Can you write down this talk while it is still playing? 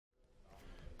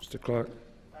Mr Clerk.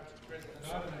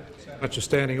 Much of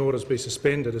standing orders be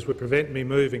suspended as would prevent me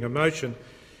moving a motion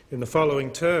in the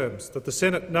following terms: that the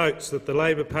Senate notes that the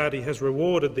Labor Party has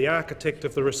rewarded the architect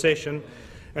of the recession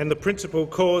and the principal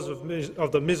cause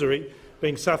of the misery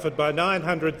being suffered by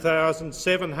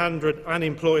 900,700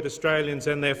 unemployed Australians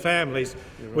and their families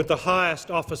with the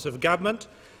highest office of government,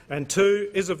 and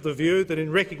 2, is of the view that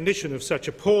in recognition of such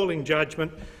appalling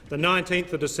judgment, the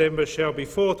 19th of December shall be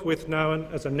forthwith known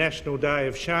as a National Day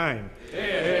of Shame.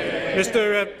 Yeah.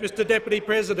 Mr Deputy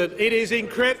President, it is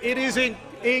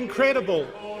incredible.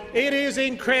 It is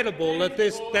incredible that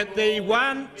the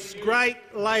once great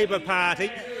Labor Party,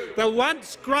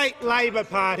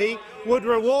 would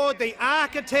reward the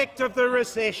architect of the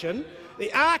recession,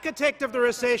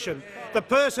 the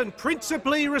person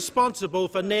principally responsible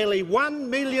for nearly 1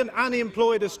 million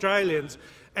unemployed Australians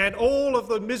and all of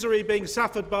the misery being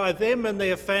suffered by them and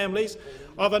their families,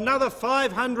 of another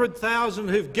 500,000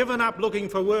 who've given up looking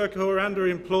for work who are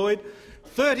underemployed,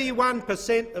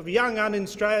 31% of young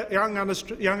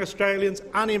Australians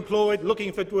unemployed,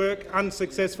 looking for work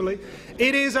unsuccessfully.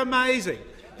 It is amazing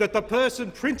that the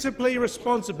person principally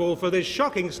responsible for this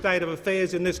shocking state of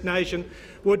affairs in this nation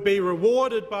would be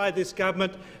rewarded by this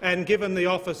government and given the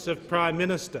office of Prime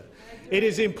Minister. It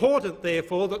is important,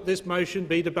 therefore, that this motion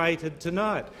be debated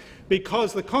tonight,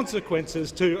 because the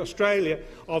consequences to Australia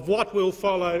of what will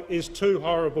follow is too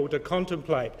horrible to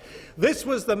contemplate. This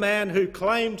was the man who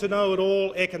claimed to know it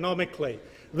all economically.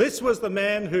 This was the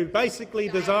man who basically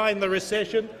designed the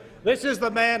recession. This is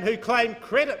the man who claimed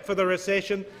credit for the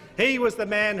recession. He was the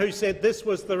man who said this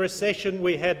was the recession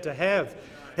we had to have.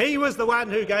 He was the one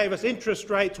who gave us interest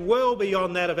rates well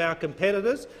beyond that of our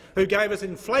competitors, who gave us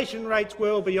inflation rates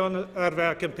well beyond that of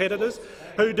our competitors,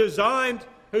 who designed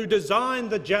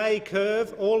the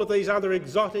J-curve, all of these other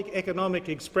exotic economic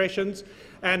expressions,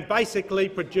 and basically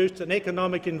produced an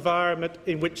economic environment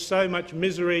in which so much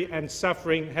misery and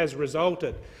suffering has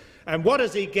resulted. And what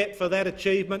does he get for that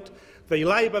achievement? The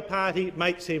Labor Party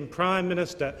makes him Prime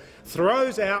Minister,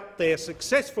 throws out their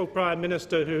successful Prime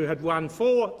Minister who had won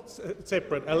 4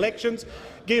 separate elections,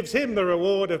 gives him the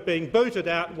reward of being booted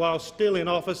out while still in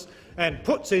office, and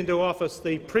puts into office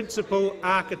the principal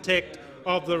architect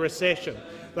of the recession,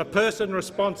 the person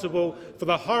responsible for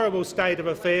the horrible state of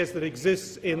affairs that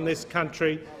exists in this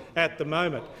country at the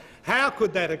moment. How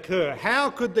could that occur? How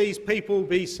could these people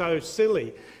be so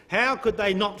silly? How could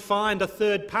they not find a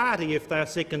third party if they're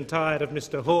sick and tired of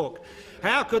Mr Hawke?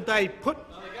 How could they put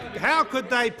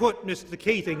Mr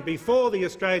Keating before the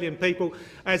Australian people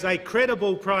as a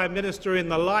credible Prime Minister in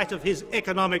the light of his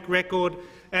economic record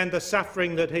and the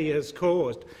suffering that he has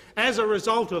caused? As a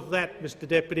result of that, Mr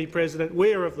Deputy President,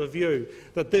 we are of the view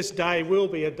that this day will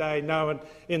be a day known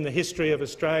in the history of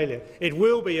Australia. It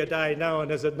will be a day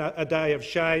known as a day of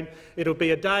shame. It will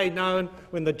be a day known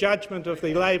when the judgment of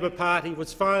the Labor Party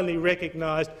was finally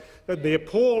recognised, that the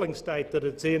appalling state that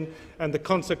it's in and the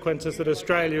consequences that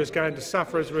Australia is going to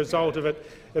suffer as a result of it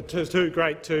are too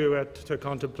great to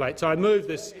contemplate. So I move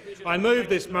this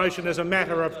motion as a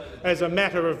matter of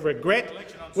regret.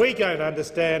 We don't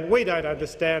understand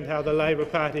how the Labor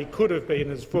Party could have been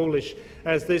as foolish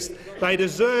as this. They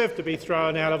deserve to be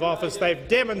thrown out of office. They've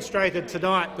demonstrated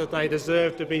tonight that they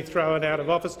deserve to be thrown out of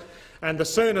office, and the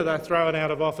sooner they're thrown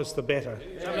out of office, the better.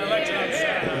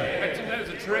 That was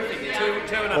a terrific two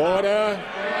and a half. Order.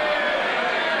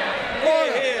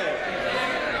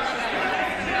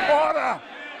 Order.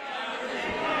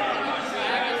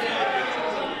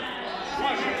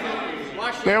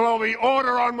 There will be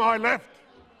order on my left.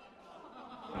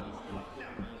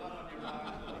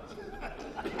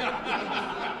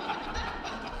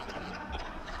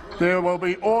 There will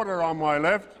be order on my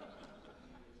left.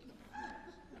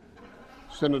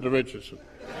 Senator Richardson.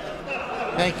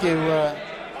 Thank you,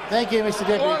 Mr.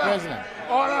 Deputy President.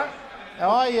 Order.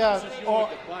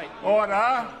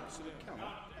 Order.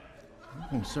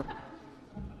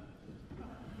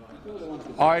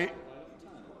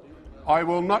 I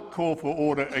will not call for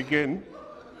order again.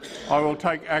 I will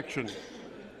take action.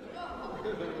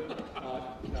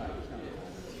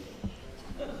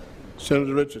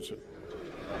 Senator Richardson.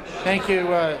 Thank you,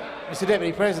 Mr.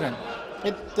 Deputy President.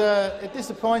 It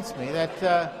disappoints me that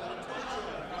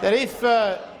if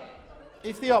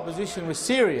the opposition was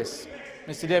serious,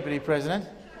 Mr. Deputy President,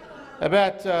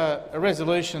 about a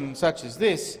resolution such as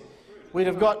this, we'd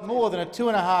have got more than a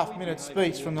 2.5-minute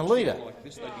speech from the leader.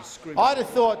 I'd have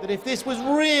thought that if this was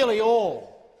really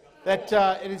all that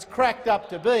it is cracked up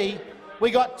to be,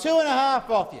 we got 2.5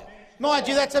 off you. Mind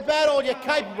you, that's about all you're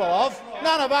capable of.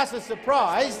 None of us are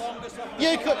surprised.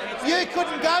 You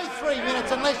couldn't go 3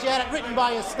 minutes unless you had it written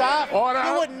by your staff. Order.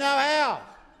 You wouldn't know how.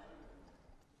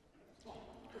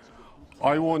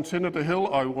 I warned Senator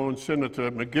Hill, I warned Senator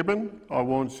McGibbon, I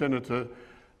warned Senator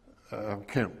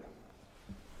Kemp.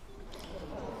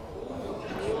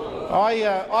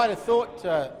 I'd have thought.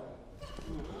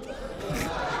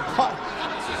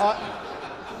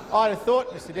 I'd have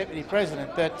thought, Mr Deputy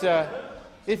President, that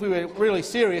if we were really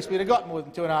serious, we'd have got more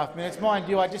than 2.5 minutes. Mind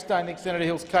you, I just don't think Senator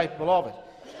Hill's capable of it.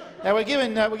 Now we're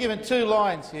given 2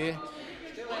 lines here.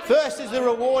 First is the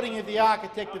rewarding of the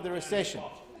architect of the recession.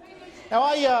 Now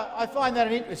I find that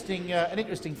an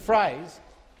interesting phrase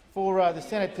for the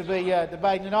Senate to be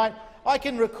debating tonight. I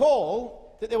can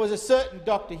recall that there was a certain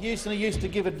Dr. Hewson who used to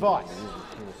give advice.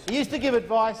 He used to give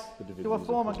advice to a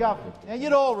former government. Now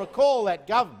you'd all recall that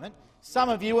government. Some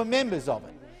of you were members of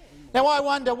it. Now I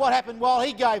wonder what happened while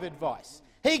he gave advice.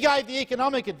 He gave the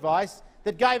economic advice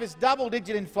that gave us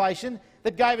double-digit inflation,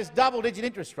 that gave us double-digit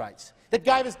interest rates, that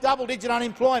gave us double-digit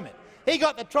unemployment. He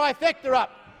got the trifecta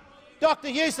up. Dr.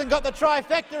 Hewson got the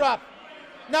trifecta up.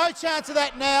 No chance of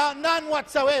that now, none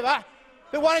whatsoever.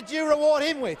 But what did you reward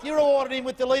him with? You rewarded him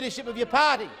with the leadership of your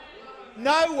party.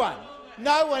 No one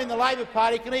in the Labor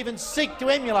Party can even seek to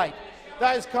emulate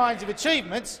those kinds of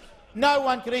achievements. No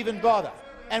one could even bother,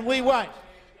 and we won't.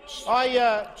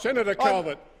 Senator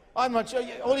Calvert. I'm not sure.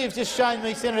 All you've just shown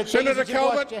me, Senator Teague, is that you've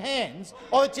washed your hands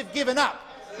or that you've given up.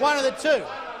 One of the two.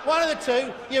 One of the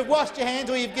two. You've washed your hands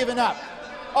or you've given up.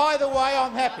 Either way,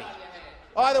 I'm happy.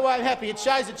 Either way, I'm happy. It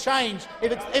shows a change.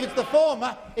 If it's the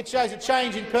former, it shows a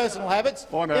change in personal habits.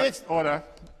 Order.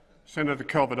 Senator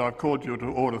Calvert, I've called you to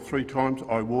order 3 times.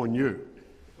 I warn you.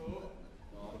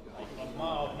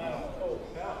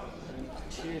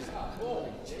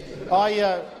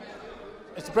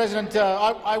 Mr. President,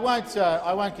 I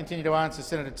won't continue to answer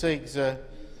Senator Teague's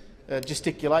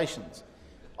gesticulations.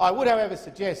 I would, however,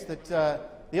 suggest that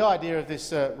the idea of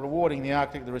this rewarding the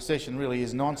architect of the recession really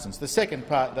is nonsense. The second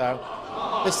part, though,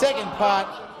 the second part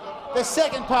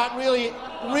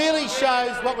really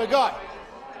shows what we've got.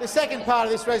 The second part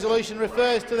of this resolution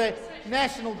refers to the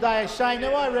National Day of Shame.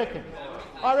 Now, I reckon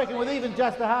with even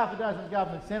just a half a dozen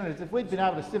government senators, if we'd been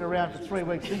able to sit around for 3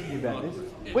 weeks thinking about this,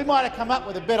 we might have come up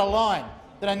with a better line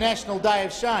than a National Day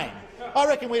of Shame. I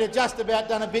reckon we'd have just about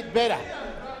done a bit better.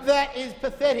 That is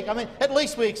pathetic. I mean, at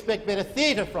least we expect better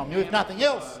theatre from you, if nothing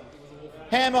else.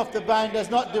 Ham off the bone does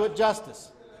not do it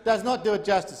justice. Does not do it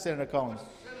justice, Senator Collins.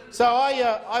 So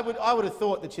I would have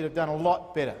thought that you'd have done a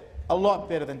lot better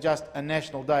than just a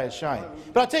National Day of Shame.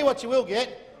 But I'll tell you what you will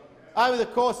get over the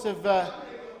course of the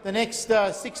next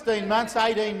 16 months,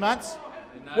 18 months.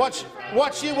 What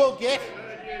you will get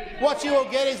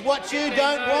is what you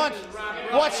don't want.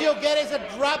 What you'll get is a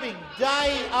drubbing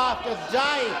day after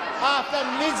day after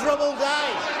miserable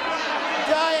day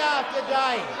after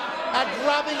day, a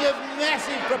drubbing of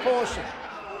massive proportion.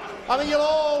 I mean, you'll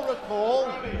all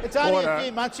recall, it's only a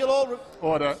few months, you'll all...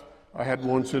 Order. I had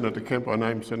warned Senator Kemp. I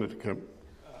named Senator Kemp.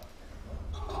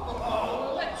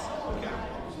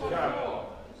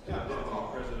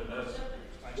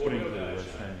 According to the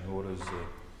standing orders,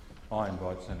 I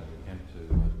invite Senator Kemp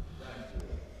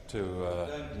to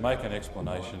make an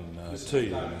explanation to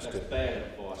you, Mr.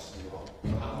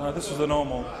 No, this is the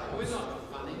normal.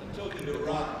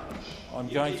 I'm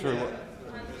going through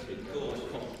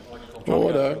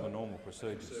Order. The normal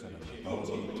procedures, Senator.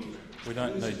 We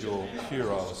don't need your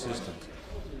puerile assistance.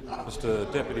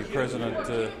 Mr. Deputy President,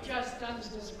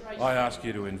 I ask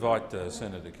you to invite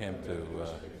Senator Kemp to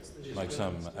make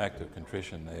some act of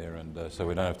contrition there, and so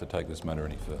we don't have to take this matter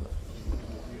any further.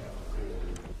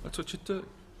 That's what you do.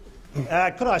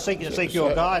 Could I seek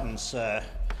your guidance,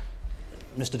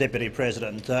 Mr. Deputy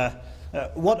President?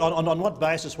 On what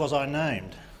basis was I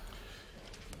named?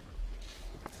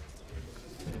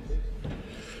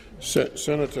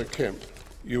 Senator Kemp,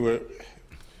 you were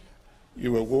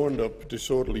warned of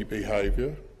disorderly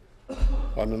behaviour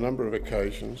on a number of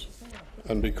occasions,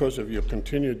 and because of your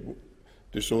continued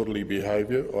disorderly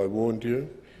behaviour, I warned you,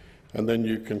 and then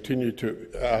you continued to.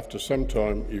 After some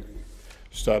time, you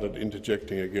started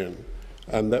interjecting again,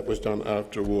 and that was done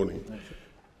after a warning.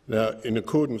 Now, in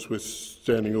accordance with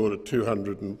Standing Order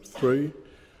 203,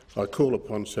 I call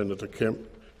upon Senator Kemp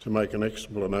to make an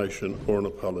explanation or an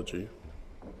apology.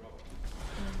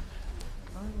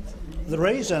 The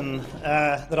reason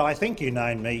that I think you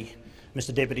named me,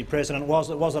 Mr. Deputy President, was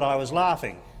that I was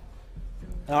laughing.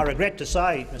 And I regret to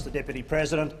say, Mr. Deputy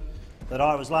President, that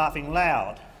I was laughing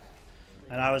loud,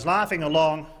 and I was laughing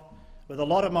along with a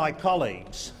lot of my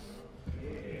colleagues.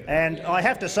 And I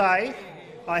have to say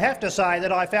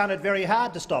that I found it very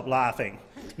hard to stop laughing,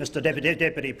 Mr.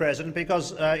 Deputy President,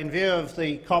 because in view of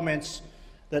the comments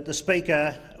that the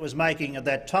Speaker was making at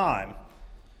that time,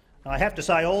 I have to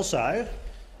say also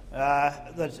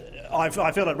that I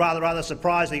feel it rather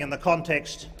surprising in the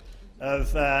context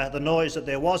of the noise that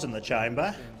there was in the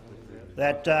chamber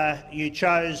that you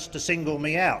chose to single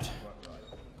me out.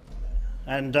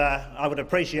 And I would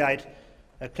appreciate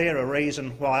a clearer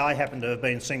reason why I happen to have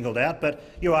been singled out, but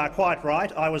you are quite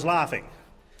right, I was laughing.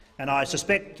 And I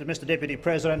suspect, Mr Deputy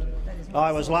President,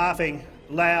 I was laughing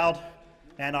loud,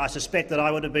 and I suspect that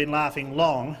I would have been laughing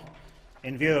long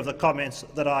in view of the comments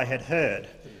that I had heard.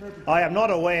 I am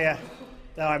not aware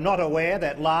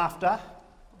that laughter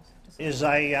is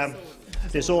a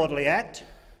disorderly act.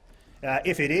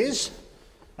 If it is,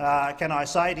 can I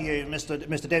say to you,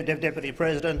 Mr Deputy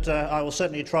President, I will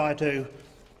certainly try to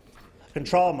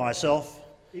control myself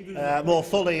more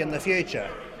fully in the future.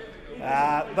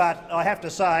 But I have to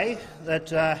say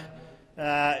that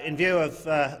in view of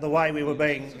the way we were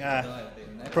being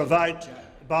provoked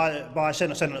by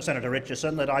Senator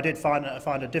Richardson, that I did find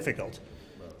it difficult.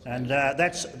 And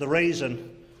that's the reason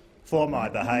for my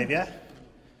behaviour.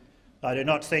 I do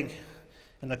not think,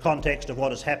 in the context of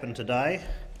what has happened today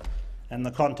and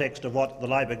the context of what the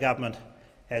Labor government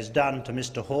has done to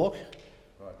Mr Hawke,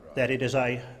 that it is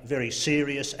a very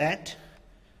serious act.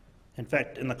 In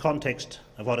fact, in the context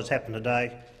of what has happened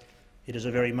today, it is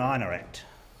a very minor act.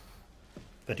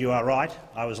 But you are right,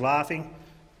 I was laughing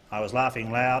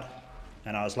loud,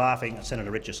 and I was laughing at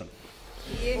Senator Richardson.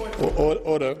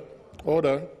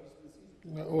 Order.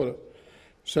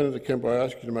 Senator Kemp, I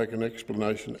ask you to make an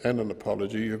explanation and an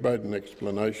apology. You've made an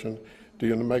explanation. Do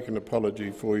you make an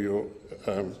apology for your...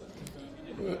 Do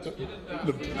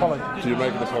you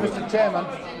make an apology? Mr Chairman,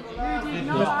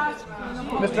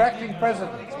 Mr Acting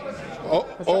President.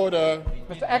 Order.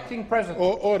 Mr Acting President.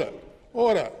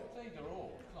 Order.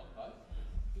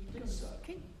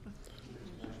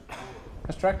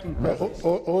 Mr Acting President.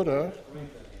 Order.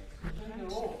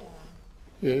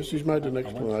 Yes, he's made an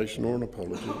explanation or an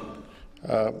apology.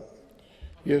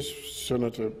 Yes,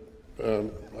 Senator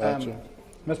Archer.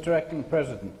 Mr Acting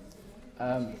President,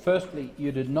 firstly,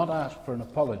 you did not ask for an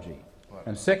apology.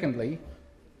 And secondly,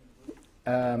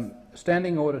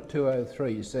 Standing Order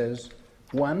 203 says,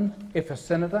 1. If a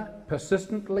senator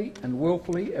persistently and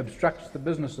wilfully obstructs the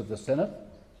business of the Senate,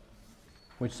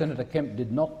 which Senator Kemp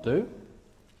did not do,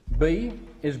 B.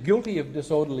 is guilty of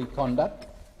disorderly conduct,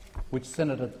 which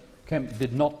Senator Kemp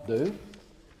did not do,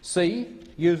 C.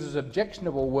 uses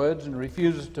objectionable words and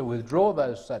refuses to withdraw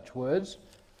those such words,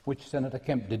 which Senator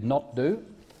Kemp did not do,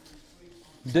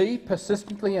 D.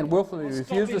 persistently and wilfully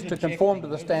refuses to conform to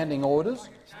the standing orders,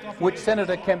 which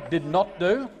Senator Kemp did not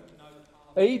do,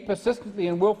 E. persistently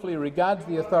and wilfully regards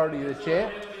the authority of the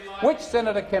chair, which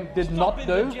Senator Kemp did not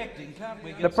do.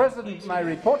 The President may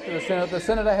report to the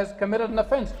Senator has committed an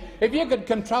offence. If you could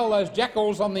control those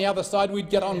jackals on the other side, we'd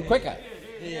get on quicker.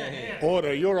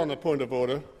 Order. You're on the point of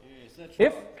order.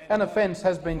 If an offence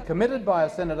has been committed by a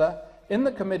senator in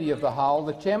the Committee of the Whole,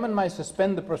 the chairman may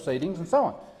suspend the proceedings and so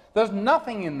on. There's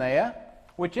nothing in there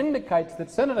which indicates that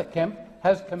Senator Kemp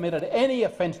has committed any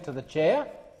offence to the chair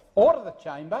or to the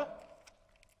chamber.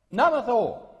 None at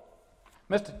all.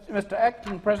 Mr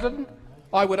Acting President,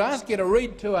 I would ask you to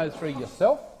read 203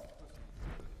 yourself,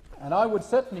 and I would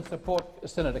certainly support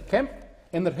Senator Kemp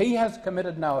in that he has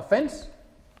committed no offence,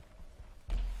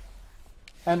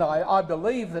 and I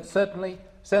believe that certainly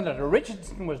Senator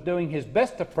Richardson was doing his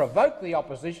best to provoke the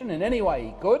opposition in any way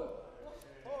he could,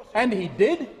 and he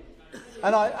did,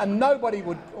 and nobody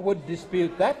would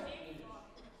dispute that.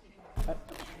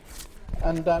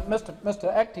 And Mr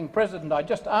Acting President, I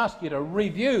just ask you to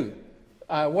review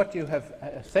what you have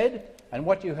said and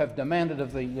what you have demanded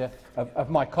of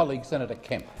my colleague Senator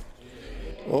Kemp.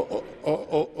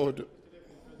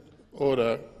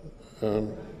 Order.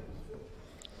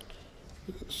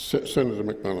 Senator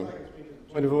McMillan.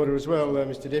 Point of order as well,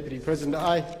 Mr Deputy President.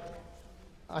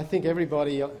 I think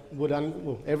everybody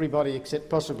everybody except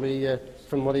possibly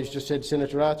from what he's just said,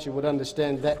 Senator Archer, would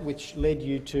understand that which led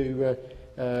you to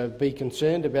be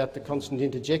concerned about the constant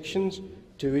interjections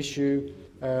to issue,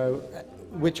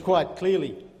 which quite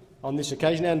clearly on this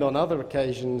occasion and on other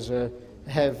occasions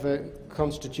have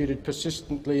constituted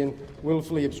persistently and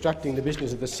wilfully obstructing the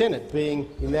business of the Senate, being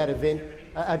in that event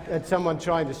at someone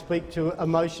trying to speak to a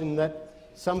motion that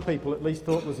some people at least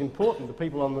thought was important. The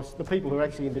people who are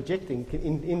actually interjecting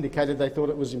indicated they thought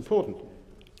it was important.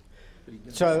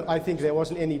 So I think there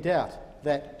wasn't any doubt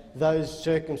that those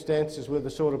circumstances were the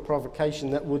sort of provocation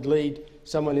that would lead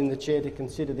someone in the chair to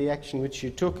consider the action which you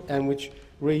took and which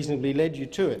reasonably led you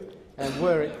to it. And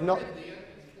were it not,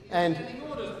 and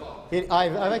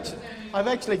I've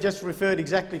actually just referred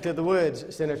exactly to the words,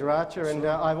 Senator Archer, and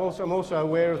I'm also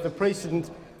aware of the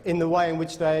precedent in the way in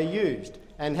which they are used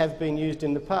and have been used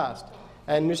in the past.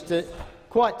 And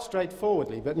quite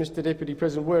straightforwardly, but Mr Deputy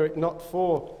President, were it not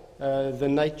for the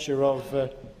nature of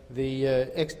the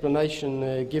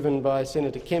explanation given by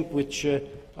Senator Kemp, which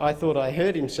I thought I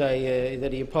heard him say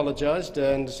that he apologised,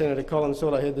 and Senator Collins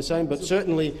thought I heard the same, but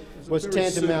certainly was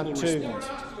tantamount to,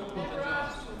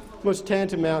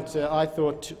 I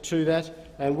thought, to that.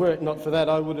 And were it not for that,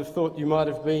 I would have thought you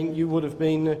would have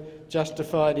been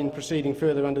justified in proceeding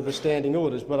further under the standing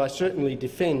orders. But I certainly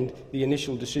defend the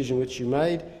initial decision which you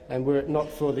made, and were it not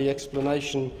for the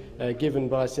explanation given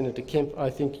by Senator Kemp, I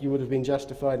think you would have been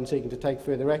justified in seeking to take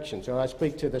further action. So I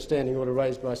speak to the standing order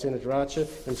raised by Senator Archer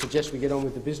and suggest we get on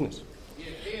with the business.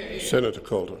 Senator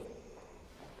Calder.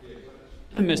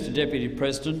 Mr Deputy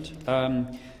President,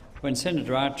 when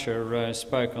Senator Archer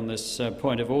spoke on this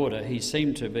point of order, he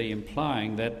seemed to be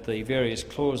implying that the various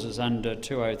clauses under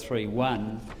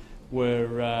 2031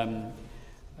 were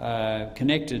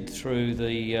connected through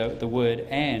the word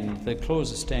 "and." The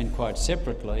clauses stand quite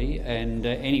separately, and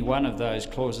any one of those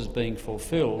clauses being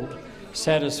fulfilled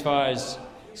satisfies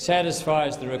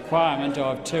the requirement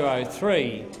of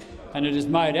 203, and it is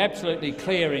made absolutely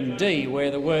clear in D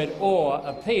where the word "or"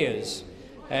 appears.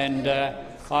 And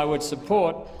I would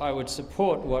support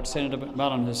what Senator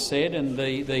McMullen has said, and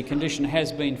the condition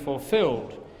has been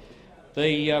fulfilled.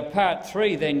 The Part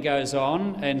 3 then goes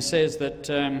on and says that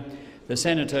the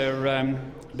senator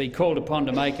be called upon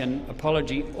to make an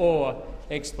apology or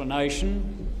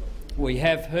explanation. We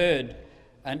have heard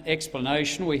an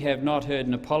explanation, we have not heard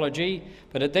an apology,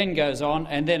 but it then goes on,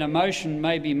 and then a motion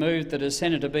may be moved that a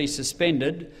senator be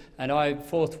suspended, and I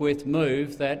forthwith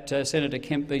move that Senator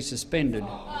Kemp be suspended.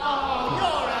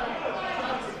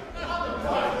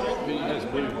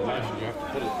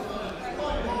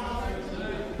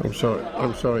 I'm sorry.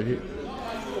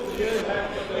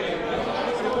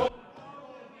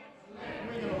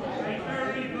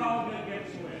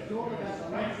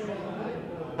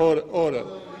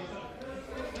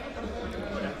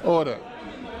 Order.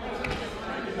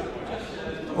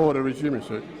 Resume your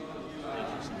seat.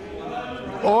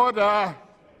 Order.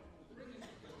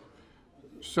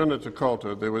 Senator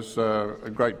Coulter, there was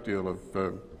a great deal of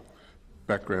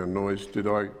background noise. Could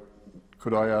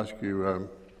I ask you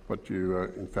what you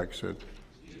in fact said?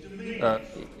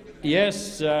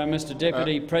 Yes, Mr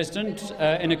Deputy President.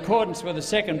 In accordance with the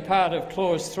second part of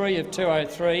Clause 3 of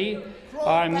 203,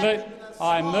 I'm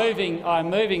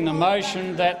moving the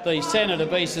motion that the senator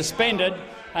be suspended,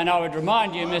 and I would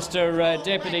remind you, Mr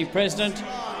Deputy President,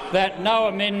 that no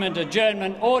amendment,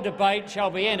 adjournment or debate shall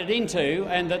be entered into,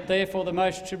 and that therefore the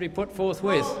motion should be put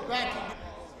forthwith.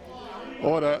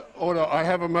 Order. I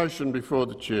have a motion before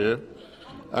the chair,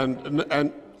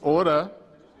 and order.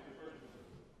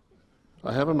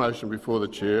 I have a motion before the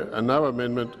chair, and no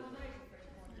amendment.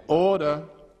 Order.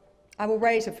 I will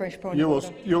raise a fresh point of order.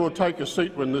 You will take a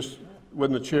seat when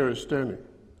the chair is standing.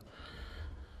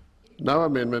 No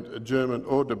amendment, adjournment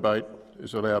or debate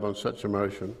is allowed on such a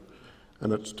motion,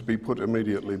 and it's to be put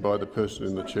immediately by the person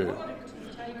in the chair.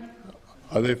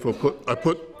 I therefore put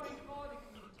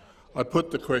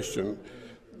the question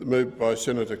moved by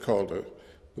Senator Coulter,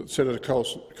 that Senator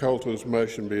Coulter's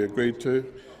motion be agreed to.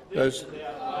 Those of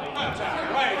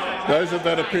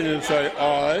that opinion say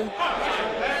aye.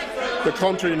 The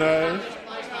contrary, no.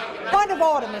 Point of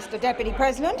order, Mr Deputy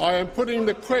President. I am putting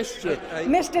the question.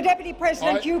 Mr Deputy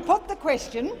President, you put the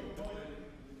question.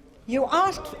 You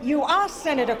asked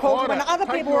Senator Coulter when other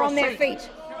people were on their feet.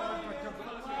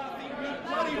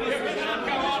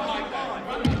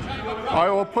 I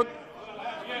will put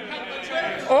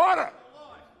order.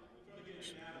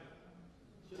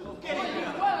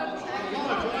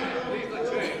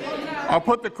 I'll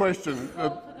put the question.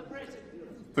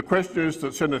 The question is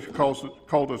that Senator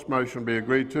Coulter's motion be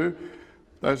agreed to.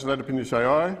 Those of that opinion say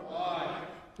aye. Aye.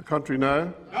 The contrary,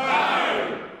 no.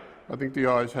 No. I think the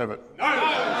ayes have it. No.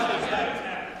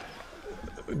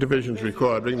 Divisions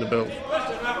required. Ring the bell.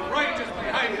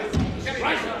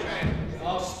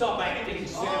 I'll stop acting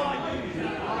silly.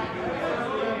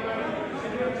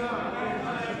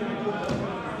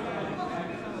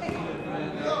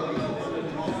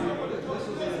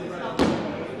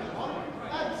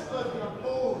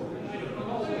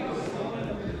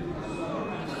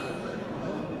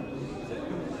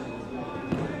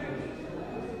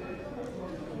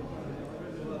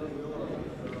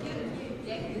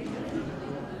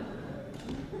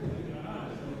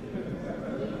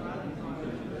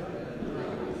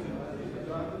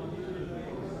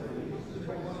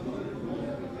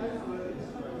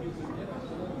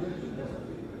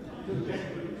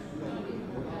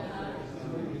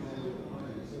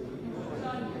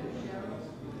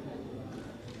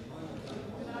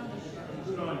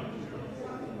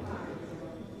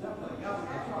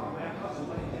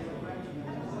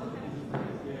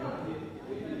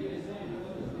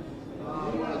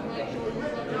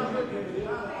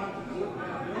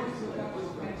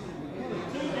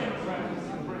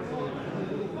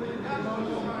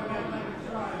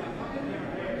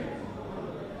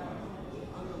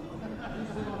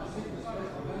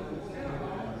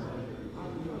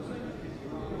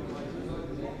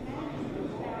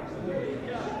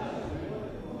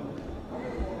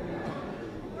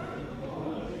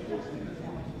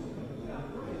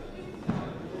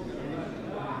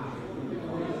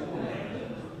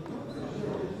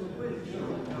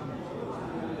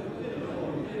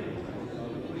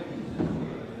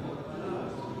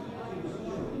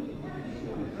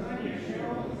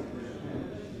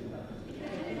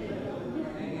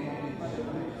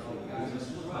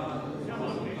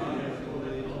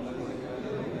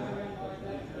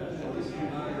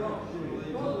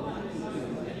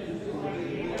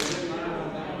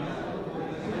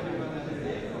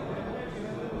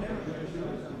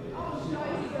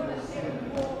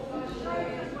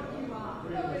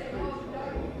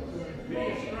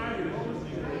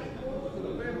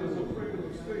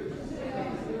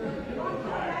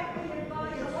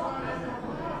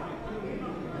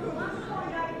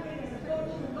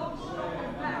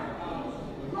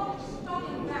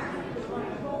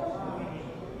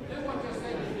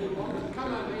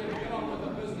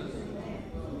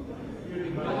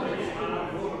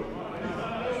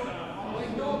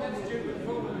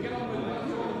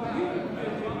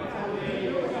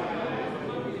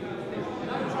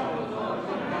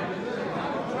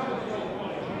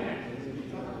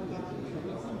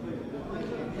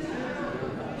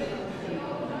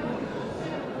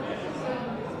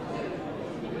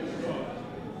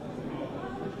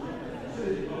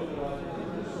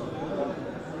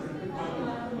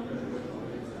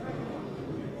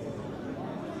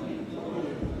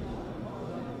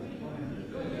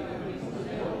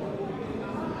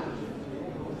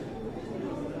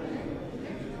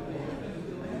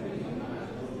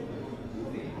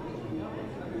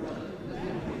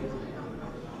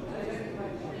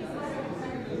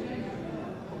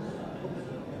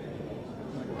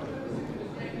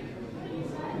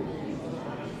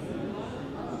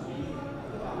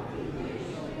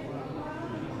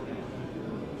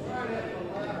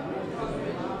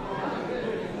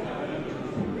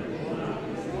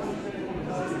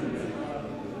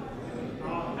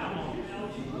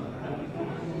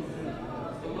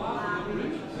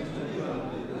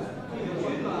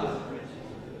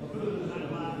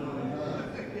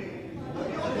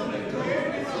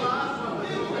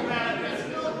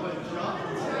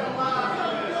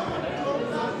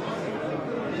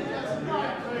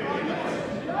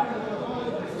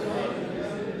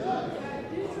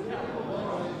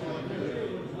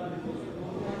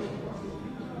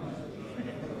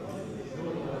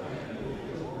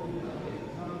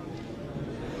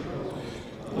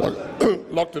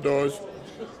 Lock the doors.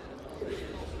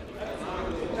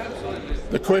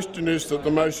 The question is that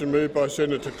the motion moved by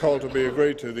Senator Coulter be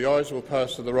agreed to. The ayes will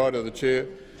pass to the right of the chair,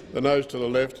 the noes to the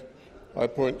left. I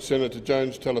appoint Senator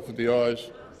Jones teller for the ayes,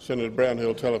 Senator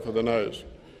Brownhill teller for the noes.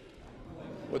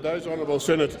 Would those honourable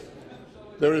senators,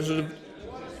 there is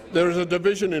a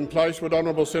division in place. Would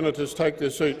honourable senators take their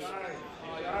seats?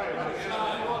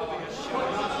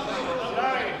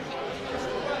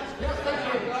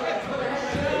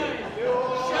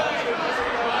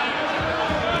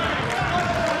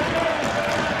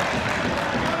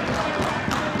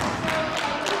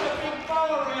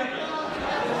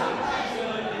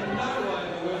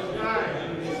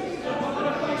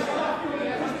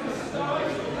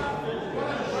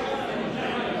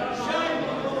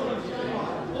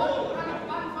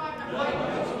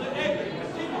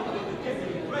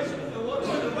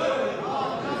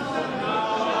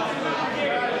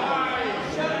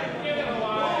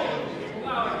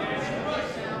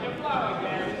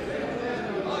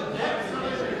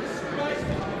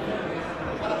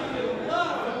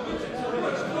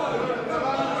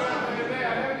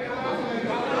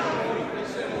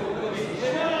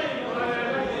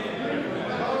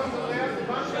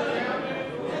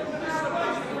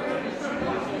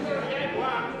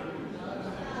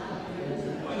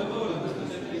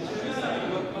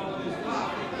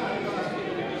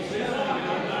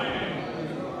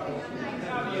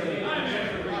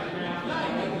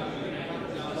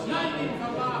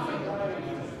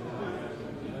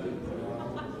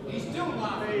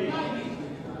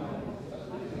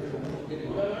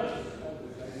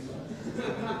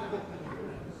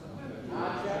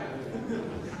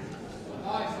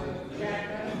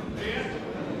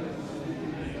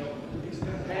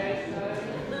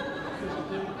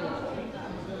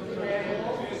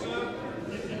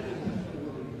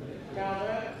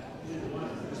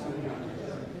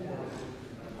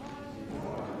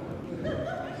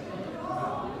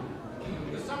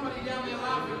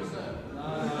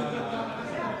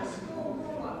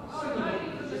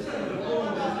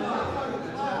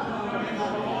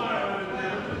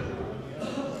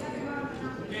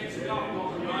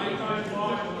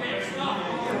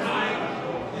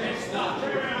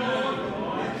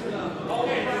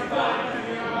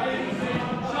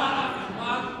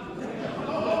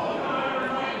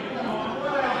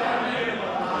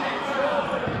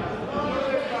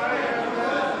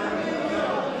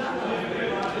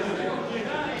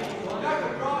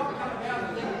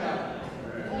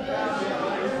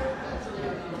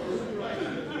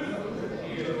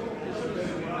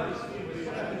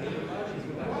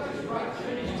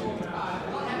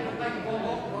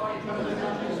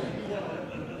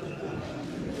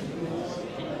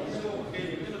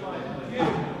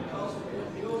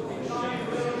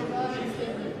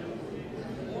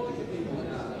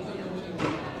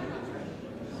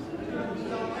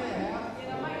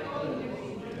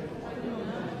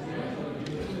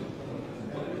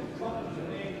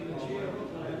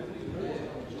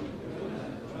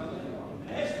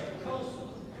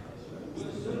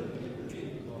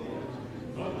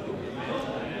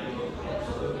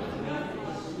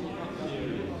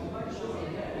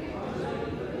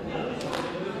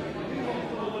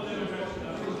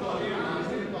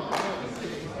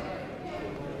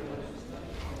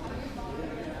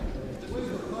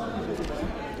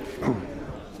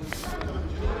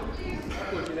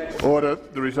 Order.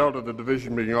 The result of the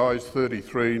division being ayes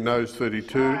 33, noes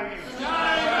 32.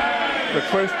 The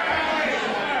question.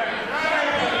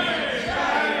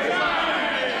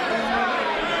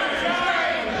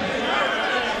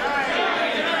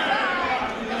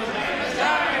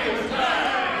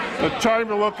 The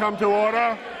chamber will come to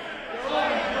order.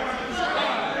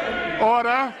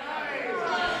 Order.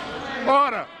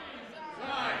 Order.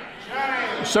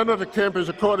 Senator Kemp is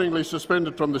accordingly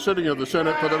suspended from the sitting of the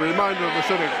Senate for the remainder of the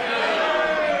sitting.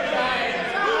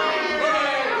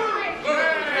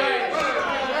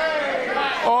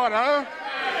 Order.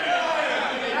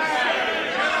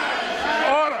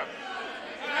 Order.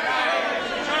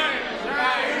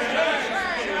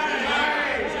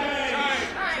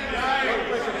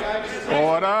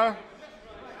 Order.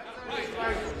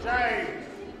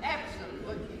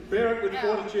 Bear it with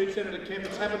fortitude, Senator Kemp.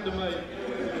 It's happened to me.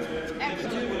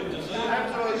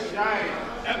 Absolute shame.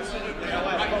 Absolutely. I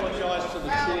apologise to the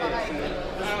chair.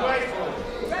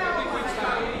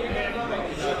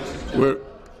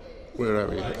 Where are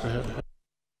we?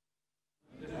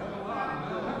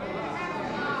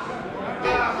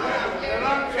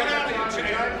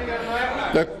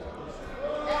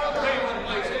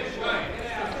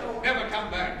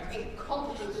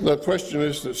 The question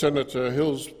is that Senator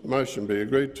Hill's motion be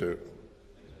agreed to.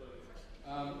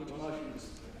 Which motion is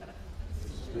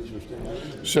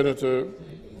Senator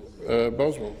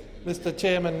Boswell. Mr.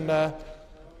 Chairman,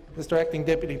 Mr. Acting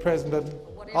Deputy President,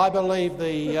 I believe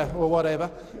the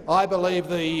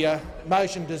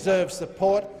motion deserves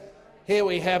support. Here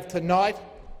we have tonight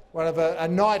a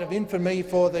night of infamy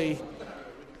for the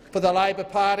Labor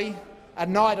Party, a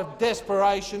night of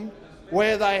desperation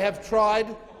where they have tried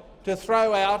to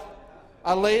throw out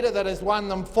a leader that has won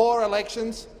them 4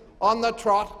 elections on the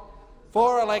trot,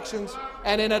 4 elections,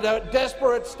 and in a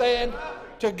desperate stand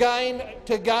to gain.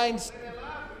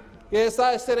 Yes,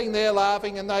 they're sitting there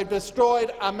laughing, and they've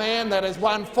destroyed a man that has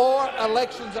won 4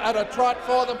 elections at a trot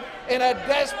for them in a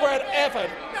desperate effort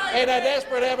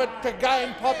to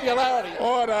gain popularity.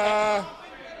 Order.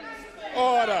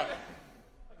 Order.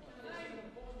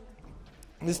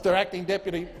 Mr. Acting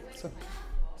Deputy.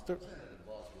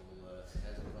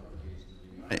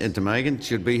 Senator Megan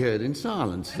should be heard in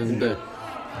silence. And, Senator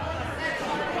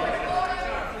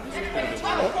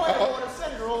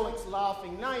Orlick's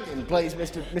laughing. Name him, please,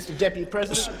 Mr. Deputy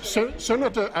President.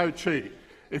 Senator O'Chee,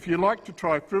 if you like to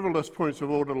try frivolous points of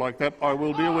order like that, I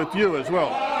will deal with you as well.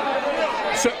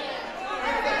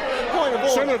 Point of order.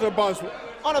 Senator Boswell.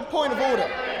 On a point of order.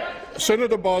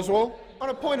 Senator Boswell. On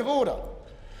a point of order.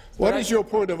 What is your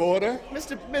point of order?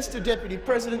 Mr. Deputy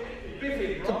President,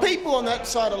 the people on that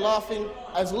side are laughing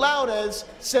as loud as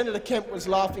Senator Kemp was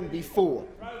laughing before.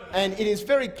 And it is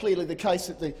very clearly the case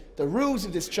that the rules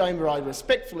of this chamber, I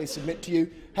respectfully submit to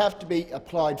you, have to be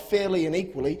applied fairly and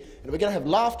equally. And if we're going to have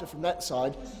laughter from that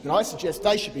side, then I suggest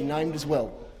they should be named as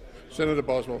well. Senator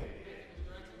Boswell.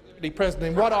 Deputy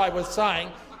President, what I was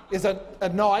saying is a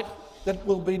night that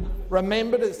will be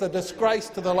remembered as a disgrace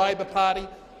to the Labor Party,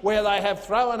 where they have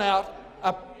thrown out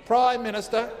a Prime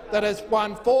Minister that has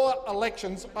won 4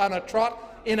 elections on a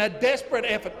trot in a desperate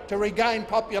effort to regain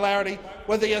popularity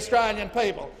with the Australian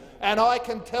people. And I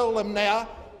can tell them now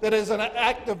that it is an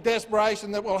act of desperation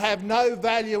that will have no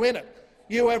value in it.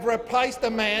 You have replaced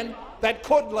a man that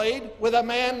could lead with a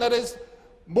man that is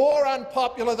more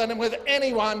unpopular than with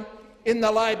anyone in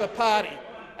the Labor Party.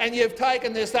 And you've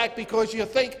taken this act because you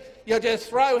think you'll just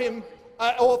throw him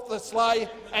off the sleigh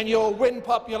and you'll win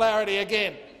popularity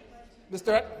again.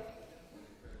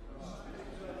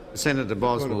 Senator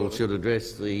Boswell should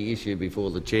address the issue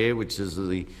before the chair, which is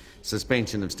the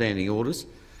suspension of standing orders.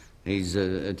 He's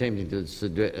attempting to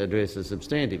address a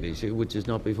substantive issue, which is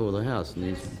not before the House.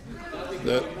 And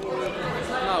No,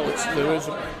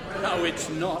 it's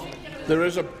not. There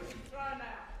is a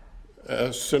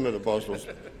Senator Boswell.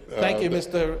 Thank you,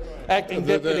 Mr. Acting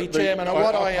Deputy Chairman.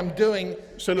 What I am doing,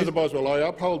 Senator Boswell, I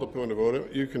uphold the point of order.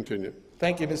 You continue.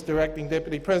 Thank you, Mr. Acting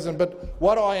Deputy President. But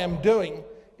what I am doing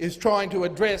is trying to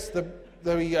address the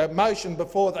motion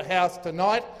before the House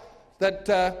tonight that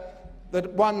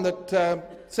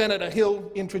Senator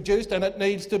Hill introduced, and it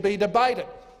needs to be debated.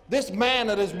 This man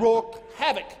that has wrought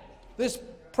havoc, this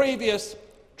previous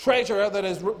treasurer that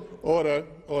has— Order.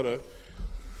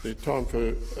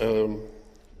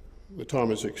 The time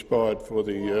has expired for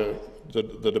the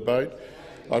debate.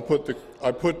 I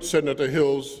put Senator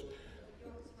Hill's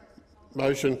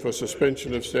motion for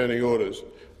suspension of standing orders.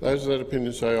 Those of that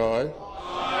opinion say aye.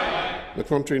 Aye. The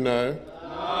contrary, no.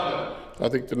 No. I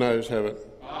think the noes have it.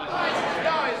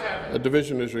 A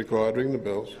division is required. Ring the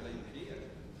bells.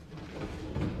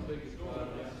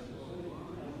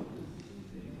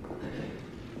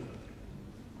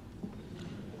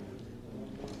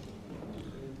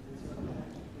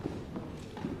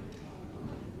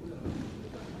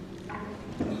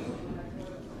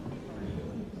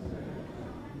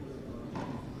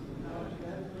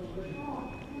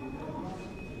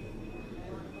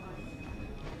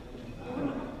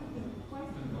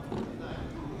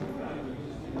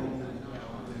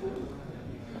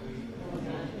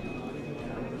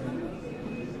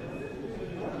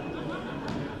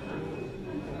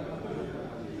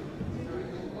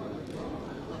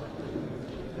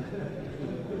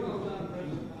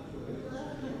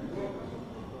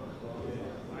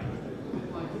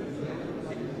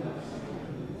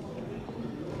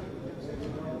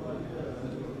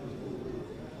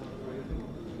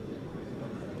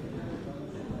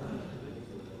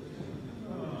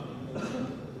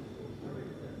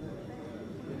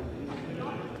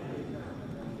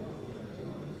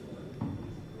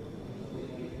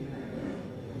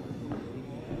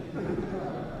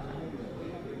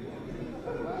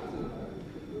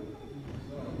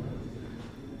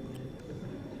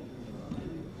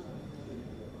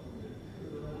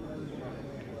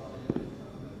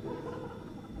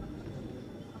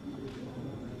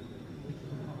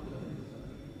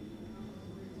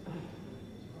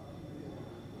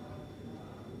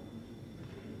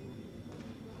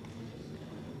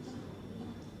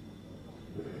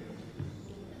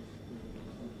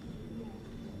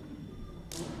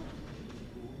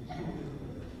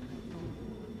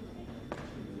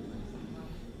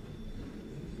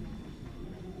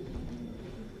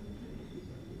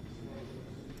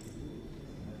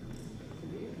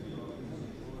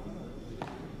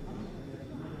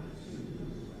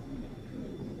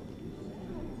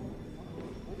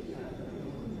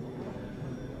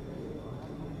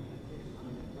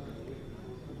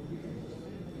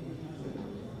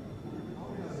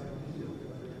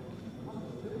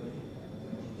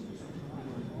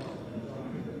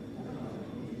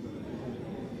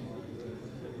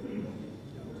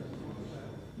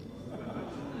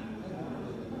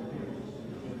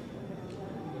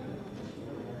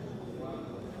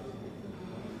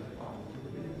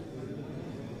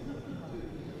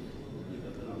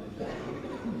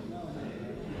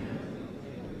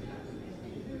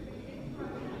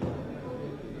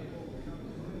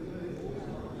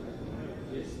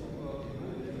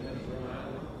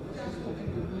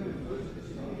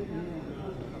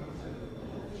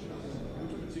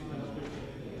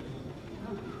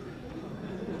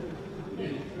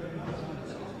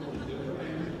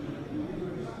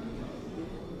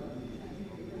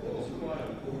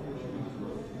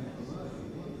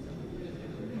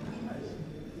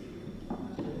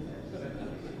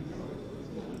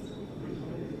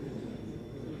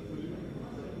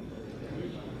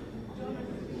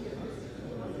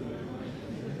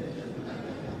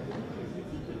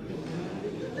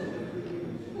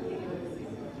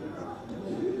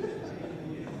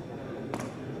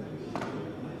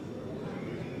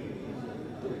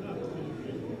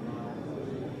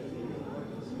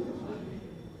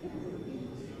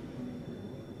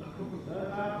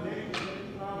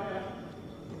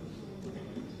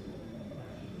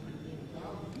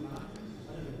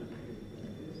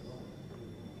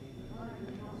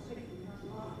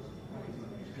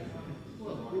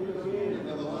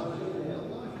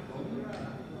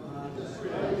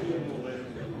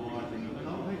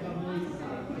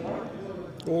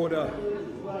 Order.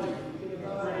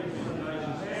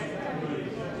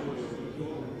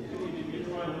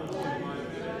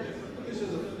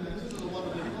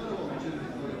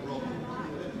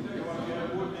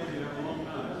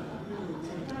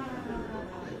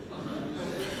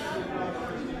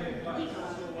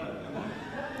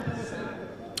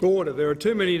 Order. There are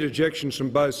too many interjections from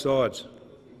both sides.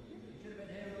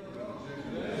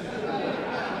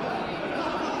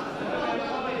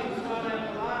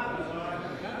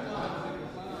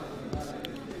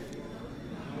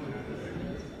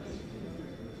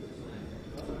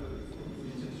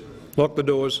 Lock the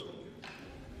doors.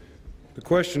 The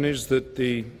question is that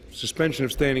the suspension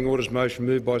of standing orders motion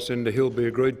moved by Senator Hill be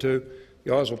agreed to.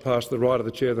 The ayes will pass to the right of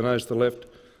the chair, the noes to the left.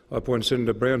 I appoint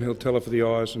Senator Brownhill teller for the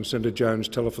ayes and Senator Jones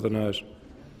teller for the noes.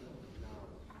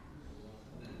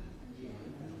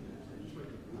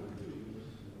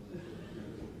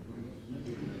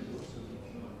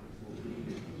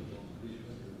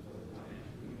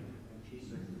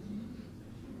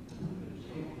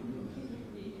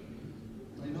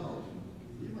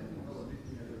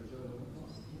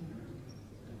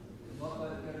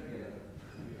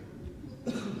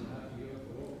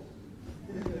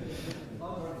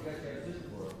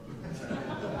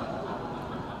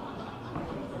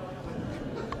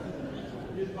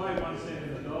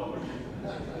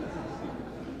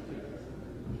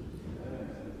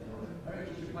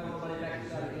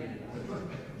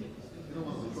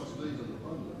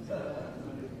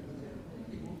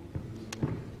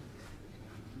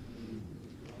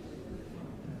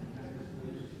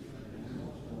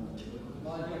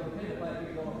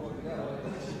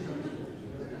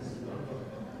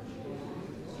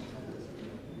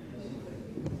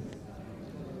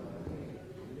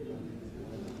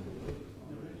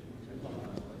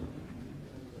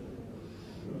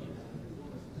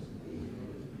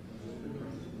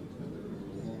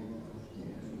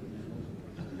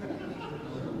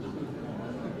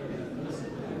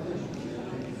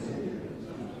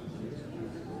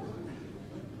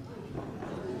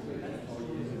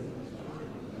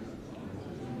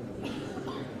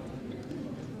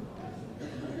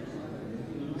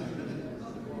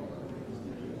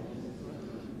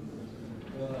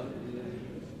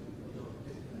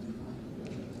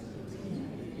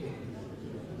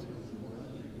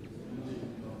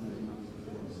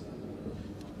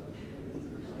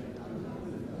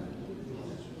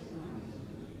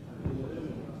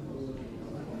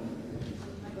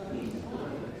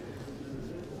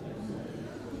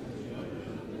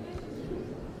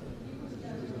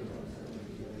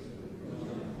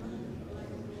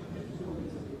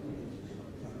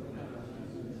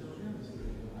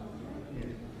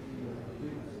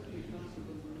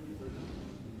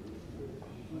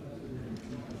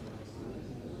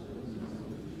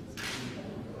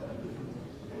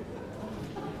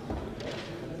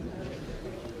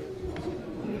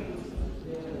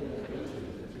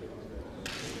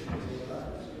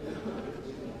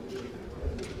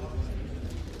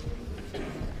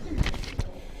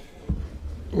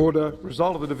 Order.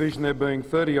 Result of the division there being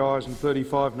 30 ayes and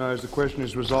 35 noes. The question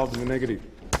is resolved in the negative.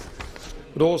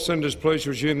 Would all senators please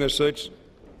resume their seats?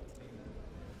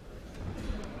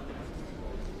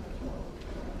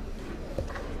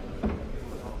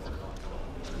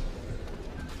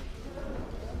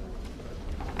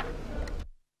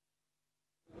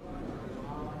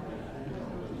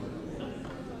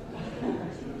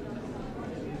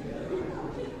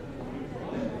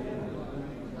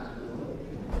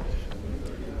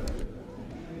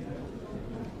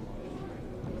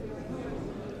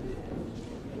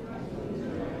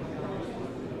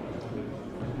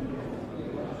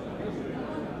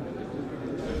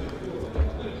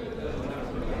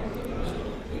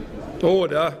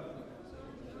 Order.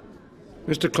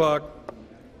 Mr Clark.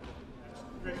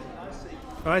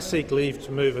 I seek leave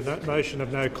to move a motion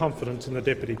of no confidence in the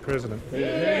Deputy President.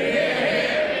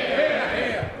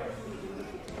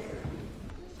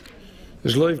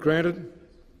 Is leave granted?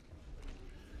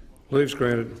 Leave's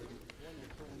granted.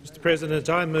 Mr President,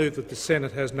 I move that the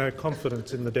Senate has no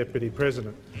confidence in the Deputy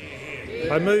President.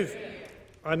 I move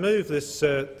this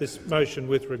motion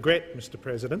with regret, Mr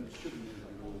President.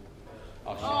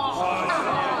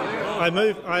 I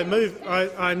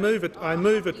move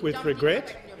it with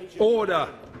regret. Order.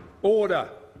 Order.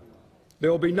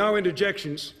 There will be no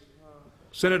interjections.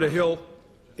 Senator Hill.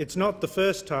 It's not the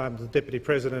first time the Deputy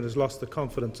President has lost the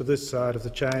confidence of this side of the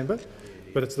chamber,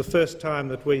 but it's the first time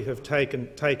that we have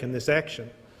taken this action.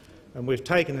 And we've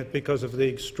taken it because of the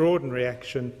extraordinary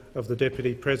action of the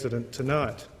Deputy President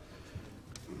tonight.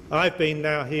 I've been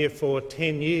now here for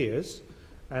 10 years,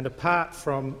 and apart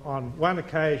from on one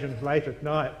occasion late at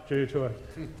night due to an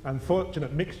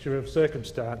unfortunate mixture of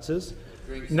circumstances,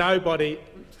 nobody...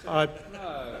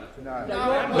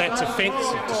 That's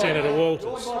offensive to Senator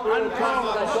Walters.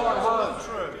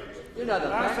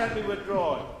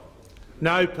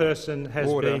 No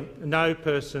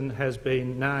person has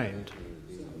been named.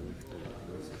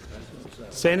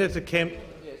 Senator Kemp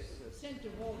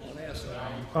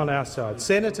on our side.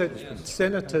 Senator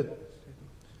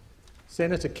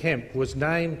Kemp was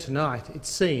named tonight, it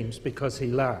seems, because he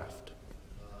laughed.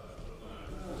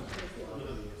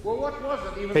 Well, what was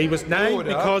it? He was named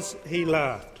because he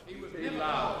laughed. In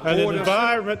an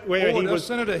environment where he was,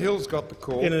 Senator Hill's got the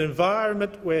call. In an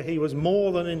environment where he was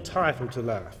more than entitled to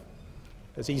laugh.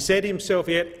 As he said himself,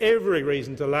 he had every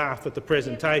reason to laugh at the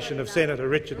presentation of Senator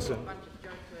Richardson.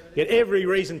 He had every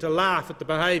reason to laugh at the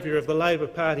behaviour of the Labor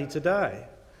Party today.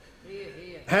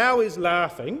 How is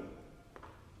laughing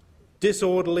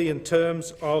disorderly in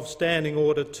terms of Standing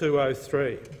Order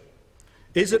 203?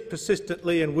 Is it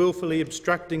persistently and wilfully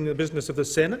obstructing the business of the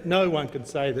Senate? No one can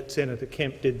say that Senator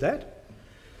Kemp did that.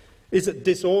 Is it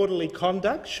disorderly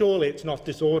conduct? Surely it's not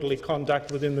disorderly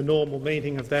conduct within the normal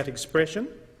meaning of that expression.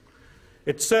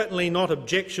 It's certainly not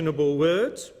objectionable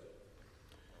words.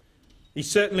 He's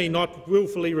certainly not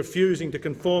wilfully refusing to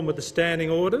conform with the standing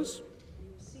orders.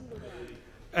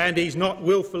 And he's not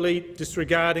wilfully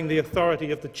disregarding the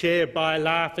authority of the chair by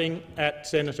laughing at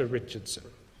Senator Richardson.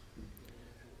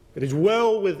 It is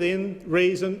well within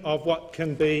reason of what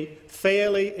can be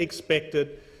fairly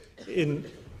expected in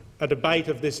a debate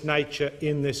of this nature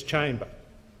in this chamber.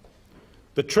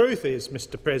 The truth is,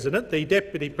 Mr President, the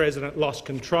Deputy President lost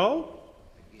control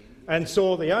and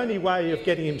saw the only way of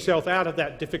getting himself out of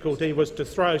that difficulty was to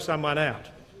throw someone out.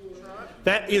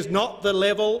 That is not the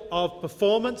level of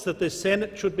performance that the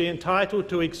Senate should be entitled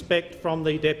to expect from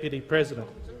the Deputy President.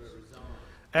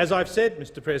 As I've said,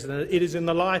 Mr President, it is in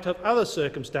the light of other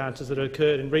circumstances that have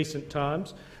occurred in recent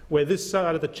times where this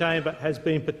side of the chamber has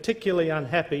been particularly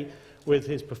unhappy with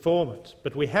his performance.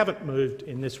 But we haven't moved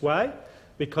in this way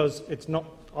because it's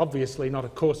obviously not a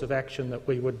course of action that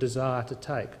we would desire to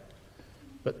take.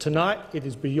 But tonight it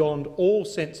is beyond all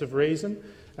sense of reason,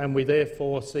 and we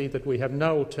therefore see that we have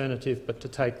no alternative but to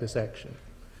take this action.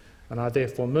 And I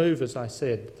therefore move, as I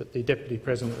said, that the Deputy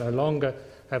President no longer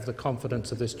have the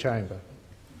confidence of this chamber.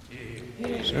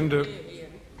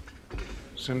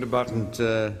 Senator Button.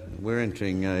 We're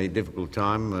entering a difficult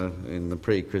time in the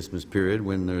pre-Christmas period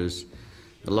when there is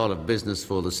a lot of business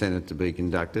for the Senate to be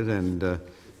conducted, and a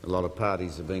lot of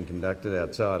parties are being conducted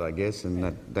outside, I guess,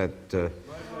 and that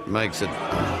makes it.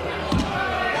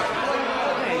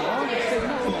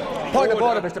 Point of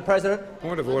order, Mr President.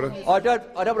 Point of order. I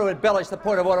don't want to embellish the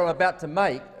point of order I'm about to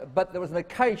make, but there was an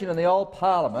occasion in the old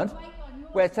Parliament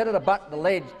where Senator Button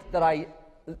alleged that a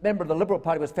member of the Liberal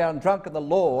Party was found drunk on the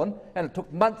lawn, and it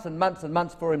took months and months and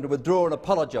months for him to withdraw and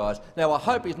apologise. Now, I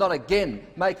hope he's not again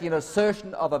making an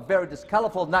assertion of a very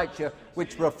discolourful nature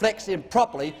which reflects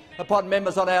improperly upon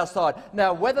members on our side.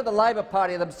 Now, whether the Labor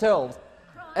Party themselves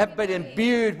have been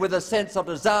imbued with a sense of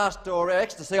disaster or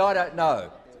ecstasy, I don't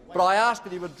know. But I ask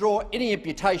that he withdraw any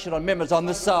imputation on members on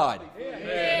this side.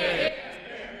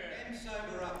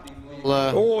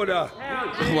 Order.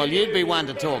 Well, you'd be one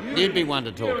to talk. You'd be one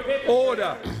to talk.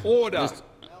 Order. Order.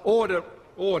 Order.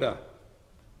 Order.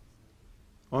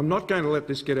 I'm not going to let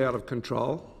this get out of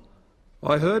control.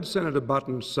 I heard Senator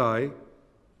Button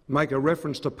make a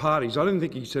reference to parties. I didn't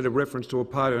think he said a reference to a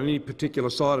party on any particular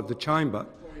side of the chamber,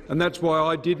 and that's why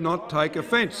I did not take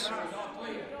offence.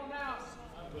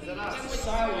 The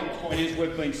point is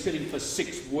we've been sitting for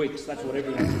 6 weeks. That's what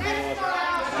everyone's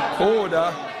realised.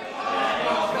 Order.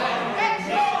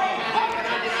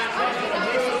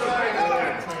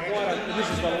 This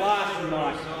is the last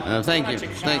night. Thank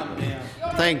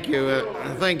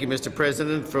you, Mr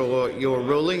President, for your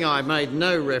ruling. I made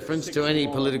no reference to any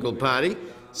political party.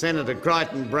 Senator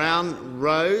Crichton-Browne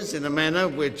rose in a manner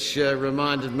which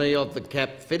reminded me of the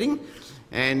cap fitting,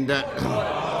 and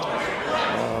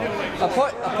A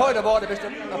point of order,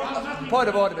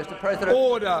 Mr President.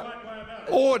 Order.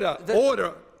 Order.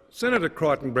 Order. Senator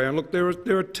Crichton-Browne, look, there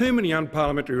are too many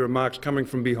unparliamentary remarks coming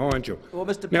from behind you. Well,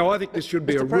 now, I think this should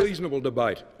be a reasonable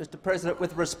debate. Mr President,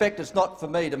 with respect, it's not for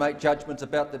me to make judgments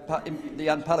about the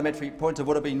unparliamentary points that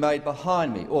would have been made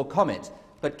behind me, or comments.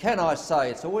 But can I say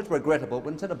it's always regrettable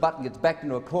when Senator Button gets backed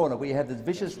into a corner where you have this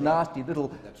vicious, nasty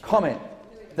little comment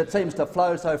that seems to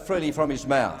flow so freely from his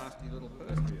mouth.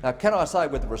 Now, can I say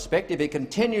with respect, if he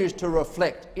continues to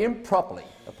reflect improperly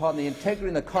upon the integrity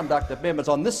and the conduct of members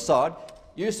on this side,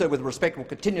 you, sir, with respect, will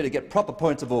continue to get proper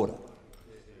points of order.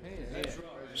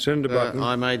 Senator Buckley.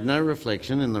 I made no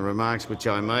reflection in the remarks which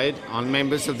I made on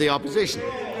members of the opposition.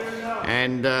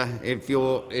 And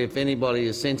if anybody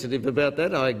is sensitive about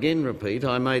that, I again repeat,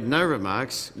 I made no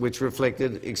remarks which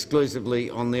reflected exclusively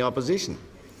on the opposition.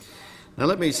 Now,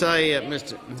 let me say,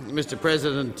 Mr.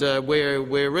 President,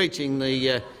 we're reaching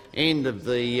the end of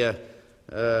the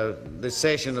this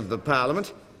session of the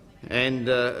Parliament, and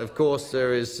of course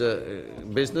there is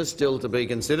business still to be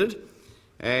considered.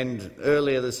 And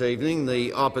earlier this evening,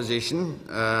 the opposition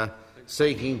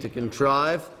seeking to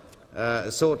contrive.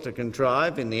 Sought to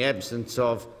contrive, in the absence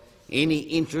of any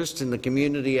interest in the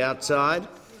community outside,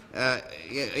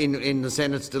 in the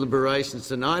Senate's deliberations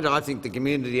tonight. I think the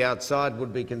community outside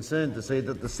would be concerned to see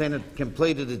that the Senate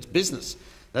completed its business.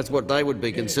 That's what they would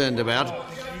be concerned about.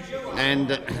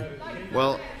 And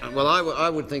I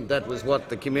would think that was what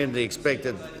the community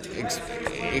expected.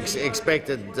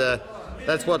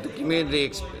 That's what the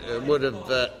community would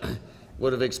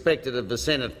have expected of the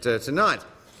Senate tonight.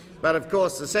 But of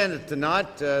course, the Senate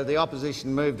tonight, the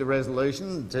opposition moved a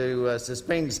resolution to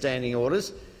suspend standing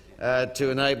orders to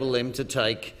enable them to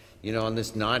take, on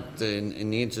this night,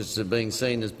 in the interests of being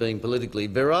seen as being politically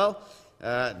virile,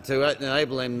 to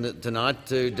enable them tonight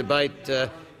to debate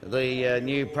the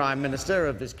new Prime Minister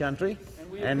of this country.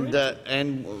 And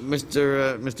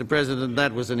Mr. President,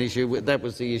 that was an issue. That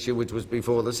was the issue which was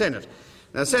before the Senate.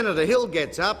 Now, Senator Hill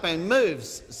gets up and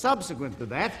moves subsequent to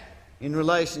that, in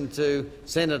relation to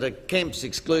Senator Kemp's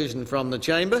exclusion from the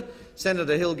chamber.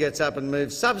 Senator Hill gets up and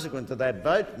moves subsequent to that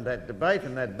vote and that debate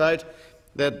and that vote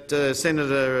that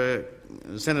Senator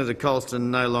Colston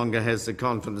no longer has the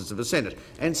confidence of the Senate,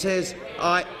 and says,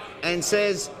 I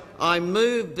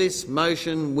move this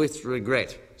motion with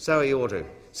regret. So he ought to.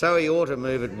 So he ought to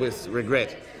move it with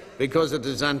regret, because it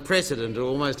is unprecedented,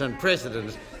 almost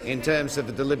unprecedented, in terms of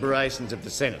the deliberations of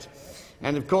the Senate.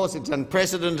 And of course, it's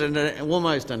unprecedented,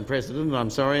 almost unprecedented.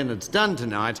 I'm sorry, and it's done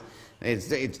tonight.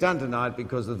 It's done tonight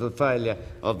because of the failure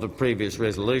of the previous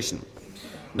resolution.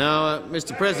 Now,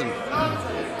 Mr. President,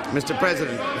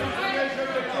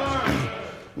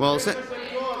 well,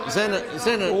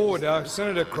 Order,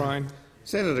 Senator Crane.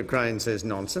 Senator Crane says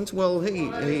nonsense. Well,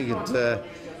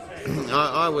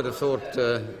 I would have thought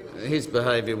his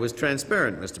behaviour was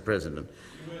transparent, Mr. President.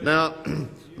 Now,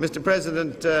 Mr.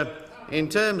 President. In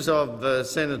terms of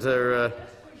Senator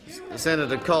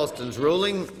Colston's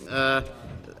ruling,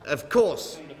 of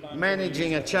course,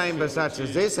 managing a chamber such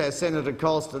as this, as Senator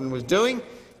Colston was doing,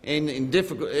 in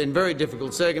very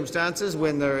difficult circumstances,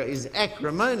 when there is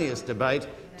acrimonious debate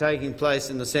taking place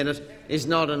in the Senate, is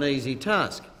not an easy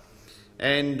task.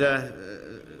 And the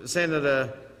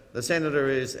Senator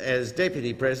is, as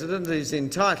Deputy President, is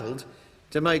entitled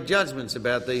to make judgments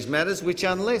about these matters, which,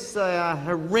 unless they are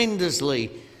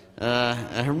horrendously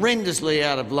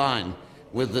out of line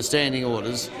with the standing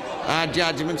orders, are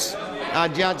judgments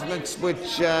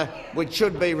which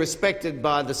should be respected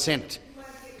by the Senate.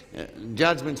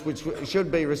 Judgments which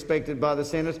should be respected by the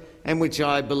Senate, and which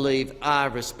I believe are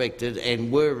respected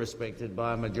and were respected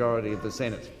by a majority of the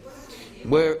Senate.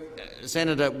 Were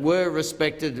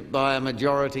respected by a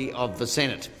majority of the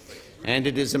Senate, and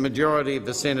it is a majority of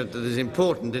the Senate that is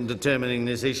important in determining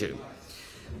this issue.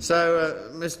 So,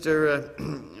 Mr.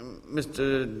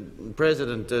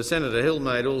 President, Senator Hill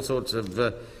made all sorts of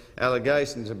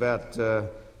allegations about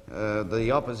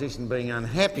the opposition being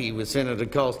unhappy with Senator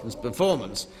Colston's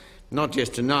performance, not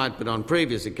just tonight but on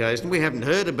previous occasions. We haven't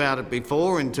heard about it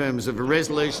before in terms of a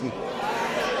resolution.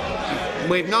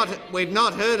 We have not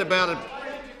heard about it.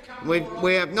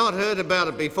 We have not heard about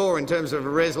it before in terms of a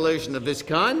resolution of this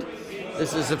kind.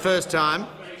 This is the first time.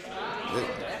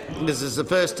 This is the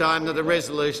first time that a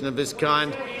resolution of this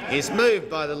kind is moved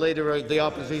by the Leader of the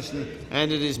Opposition,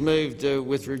 and it is moved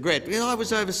with regret. I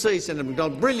was overseas, Senator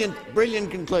MacDonald.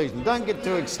 Brilliant conclusion. Don't get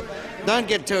too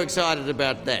excited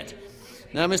about that.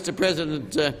 Now, Mr.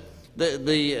 President,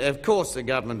 of course the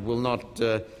government will not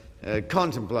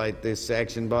contemplate this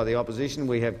action by the opposition.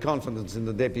 We have confidence in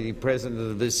the Deputy President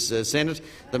of this Senate.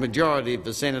 The majority of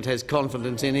the Senate has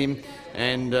confidence in him,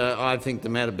 and I think the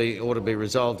matter ought to be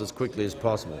resolved as quickly as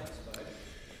possible.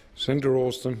 Senator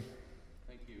Alston.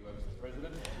 Thank you, Mr.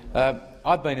 President.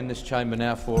 I've been in this chamber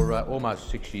now for almost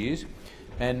 6 years,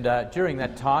 and during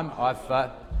that time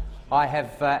I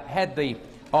have had the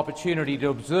opportunity to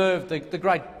observe the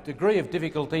great degree of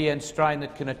difficulty and strain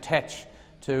that can attach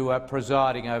to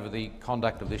presiding over the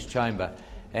conduct of this chamber.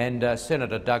 And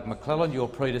Senator Doug McClellan, your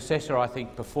predecessor, I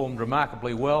think performed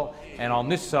remarkably well, and on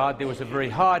this side there was a very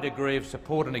high degree of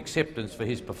support and acceptance for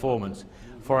his performance.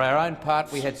 For our own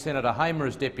part, we had Senator Hamer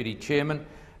as Deputy Chairman,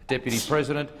 Deputy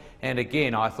President, and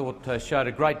again I thought showed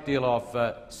a great deal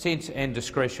of sense and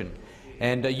discretion.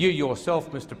 And you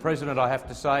yourself, Mr President, I have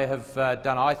to say, have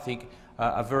done, I think,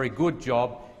 a very good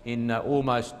job in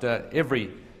almost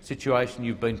every situation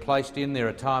you've been placed in. There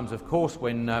are times, of course,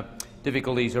 when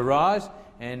difficulties arise,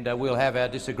 and we'll have our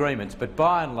disagreements. But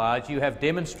by and large, you have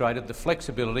demonstrated the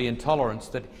flexibility and tolerance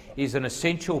that is an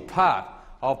essential part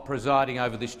of presiding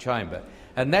over this chamber.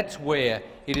 And that's where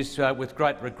it is with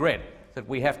great regret that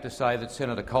we have to say that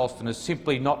Senator Colston has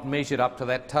simply not measured up to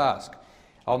that task.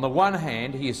 On the one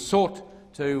hand, he has sought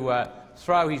to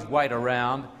throw his weight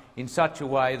around in such a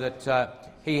way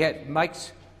that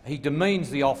he demeans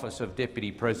the office of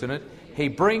Deputy President. He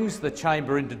brings the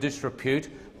chamber into disrepute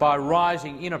by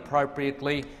rising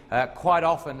inappropriately, quite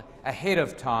often ahead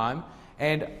of time,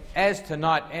 and, as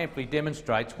tonight amply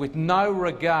demonstrates, with no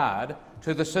regard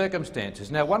to the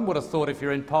circumstances. Now, one would have thought if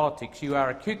you're in politics you are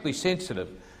acutely sensitive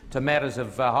to matters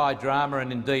of high drama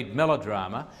and indeed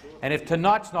melodrama, and if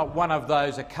tonight's not one of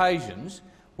those occasions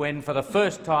when, for the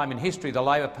first time in history, the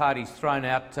Labor Party's thrown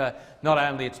out not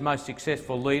only its most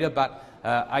successful leader but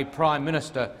a Prime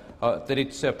Minister that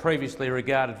it's previously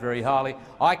regarded very highly,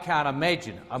 I can't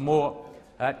imagine a more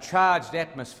charged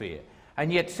atmosphere.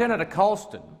 And yet Senator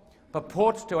Colston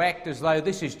purports to act as though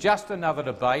this is just another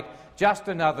debate, just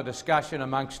another discussion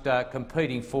amongst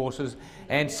competing forces,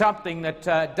 and something that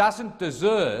doesn't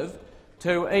deserve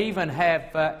to even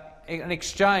have an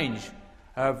exchange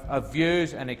of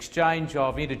views, an exchange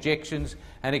of interjections,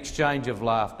 an exchange of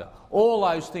laughter. All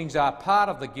those things are part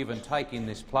of the give and take in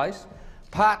this place,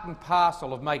 part and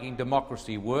parcel of making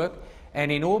democracy work,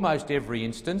 and in almost every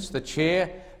instance the chair,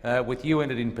 with you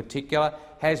in it in particular,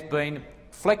 has been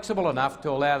flexible enough to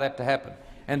allow that to happen.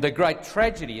 And the great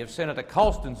tragedy of Senator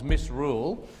Colston's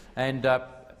misrule and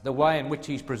the way in which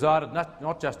he's presided,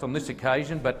 not just on this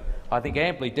occasion, but I think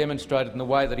amply demonstrated in the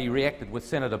way that he reacted with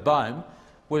Senator Bohm,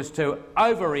 was to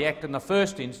overreact in the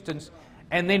first instance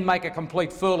and then make a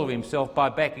complete fool of himself by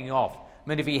backing off. I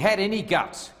mean, if he had any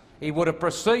guts, he would have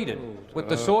proceeded with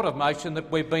the sort of motion that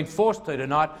we've been forced to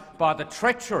tonight by the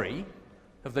treachery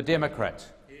of the Democrats.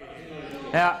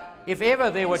 Now, if ever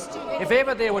there were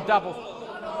double,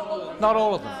 not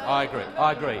all of them. I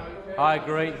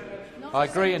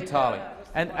agree entirely.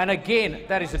 And again,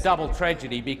 that is a double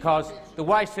tragedy, because the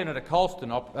way Senator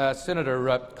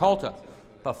Coulter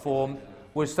performed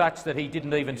was such that he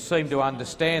didn't even seem to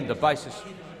understand the basis.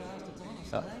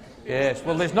 Yes,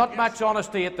 well, there's not much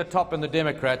honesty at the top in the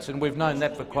Democrats, and we've known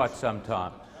that for quite some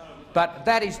time. But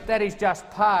that is just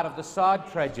part of the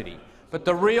side tragedy. But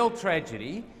the real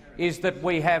tragedy is that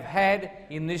we have had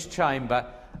in this chamber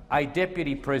a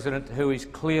Deputy President who is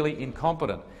clearly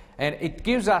incompetent. And it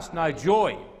gives us no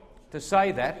joy to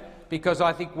say that, because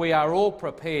I think we are all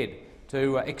prepared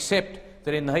to accept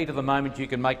that in the heat of the moment you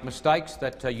can make mistakes,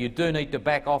 that you do need to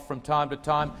back off from time to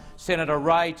time. Senator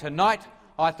Ray tonight,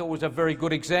 I thought, was a very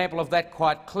good example of that.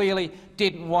 Quite clearly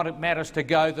didn't want matters to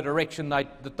go the direction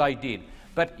that they did.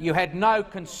 But you had no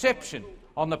conception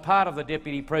on the part of the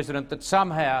Deputy President that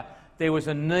somehow there was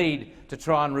a need to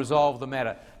try and resolve the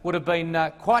matter. Would have been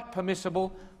quite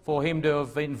permissible for him to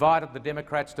have invited the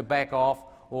Democrats to back off,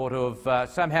 or to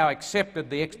have somehow accepted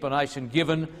the explanation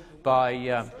given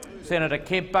by Senator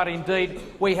Kemp. But indeed,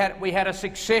 we had a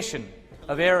succession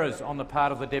of errors on the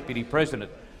part of the Deputy President,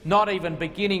 not even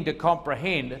beginning to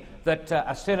comprehend that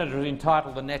a senator is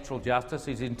entitled to natural justice,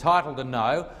 is entitled to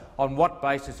know on what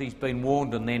basis he's been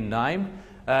warned and then named,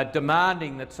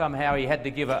 demanding that somehow he had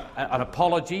to give an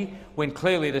apology when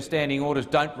clearly the standing orders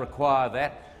don't require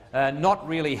that, not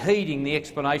really heeding the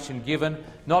explanation given,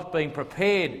 not being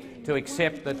prepared to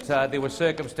accept that there were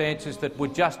circumstances that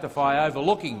would justify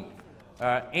overlooking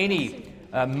any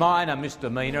minor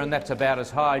misdemeanour, and that's about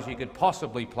as high as you could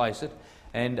possibly place it,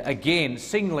 and again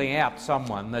singling out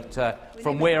someone that,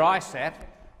 from where I sat,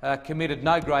 committed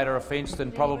no greater offence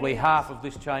than probably half of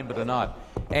this chamber tonight.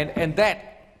 And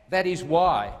that is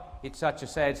why it's such a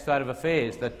sad state of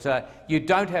affairs, that you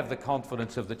don't have the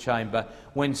confidence of the chamber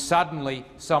when suddenly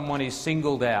someone is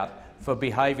singled out for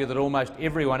behaviour that almost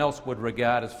everyone else would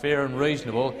regard as fair and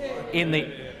reasonable in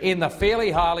the fairly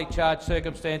highly charged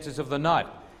circumstances of the night.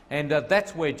 And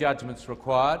that's where judgment's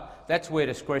required, that's where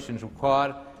discretion's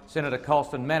required. Senator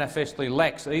Colston manifestly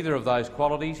lacks either of those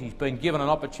qualities. He's been given an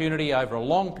opportunity over a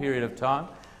long period of time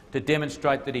to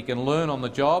demonstrate that he can learn on the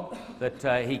job,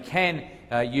 that he can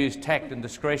use tact and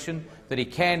discretion, that he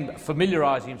can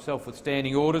familiarise himself with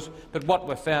standing orders. But what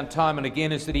we've found time and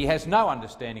again is that he has no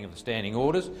understanding of the standing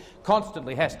orders,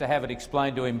 constantly has to have it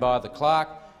explained to him by the clerk,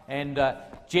 and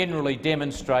generally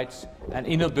demonstrates an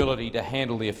inability to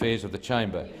handle the affairs of the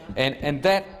chamber. And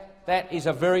that is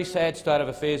a very sad state of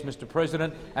affairs, Mr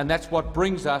President, and that's what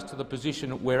brings us to the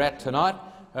position we're at tonight,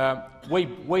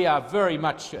 We are very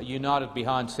much united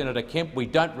behind Senator Kemp. We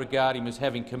don't regard him as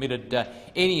having committed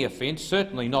any offence,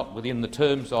 certainly not within the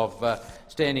terms of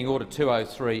Standing Order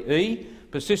 203E,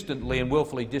 persistently and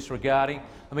wilfully disregarding.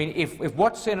 I mean, if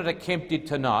what Senator Kemp did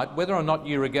tonight, whether or not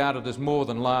you regard it as more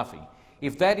than laughing,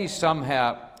 if that is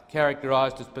somehow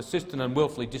characterised as persistent and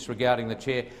wilfully disregarding the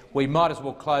chair, we might as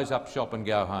well close up shop and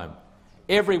go home.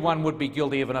 Everyone would be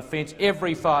guilty of an offence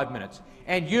every 5 minutes.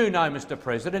 And you know, Mr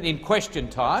President, in question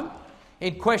time,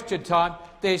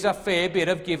 there's a fair bit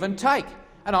of give and take.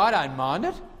 And I don't mind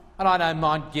it. And I don't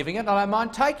mind giving it, and I don't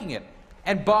mind taking it.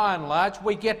 And by and large,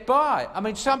 we get by. I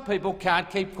mean, some people can't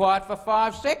keep quiet for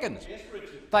 5 seconds.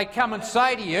 They come and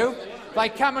say to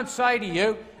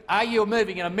you, are you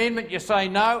moving an amendment? You say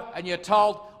no, and you're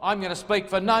told, I'm going to speak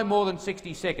for no more than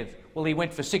 60 seconds. Well, he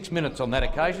went for 6 minutes on that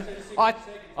occasion.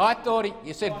 I thought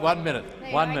you said 1 minute.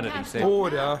 1 minute, he said.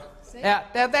 Order. Now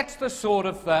that's the sort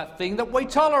of thing that we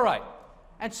tolerate.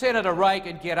 And Senator Ray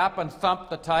can get up and thump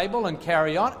the table and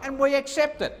carry on, and we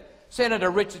accept it.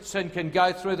 Senator Richardson can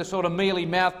go through the sort of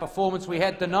mealy-mouthed performance we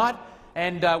had tonight,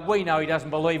 and we know he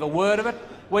doesn't believe a word of it.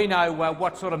 We know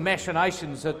what sort of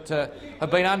machinations that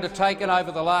have been undertaken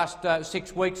over the last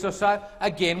 6 weeks or so.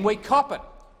 Again, we cop it.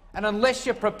 And unless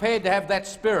you're prepared to have that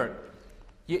spirit,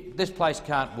 this place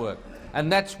can't work.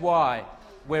 And that's why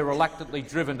we're reluctantly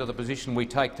driven to the position we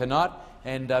take tonight.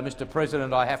 And, Mr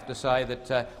President, I have to say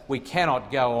that we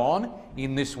cannot go on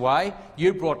in this way.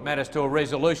 You brought matters to a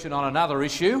resolution on another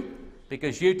issue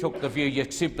because you took the view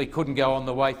you simply couldn't go on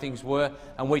the way things were,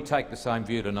 and we take the same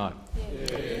view tonight.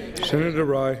 Senator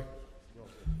Ray.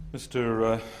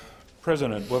 Mr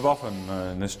President, we've often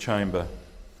in this chamber,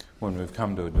 when we've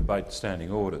come to a debate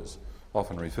standing orders,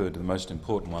 often referred to the most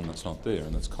important one that's not there,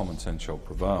 and that's common sense shall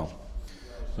prevail.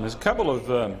 And there's a couple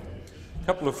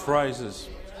of phrases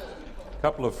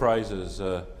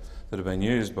that have been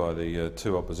used by the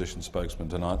two opposition spokesmen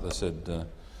tonight. They said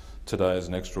today is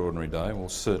an extraordinary day. Well,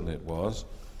 certainly it was.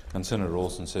 And Senator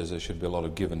Alston says there should be a lot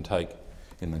of give and take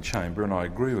in the chamber, and I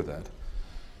agree with that.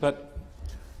 But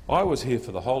I was here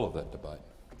for the whole of that debate.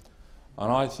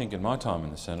 And I think in my time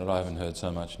in the Senate I haven't heard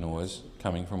so much noise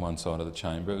coming from one side of the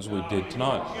chamber as we did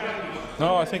tonight.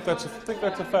 No, I think that's a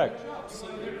fact.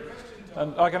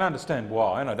 And I can understand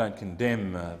why, and I don't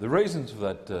condemn the reasons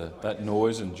for that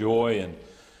noise and joy. And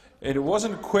it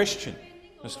wasn't a question,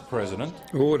 Mr President.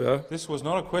 Order. This was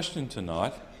not a question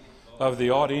tonight of the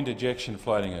odd interjection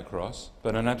floating across,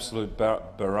 but an absolute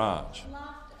barrage.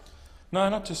 No,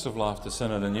 not just of laughter,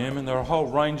 Senator Newman. There are a whole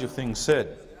range of things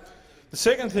said. The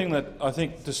second thing that I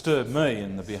think disturbed me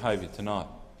in the behaviour tonight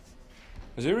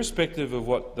is, irrespective of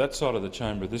what that side of the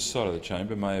chamber, this side of the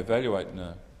chamber may evaluate in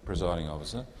a presiding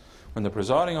officer, when the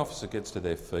presiding officer gets to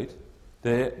their feet,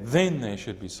 then there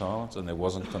should be silence, and there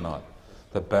wasn't tonight.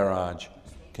 The barrage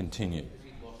continued.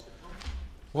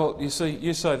 Well, you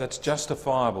say that's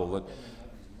justifiable.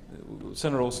 That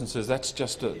Senator Alston says that's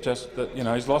just that, you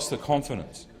know, he's lost the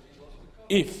confidence.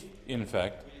 If, in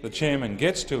fact, the chairman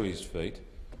gets to his feet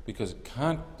because it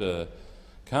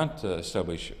can't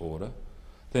establish order,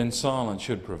 then silence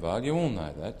should prevail. You all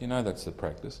know that. You know that's the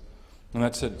practice, and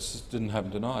that didn't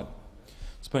happen tonight.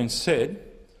 It's been said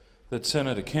that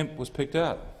Senator Kemp was picked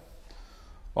out.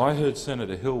 I heard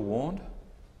Senator Hill warned,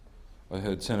 I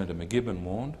heard Senator McGibbon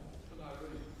warned,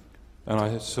 and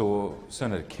I saw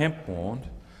Senator Kemp warned.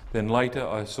 Then later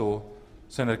I saw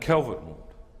Senator Calvert warned.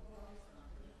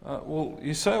 Well,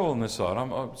 you say all on this side.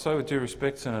 I say with due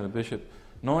respect, Senator Bishop,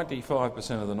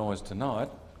 95% of the noise tonight,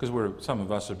 because some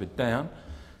of us are a bit down,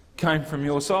 came from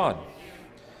your side.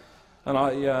 And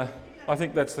I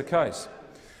think that's the case.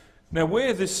 Now,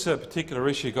 where this particular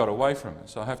issue got away from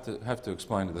us, I have to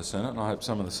explain to the Senate, and I hope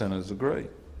some of the senators agree.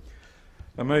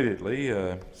 Immediately,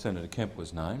 Senator Kemp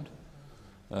was named.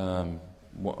 I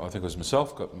think it was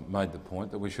myself made the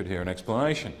point that we should hear an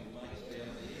explanation.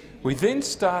 We then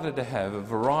started to have a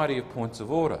variety of points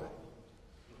of order.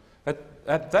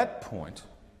 At that point,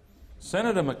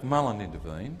 Senator McMullen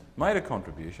intervened, made a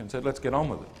contribution, said, let's get on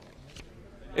with it.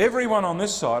 Everyone on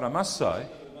this side, I must say,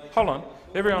 hold on,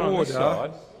 everyone on this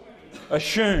side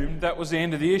assumed that was the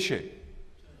end of the issue.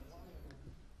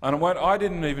 And I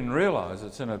didn't even realise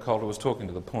that Senator Coulter was talking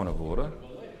to the point of order,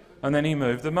 and then he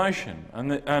moved the motion.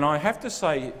 And I have to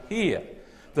say here,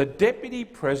 the Deputy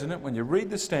President, when you read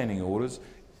the standing orders,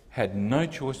 had no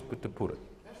choice but to put it.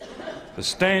 The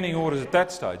standing orders at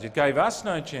that stage, it gave us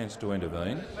no chance to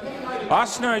intervene,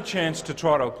 us no chance to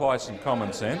try to apply some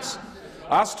common sense,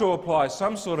 us to apply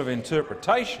some sort of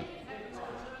interpretation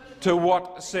to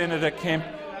what Senator Kemp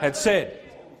had said.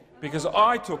 because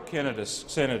I took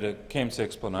Senator Kemp's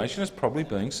explanation as probably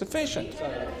being sufficient.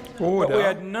 Order. But we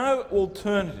had no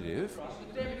alternative.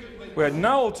 We had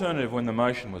no alternative when the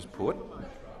motion was put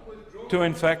to,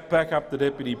 in fact, back up the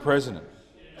Deputy President.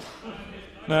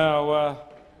 Now,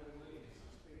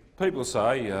 people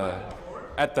say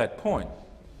at that point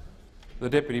the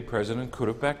Deputy President could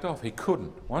have backed off. He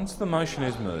couldn't. Once the motion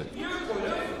is moved,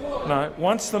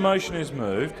 once the motion is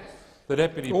moved, the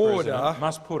Deputy President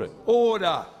must put it.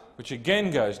 Order. Which again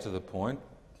goes to the point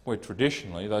where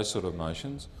traditionally those sort of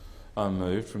motions are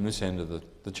moved from this end of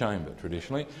the chamber,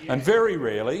 traditionally, and very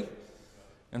rarely,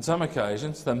 on some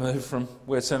occasions, they move from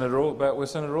where Senator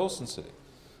Alston's sitting.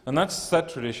 And that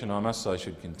tradition, I must say,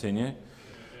 should continue.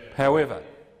 However,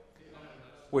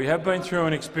 we have been through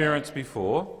an experience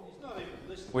before.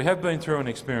 We have been through an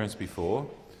experience before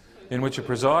in which a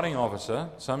presiding officer,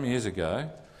 some years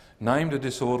ago, named a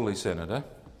disorderly senator,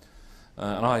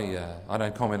 and I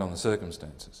don't comment on the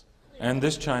circumstances, and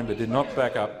this chamber did not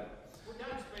back up.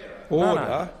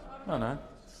 Order.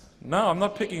 No, I'm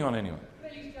not picking on anyone.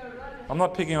 I'm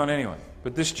not picking on anyone.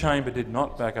 But this chamber did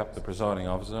not back up the presiding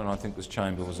officer, and I think this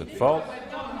chamber was at fault.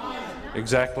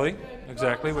 Exactly.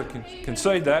 We can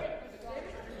concede that.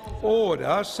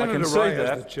 Order. Senator Ray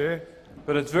has the chair.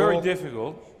 But it's very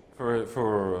difficult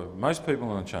for most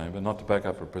people in the chamber not to back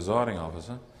up a presiding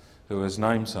officer who has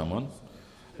named someone,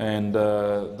 and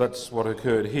that's what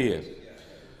occurred here.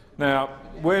 Now,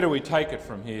 where do we take it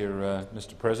from here,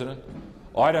 Mr. President?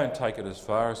 I don't take it as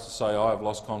far as to say I have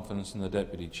lost confidence in the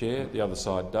Deputy Chair. The other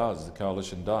side does, the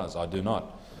Coalition does. I do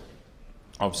not.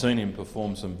 I've seen him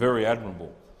perform some very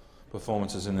admirable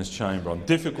performances in this chamber on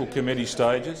difficult committee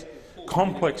stages,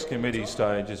 complex committee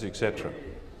stages, etc.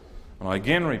 And I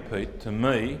again repeat, to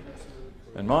me,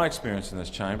 and my experience in this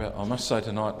chamber, I must say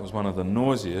tonight was one of the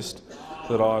noisiest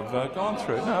that I've gone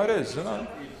through. No, it is.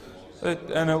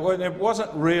 It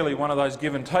wasn't really one of those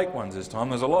give-and-take ones this time.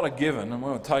 There's a lot of given, and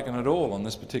we were taking it all on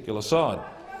this particular side.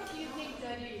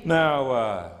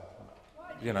 Now,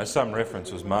 some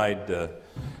reference was made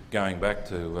going back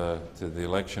to the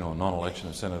election or non-election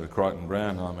of Senator Crichton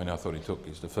Brown. I mean, I thought he took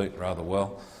his defeat rather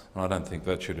well, and I don't think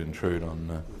that should intrude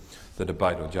on the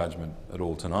debate or judgment at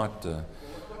all tonight,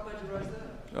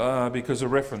 because a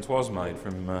reference was made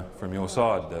from your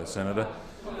side, Senator,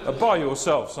 by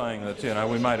yourself, saying that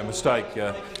we made a mistake.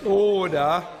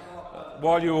 Order.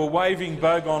 While you were waving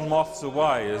boggon moths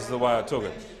away, is the way I took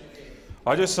it.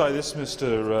 I just say this,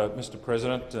 Mr.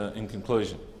 President, in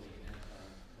conclusion.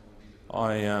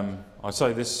 I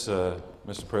say this,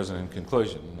 Mr. President, in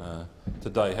conclusion.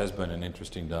 Today has been an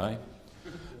interesting day,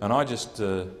 and I just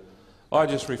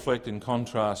reflect in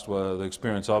contrast with the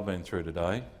experience I've been through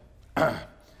today,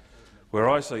 where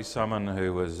I see someone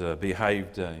who has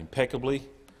behaved impeccably,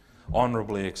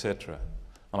 honourably, etc.,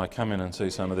 and I come in and see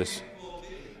some of this,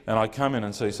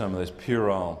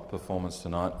 puerile performance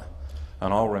tonight,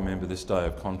 and I'll remember this day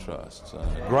of contrast. A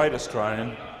great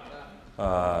Australian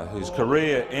whose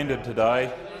career ended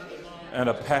today, and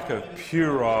a pack of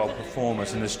puerile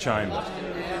performers in this chamber.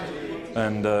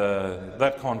 And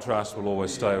that contrast will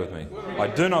always stay with me. I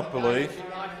do not believe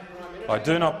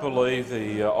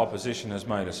the opposition has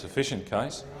made a sufficient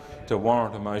case to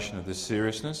warrant a motion of this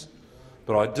seriousness,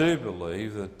 but I do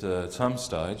believe that at some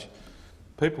stage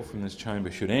people from this chamber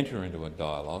should enter into a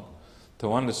dialogue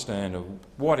to understand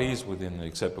what is within the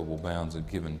acceptable bounds of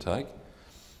give and take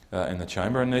in the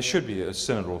chamber, and there should be, as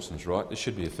Senator Alston's right, there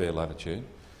should be a fair latitude.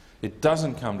 It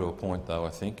doesn't come to a point, though, I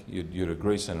think, you'd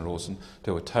agree, Senator Alston,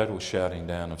 to a total shouting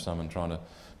down of someone trying to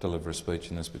deliver a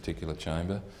speech in this particular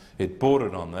chamber. It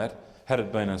bordered on that. Had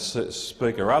it been a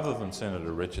speaker other than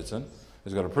Senator Richardson,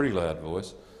 who's got a pretty loud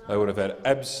voice, they would have had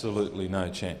absolutely no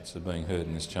chance of being heard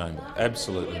in this chamber.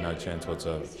 Absolutely no chance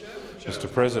whatsoever.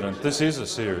 Mr. President, this is a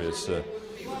serious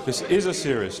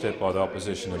step by the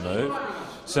opposition to move.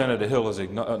 Senator Hill has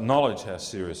acknowledged how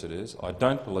serious it is. I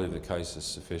don't believe the case is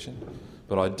sufficient,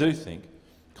 but I do think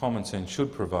common sense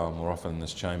should prevail more often in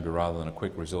this chamber rather than a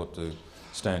quick resort to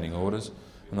standing orders,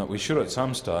 and that we should at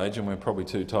some stage, and we're probably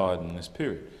too tired in this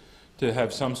period, to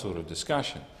have some sort of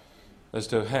discussion as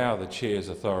to how the chair's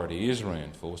authority is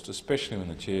reinforced, especially when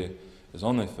the chair is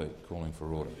on their feet calling for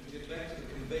order.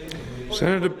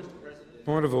 Senator,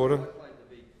 point of order.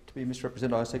 To be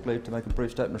misrepresented, I seek leave to make a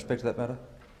brief statement in respect to that matter.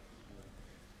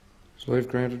 Is leave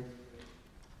granted?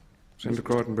 Senator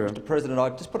Crichton Brown. Mr. President, I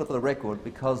just put it for the record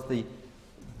because the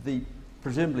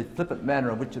presumably flippant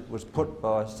manner in which it was put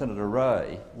by Senator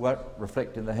Ray won't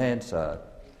reflect in the Hansard.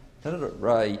 Senator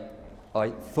Ray, I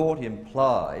thought,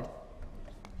 implied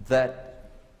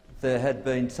that there had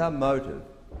been some motive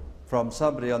from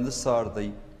somebody on this side of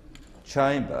the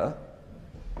chamber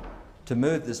to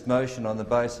move this motion on the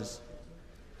basis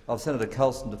of Senator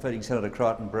Colston defeating Senator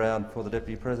Crichton-Brown for the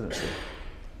Deputy Presidency.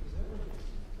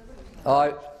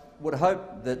 I would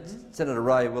hope that Senator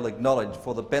Ray will acknowledge,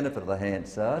 for the benefit of the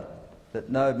Hansard, that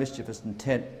no mischievous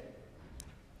intent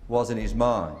was in his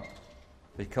mind,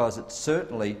 because it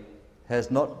certainly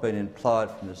has not been implied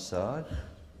from his side,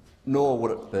 nor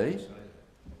would it be.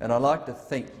 And I like to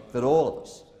think that all of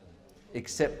us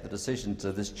accept the decisions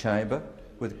of this chamber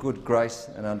with good grace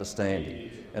and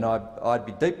understanding. And I'd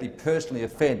be deeply personally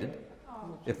offended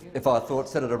if I thought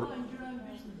Senator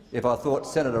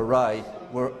Ray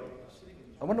were.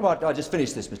 I wonder why I just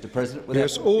finished this, Mr. President.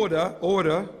 Yes, order,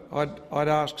 order. I'd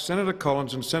ask Senator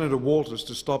Collins and Senator Walters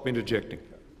to stop interjecting.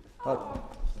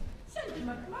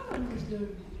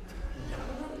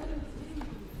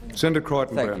 Senator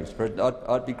Crichton-Brown. Thank you, Mr. President.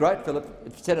 I'd be grateful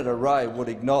if Senator Ray would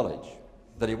acknowledge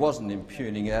that he wasn't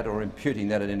impugning that or imputing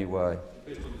that in any way.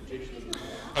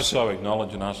 I so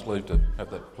acknowledge and ask leave to have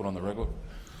that put on the record.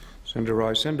 Senator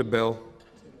Ray. Senator Bell.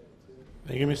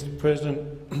 Thank you, Mr.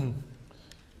 President.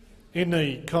 In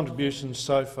the contributions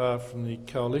so far from the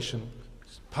coalition,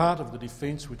 part of the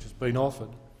defence which has been offered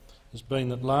has been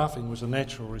that laughing was a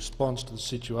natural response to the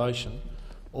situation,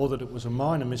 or that it was a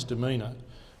minor misdemeanour,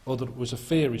 or that it was a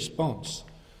fair response.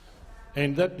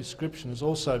 And that description has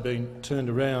also been turned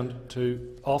around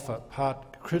to offer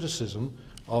part criticism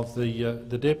of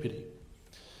the Deputy.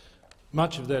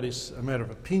 Much of that is a matter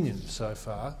of opinion so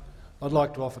far. I'd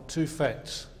like to offer two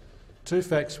facts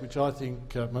which I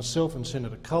think myself and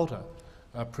Senator Coulter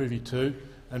are privy to,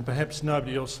 and perhaps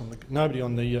nobody else on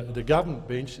the government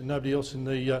bench and nobody else in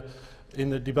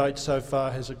the debate so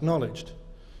far has acknowledged.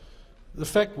 The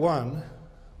fact one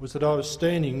was that I was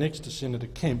standing next to Senator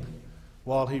Kemp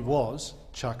while he was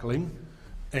chuckling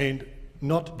and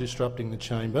not disrupting the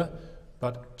chamber,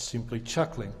 but simply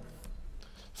chuckling.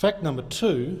 Fact number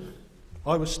two,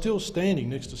 I was still standing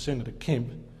next to Senator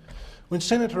Kemp when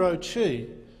Senator O'Chee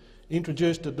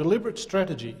introduced a deliberate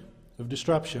strategy of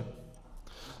disruption.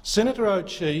 Senator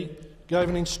O'Chee gave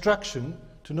an instruction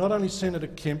to not only Senator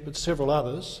Kemp but several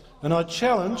others, and I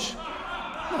challenge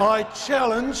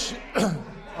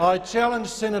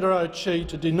Senator O'Chee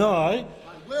to deny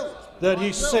that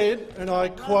he said, and I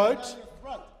quote,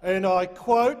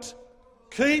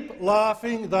 "Keep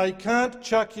laughing, they can't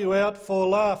chuck you out for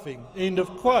laughing," end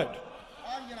of quote.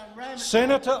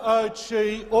 Senator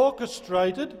O'Chee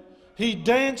orchestrated. He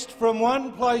danced from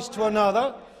one place to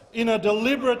another in a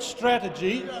deliberate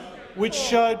strategy which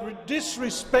showed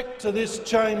disrespect to this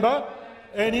chamber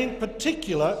and in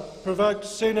particular provoked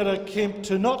Senator Kemp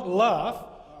to not laugh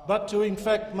but to in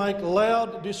fact make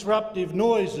loud disruptive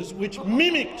noises which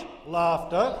mimicked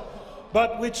laughter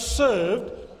but which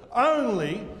served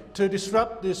only to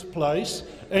disrupt this place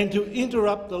and to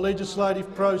interrupt the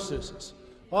legislative processes.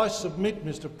 I submit,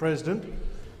 Mr. President,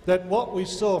 that what we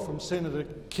saw from Senator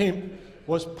Kemp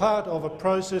was part of a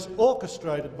process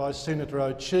orchestrated by Senator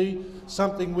O'Chee,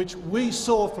 something which we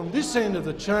saw from this end of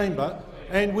the chamber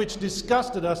and which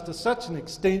disgusted us to such an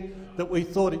extent that we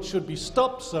thought it should be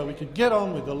stopped so we could get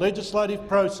on with the legislative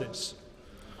process.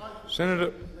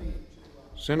 Senator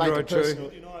O'Chee.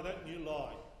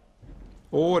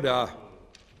 Order.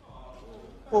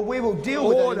 Well, we will deal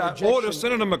with that interjection. Order.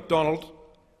 Senator McDonald.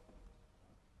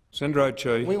 Senator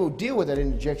O'Chee. We will deal with that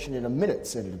interjection in a minute,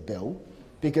 Senator Bell,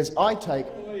 because I take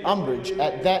umbrage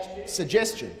at that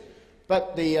suggestion.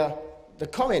 But the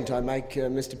comment I make,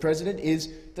 Mr. President, is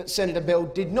that Senator Bell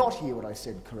did not hear what I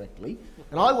said correctly,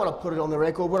 and I want to put it on the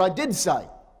record what I did say,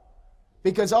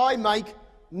 because I make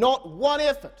not one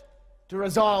effort to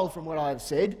resile from what I have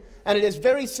said, and it is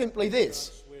very simply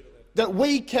this, that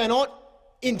we cannot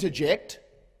interject,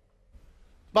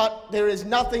 but there is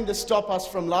nothing to stop us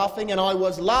from laughing, and I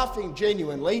was laughing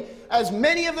genuinely, as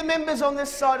many of the members on this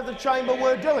side of the chamber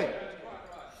were doing.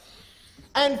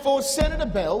 And for Senator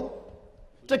Bell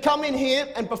to come in here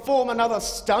and perform another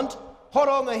stunt, hot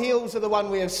on the heels of the one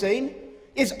we have seen,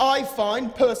 is, I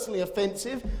find, personally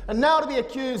offensive. And now to be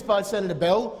accused by Senator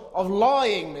Bell of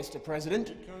lying, Mr.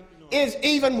 President, is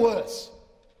even worse.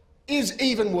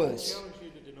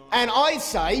 And I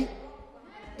say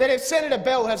that if Senator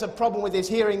Bell has a problem with this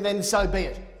hearing, then so be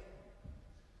it.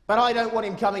 But I don't want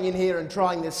him coming in here and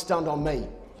trying this stunt on me,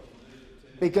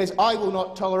 because I will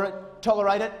not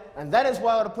tolerate it, and that is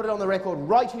why I want to put it on the record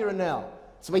right here and now,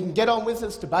 so we can get on with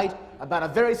this debate about a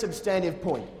very substantive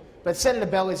point. But Senator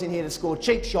Bell is in here to score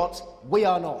cheap shots. We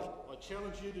are not. I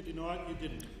challenge you to deny it. You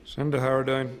didn't. Senator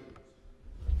Harradine.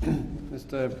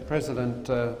 Mr. President,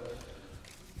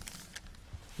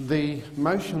 the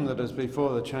motion that is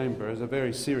before the chamber is a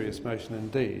very serious motion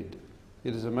indeed.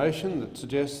 It is a motion that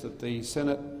suggests that the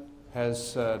Senate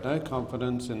has no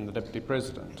confidence in the Deputy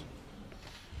President.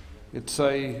 It's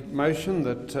a motion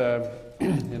that,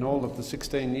 in all of the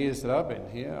 16 years that I've been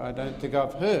here, I don't think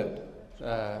I've heard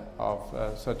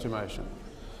of such a motion.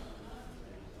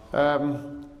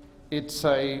 It's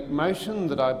a motion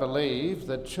that I believe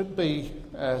that should be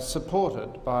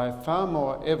supported by far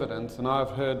more evidence than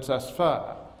I've heard thus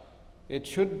far. It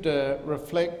should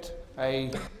reflect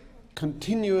a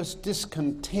continuous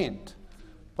discontent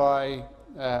by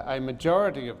a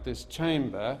majority of this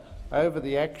chamber over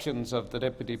the actions of the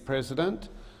Deputy President,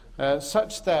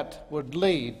 such that would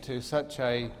lead to such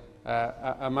a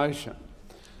motion.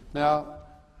 Now,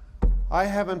 I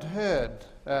haven't heard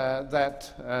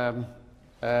that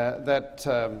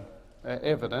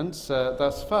evidence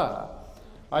thus far.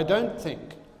 I don't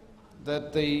think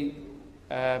that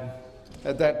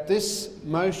that this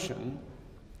motion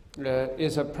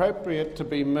is appropriate to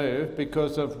be moved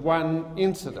because of one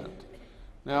incident.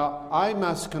 Now, I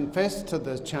must confess to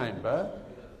the chamber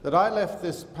that I left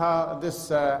this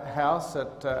house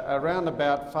at around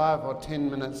about 5 or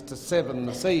 10 minutes to 7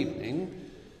 this evening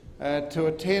to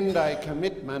attend a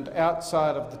commitment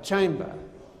outside of the chamber,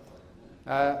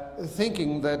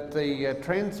 thinking that the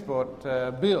transport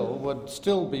bill would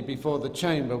still be before the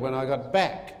chamber when I got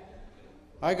back.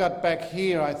 I got back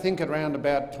here, I think, around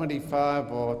about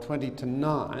 25 or 20 to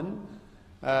 9,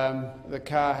 the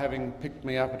car having picked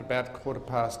me up at about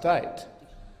 8:15,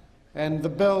 and the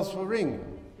bells were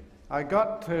ringing. I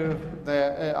got to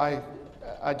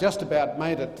I just about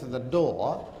made it to the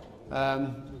door,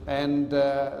 and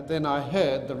then I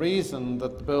heard the reason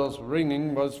that the bells were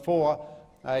ringing was for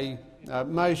a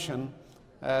motion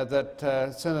that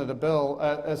Senator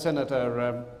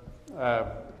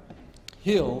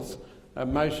Hill's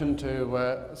motion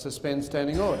to suspend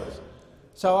standing orders.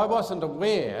 So I wasn't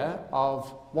aware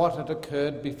of what had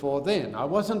occurred before then. I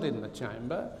wasn't in the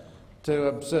chamber to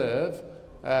observe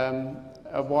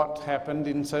what happened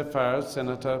insofar as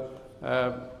Senator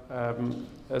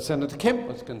Kemp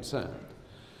was concerned.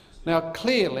 Now,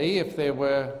 clearly, if there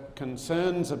were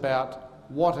concerns about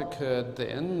what occurred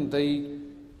then, the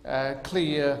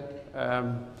clear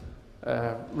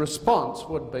response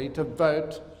would be to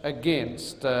vote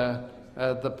against the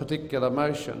particular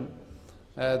motion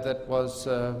that was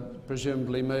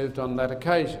presumably moved on that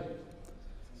occasion,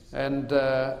 and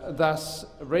thus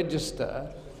register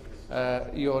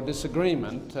your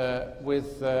disagreement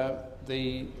with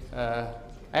the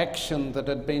action that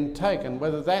had been taken.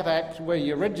 Whether that action, where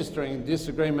you're registering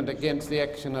disagreement against the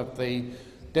action of the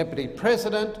Deputy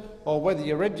President, or whether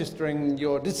you're registering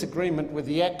your disagreement with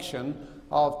the action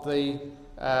of the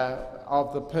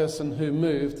person who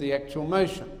moved the actual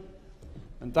motion.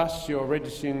 And thus you're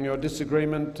registering your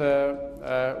disagreement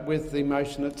with the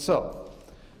motion itself.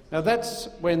 Now that's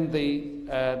when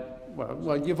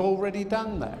well, you've already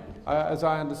done that. As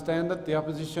I understand it, the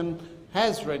opposition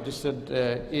has registered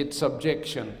its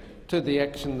objection to the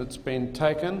action that's been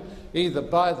taken, either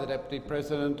by the Deputy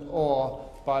President or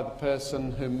by the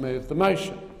person who moved the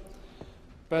motion.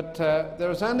 But there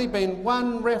has only been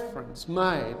one reference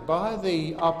made by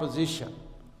the opposition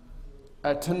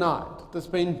tonight. There's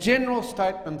been general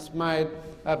statements made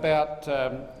about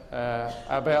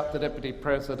the Deputy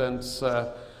President's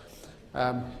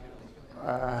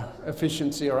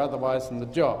efficiency or otherwise in the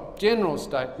job. General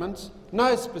statements,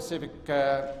 no specific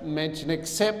mention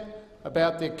except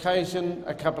about the occasion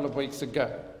a couple of weeks ago.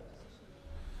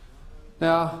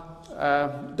 Now,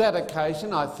 that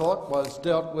occasion, I thought, was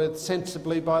dealt with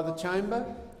sensibly by the chamber.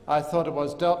 I thought it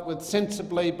was dealt with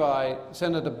sensibly by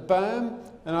Senator Bohm,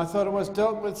 and I thought it was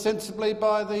dealt with sensibly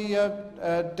by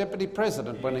the Deputy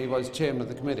President when he was chairman of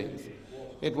the committees.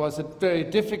 It was a very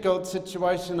difficult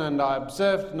situation, and I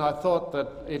observed and I thought that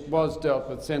it was dealt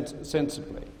with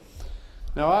sensibly.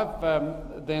 Now,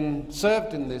 I've then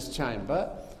served in this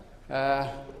chamber,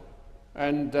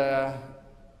 and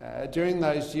during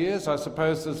those years, I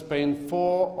suppose there's been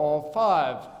 4 or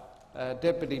 5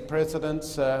 Deputy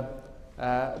Presidents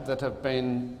that have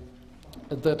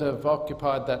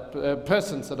occupied that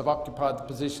persons that have occupied the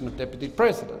position of Deputy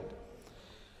President.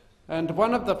 And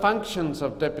one of the functions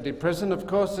of Deputy President, of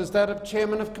course, is that of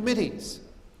Chairman of Committees.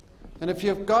 And if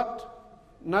you've got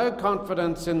no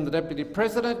confidence in the Deputy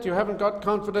President, you haven't got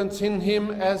confidence in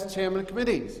him as Chairman of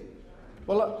Committees.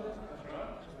 Well,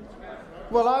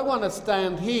 I want to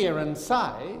stand here and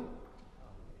say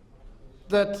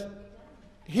that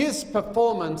his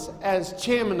performance as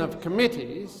Chairman of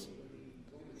Committees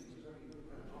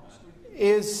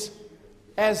is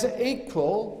as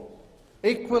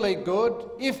equally good,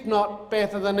 if not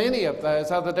better than any of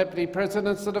those other Deputy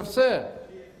Presidents that have served.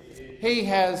 He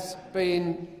has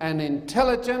been an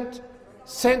intelligent,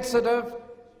 sensitive,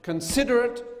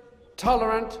 considerate,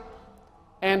 tolerant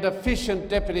and efficient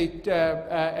Deputy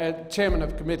Chairman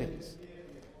of Committees.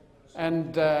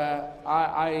 And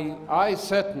I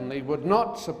certainly would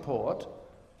not support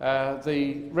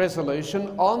the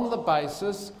resolution on the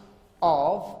basis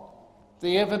of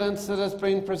the evidence that has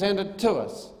been presented to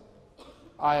us.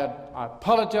 I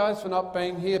apologise for not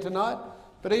being here tonight,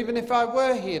 but even if I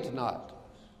were here tonight,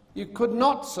 you could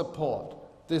not support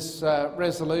this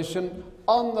resolution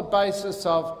on the basis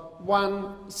of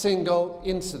one single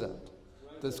incident.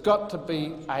 There's got to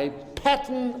be a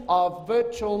pattern of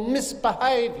virtual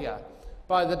misbehaviour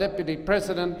by the Deputy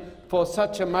President for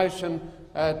such a motion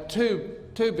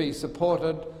to be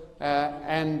supported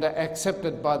and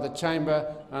accepted by the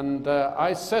chamber, and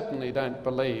I certainly don't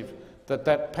believe that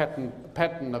that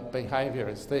pattern of behaviour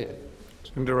is there.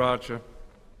 Senator Archer.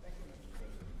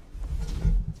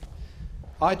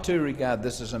 I too regard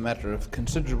this as a matter of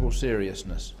considerable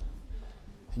seriousness.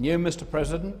 And you, Mr.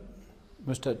 President,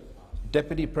 Mr.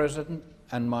 Deputy President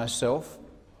and myself,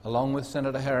 along with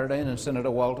Senator Harradine and Senator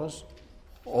Walters,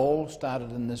 all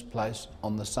started in this place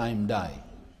on the same day.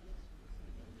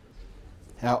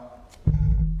 Now,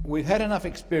 we've had enough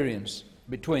experience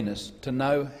between us to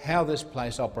know how this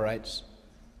place operates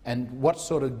and what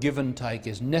sort of give and take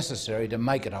is necessary to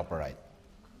make it operate.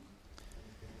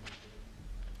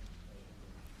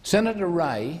 Senator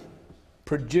Ray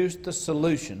produced the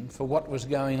solution for what was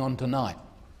going on tonight.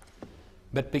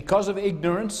 But because of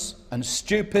ignorance and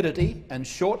stupidity and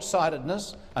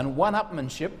short-sightedness and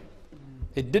one-upmanship,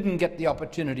 it didn't get the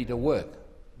opportunity to work.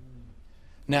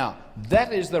 Now,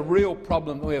 that is the real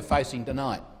problem that we are facing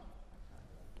tonight.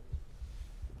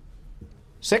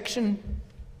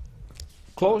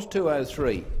 Clause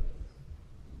 203,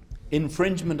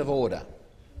 infringement of order,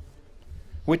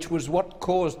 which was what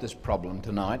caused this problem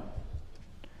tonight,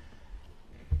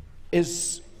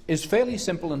 is fairly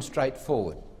simple and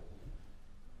straightforward.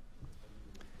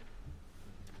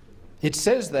 It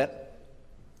says that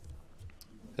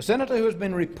a senator who has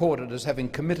been reported as having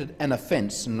committed an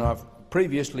offence, and I've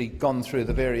previously gone through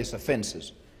the various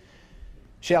offences,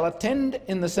 shall attend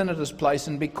in the senator's place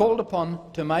and be called upon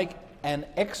to make an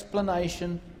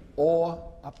explanation or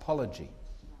apology.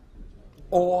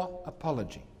 Or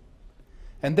apology.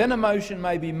 And then a motion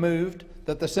may be moved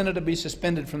that the senator be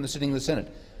suspended from the sitting of the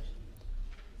Senate.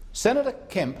 Senator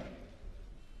Kemp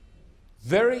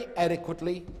very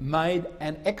adequately made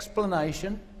an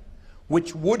explanation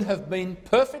which would have been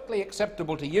perfectly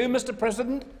acceptable to you, Mr.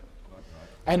 President,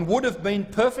 and would have been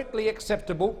perfectly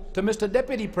acceptable to Mr.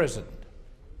 Deputy President.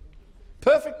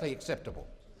 Perfectly acceptable.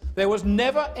 There was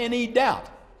never any doubt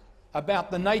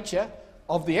about the nature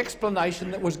of the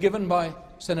explanation that was given by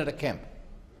Senator Kemp.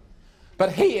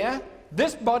 But here,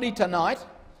 this body tonight,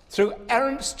 through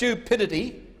arrant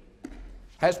stupidity,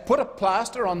 has put a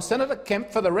plaster on Senator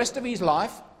Kemp for the rest of his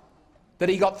life that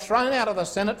he got thrown out of the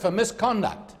Senate for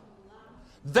misconduct.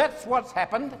 That's what's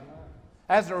happened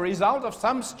as a result of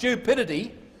some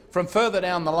stupidity from further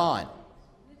down the line.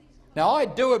 Now, I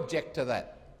do object to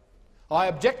that. I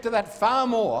object to that far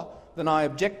more than I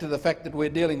object to the fact that we're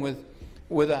dealing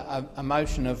with a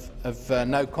motion of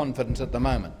no confidence at the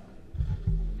moment.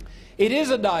 It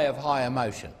is a day of high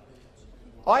emotion.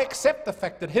 I accept the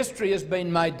fact that history has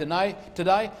been made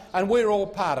today, and we're all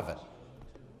part of it.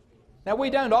 Now,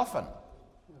 we don't often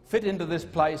fit into this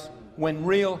place when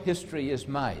real history is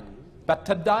made, but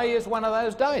today is one of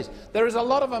those days. There is a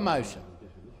lot of emotion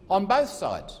on both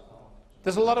sides.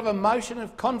 There's a lot of emotion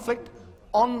of conflict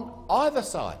on either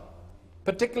side,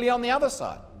 particularly on the other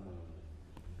side.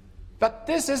 But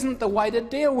this isn't the way to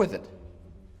deal with it.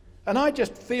 And I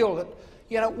just feel that,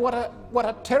 you know, what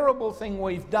a terrible thing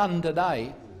we've done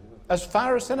today as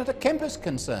far as Senator Kemp is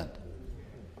concerned.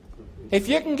 If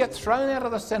you can get thrown out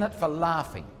of the Senate for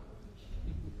laughing,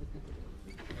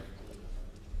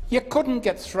 you couldn't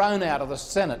get thrown out of the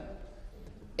Senate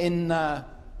in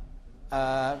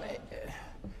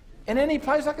any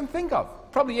place I can think of.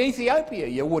 Probably Ethiopia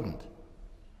you wouldn't.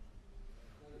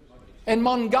 In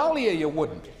Mongolia you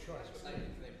wouldn't.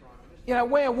 You know,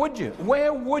 where would you?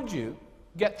 Where would you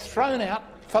get thrown out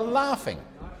for laughing?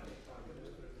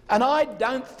 And I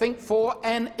don't think for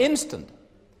an instant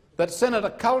that Senator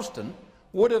Colston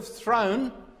would have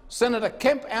thrown Senator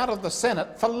Kemp out of the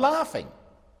Senate for laughing.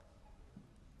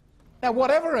 Now,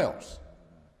 whatever else.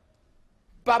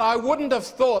 But I wouldn't have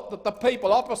thought that the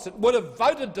people opposite would have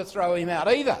voted to throw him out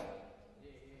either.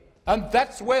 And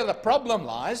that's where the problem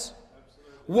lies.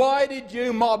 Why did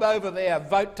you mob over there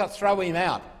vote to throw him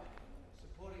out?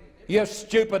 You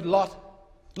stupid lot.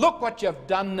 Look what you've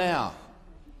done now.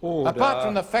 Order. Apart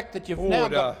from the fact that you've now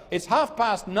got... It's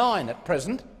 9:30 at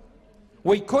present.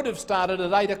 We could have started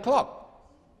at 8 o'clock.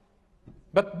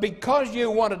 But because you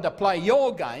wanted to play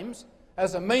your games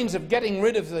as a means of getting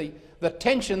rid of the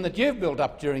tension that you've built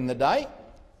up during the day,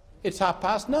 it's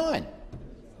 9:30.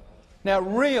 Now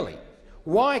really,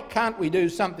 why can't we do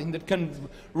something that can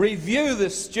review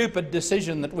this stupid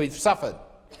decision that we've suffered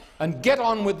and get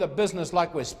on with the business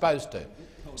like we're supposed to?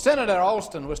 Senator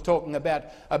Alston was talking about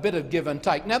a bit of give and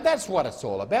take. Now that's what it's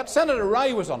all about. Senator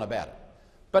Ray was on about it.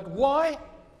 But why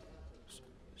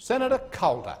Senator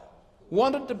Coulter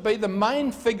wanted to be the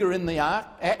main figure in the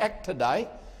act today,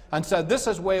 and so this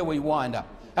is where we wind up.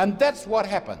 And that's what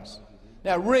happens.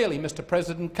 Now really, Mr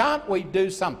President, can't we do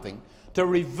something to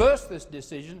reverse this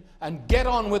decision and get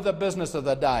on with the business of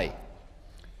the day?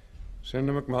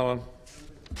 Senator McMullen.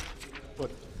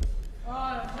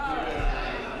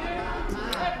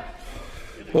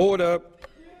 Order.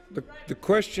 The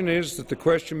question is that the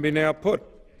question be now put.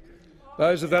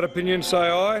 Those of that opinion say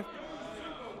aye.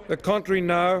 The contrary,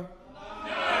 no.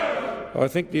 I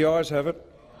think the ayes have it.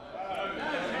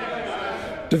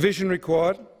 Division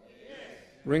required.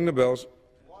 Ring the bells.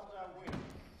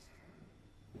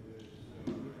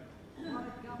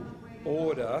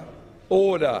 Order.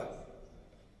 Order.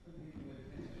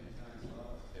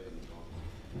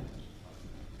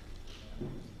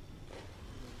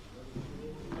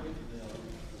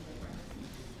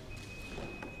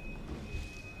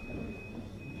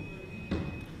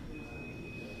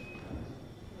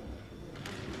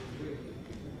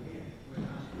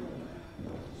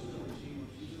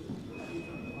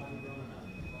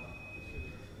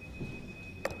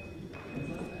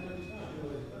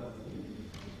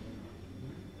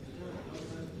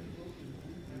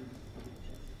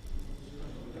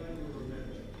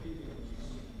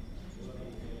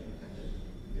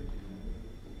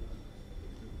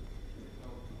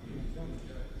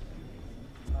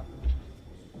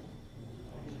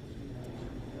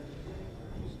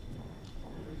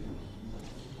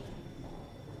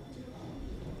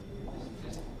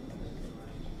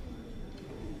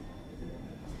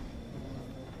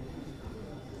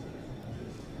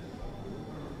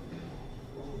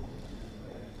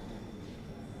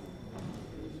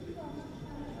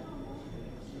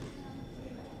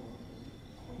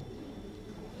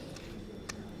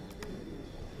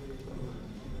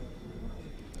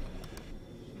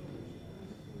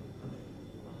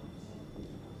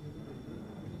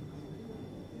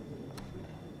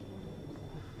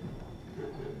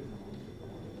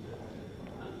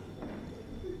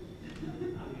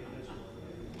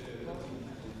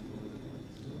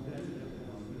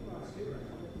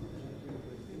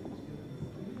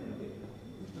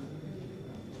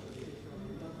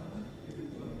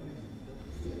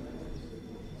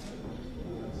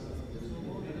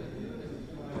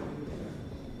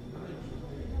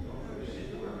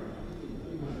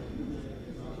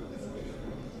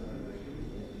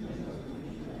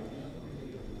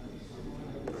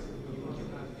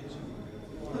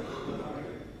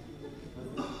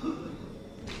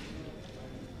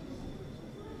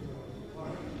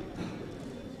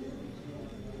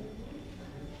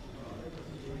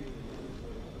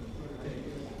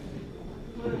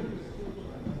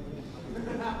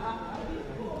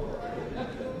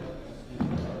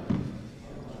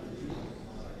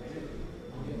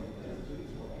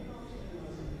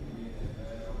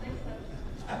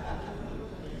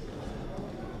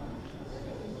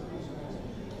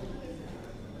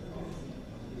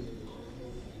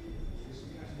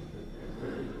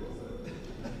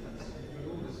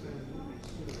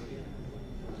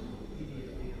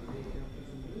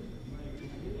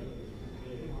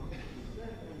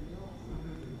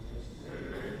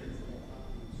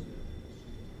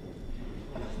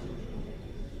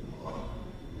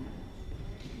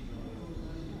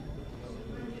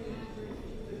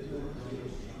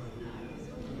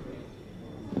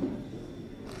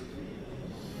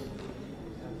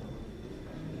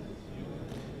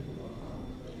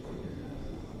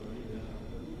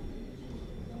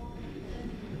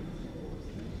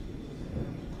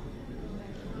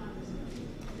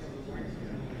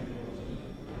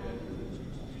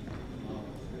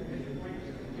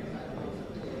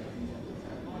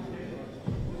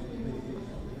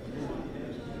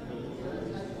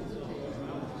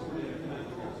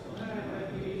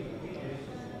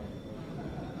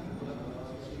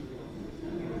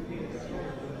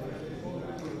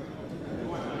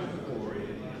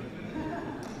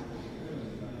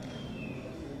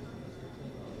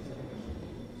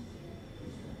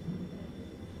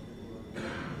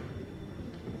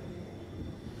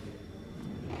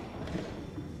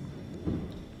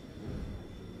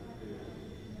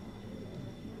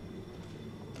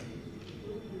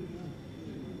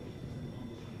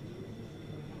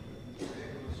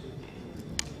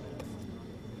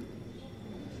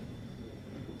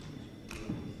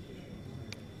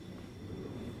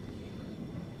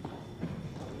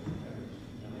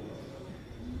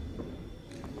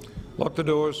 Lock the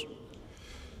doors.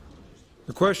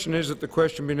 The question is that the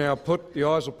question be now put. The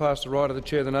ayes will pass the right of the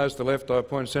chair, the noes to the left. I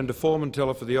appoint Senator Foreman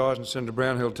teller for the ayes and Senator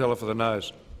Brownhill teller for the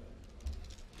noes.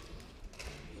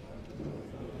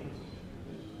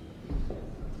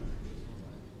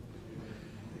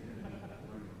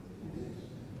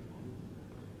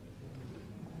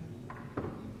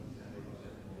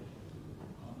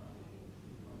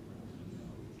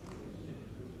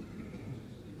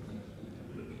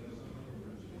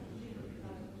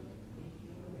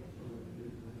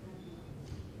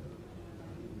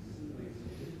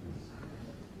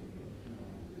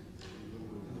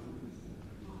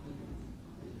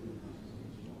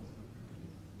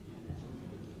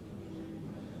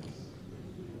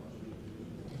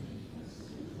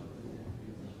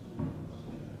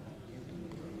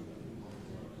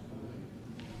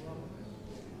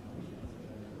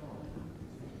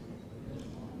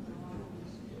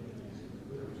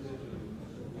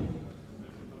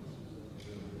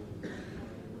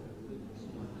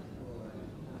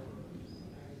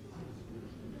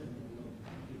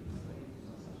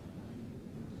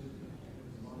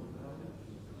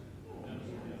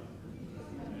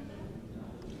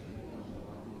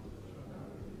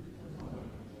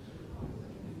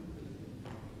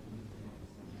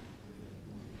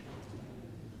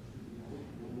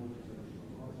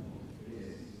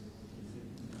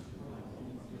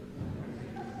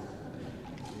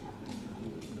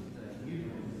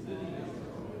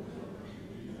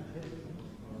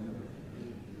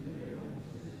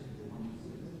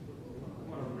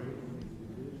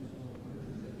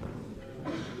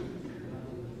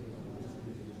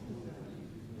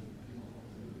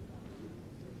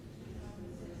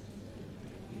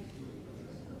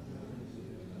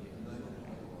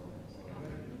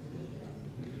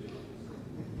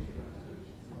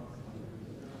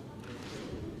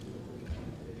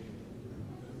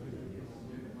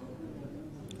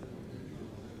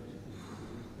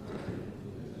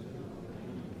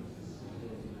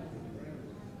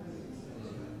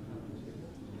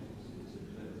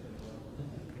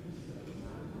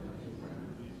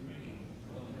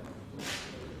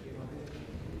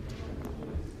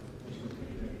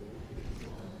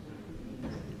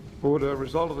 Order.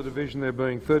 Result of the division, there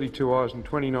being 32 ayes and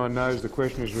 29 noes, the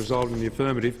question is resolved in the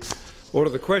affirmative.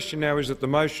 Order. The question now is that the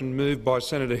motion moved by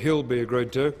Senator Hill be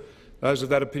agreed to. Those of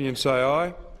that opinion say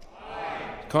aye. Aye.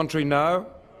 Contrary, no.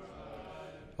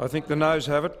 I think the noes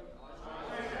have it.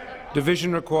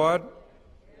 Division required.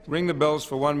 Ring the bells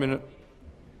for 1 minute.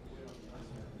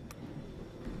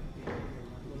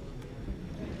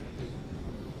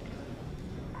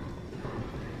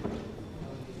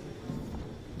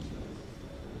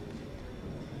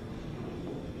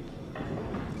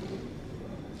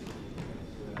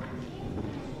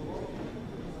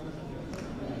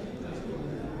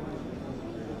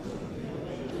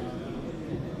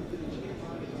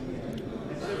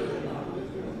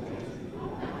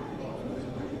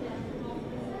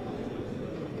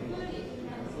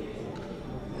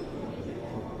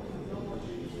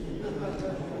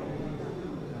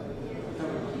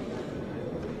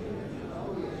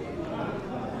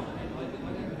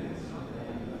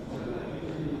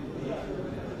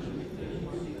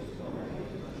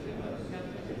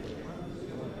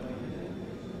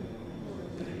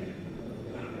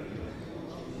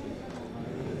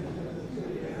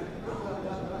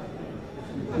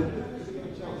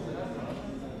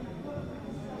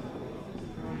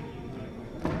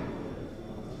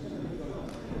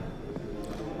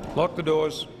 Lock the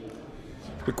doors.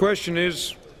 The question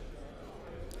is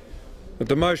that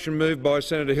the motion moved by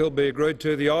Senator Hill be agreed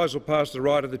to. The ayes will pass to the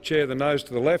right of the chair, the noes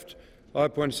to the left. I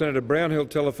appoint Senator Brownhill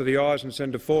teller for the ayes and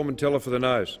Senator Foreman teller for the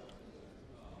noes.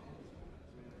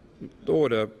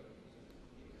 Order.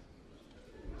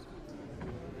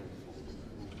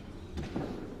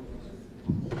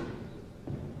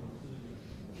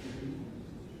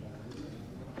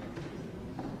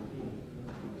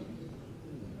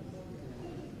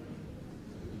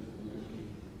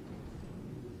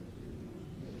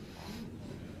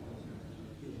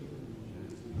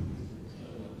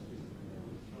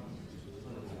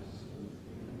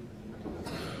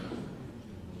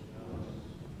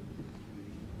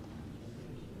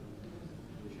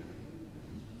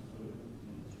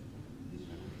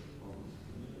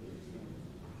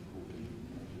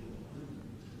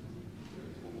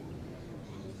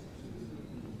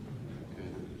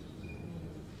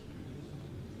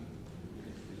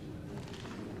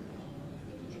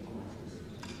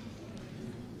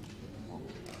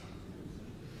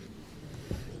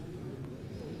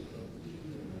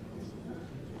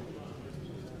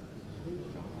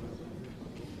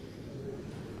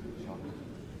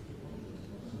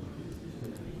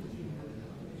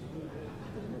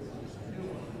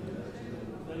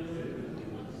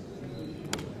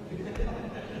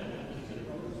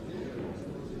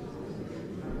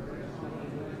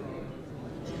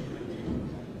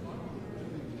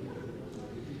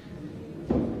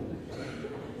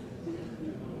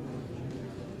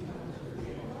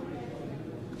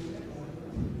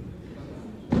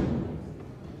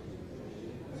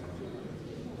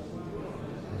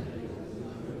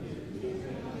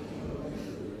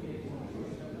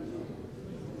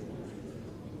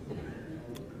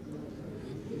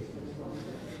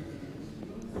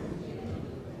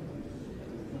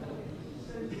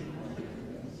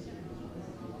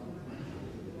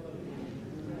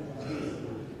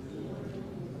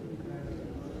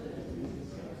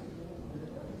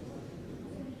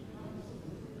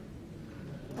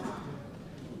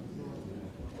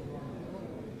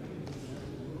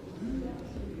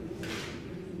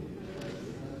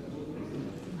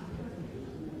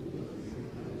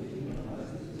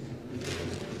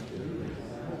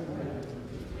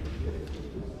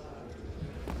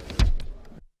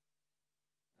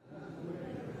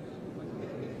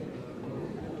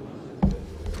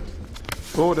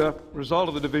 Order. Result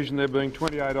of the division, there being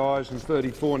 28 ayes and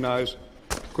 34 noes.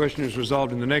 The question is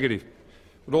resolved in the negative.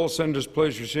 Would all senators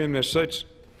please resume their seats?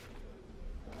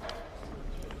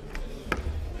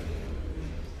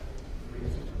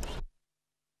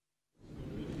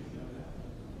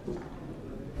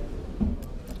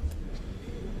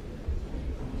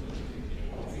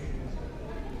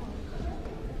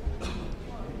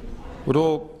 Would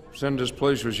all senators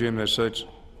please resume their seats?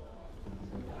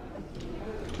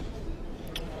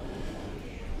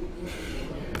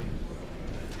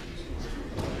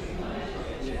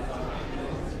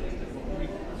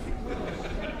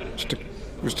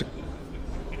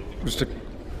 Mr.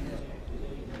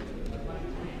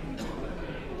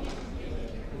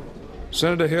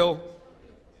 Senator Hill.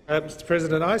 Mr.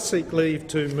 President, I seek leave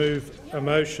to move a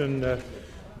motion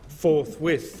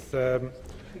forthwith, a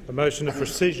motion of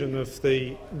rescission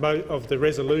of the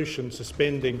resolution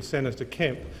suspending Senator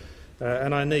Kemp,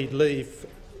 and I need leave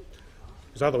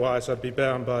because otherwise I'd be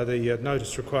bound by the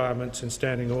notice requirements in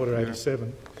Standing Order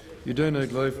 87. You do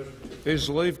need leave. Is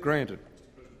leave granted?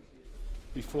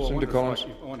 Before, I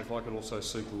wonder if I could also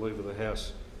seek the leave of the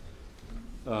House,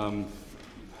 because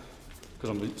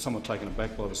I'm somewhat taken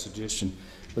aback by the suggestion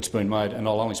that's been made, and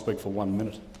I'll only speak for 1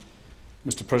 minute.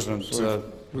 Mr. President,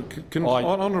 can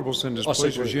honourable senators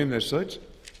please resume their seats?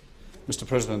 Mr.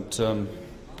 President,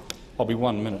 I'll be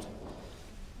 1 minute.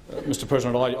 Mr.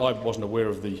 President, I wasn't aware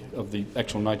of the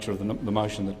actual nature of the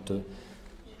motion that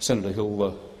Senator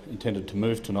Hill intended to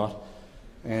move tonight.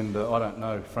 And I don't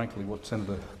know, frankly, what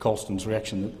Senator Colston's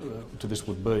reaction to this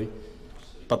would be.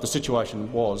 But the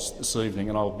situation was this evening,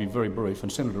 and I'll be very brief,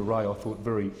 and Senator Ray, I thought,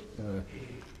 very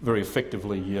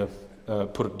effectively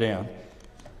put it down,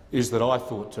 is that I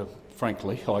thought,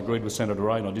 frankly, I agreed with Senator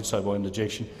Ray, and I did so by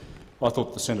interjection, I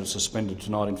thought the Senator suspended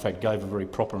tonight, in fact, gave a very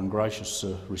proper and gracious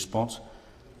response.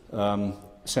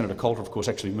 Senator Coulter, of course,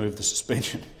 actually moved the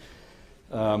suspension.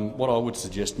 What I would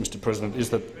suggest, Mr. President,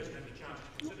 is that—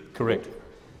 Correct.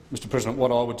 Mr. President,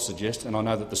 what I would suggest, and I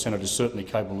know that the Senate is certainly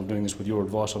capable of doing this with your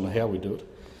advice on how we do it,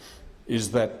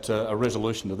 is that a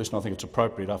resolution to this, and I think it's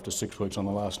appropriate after 6 weeks on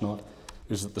the last night,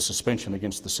 is that the suspension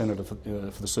against the Senator for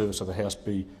the service of the House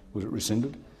be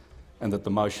rescinded, and that the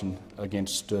motion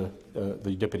against the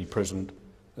Deputy President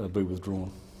be withdrawn.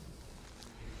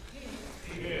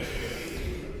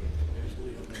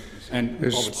 And I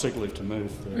would seek leave to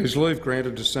move. Is leave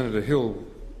granted to Senator Hill?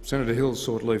 Senator Hill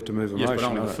sought leave to move a motion. Yes, but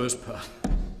only the first part.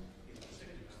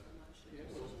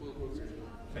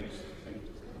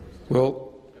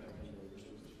 Well,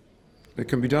 it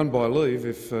can be done by leave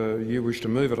if you wish to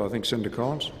move it, I think, Senator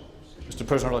Collins. Mr.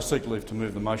 President, I seek leave to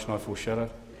move the motion I foreshadowed.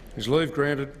 Is leave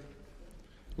granted?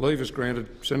 Leave is granted.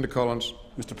 Senator Collins.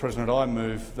 Mr. President, I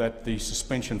move that the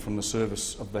suspension from the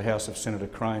service of the House of Senator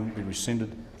Crane be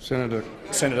rescinded. Senator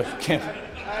Kemp.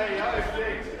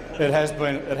 It has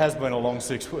been a long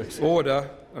 6 weeks. Order.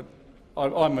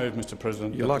 I move, Mr.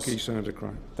 President. You're lucky, Senator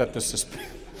Crane. That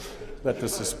the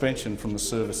suspension from the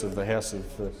service of the House of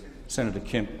Senator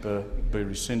Kemp be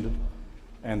rescinded,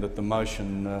 and that the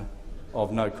motion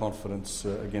of no confidence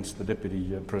against the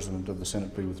Deputy President of the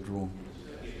Senate be withdrawn.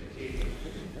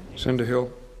 Senator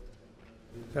Hill.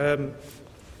 I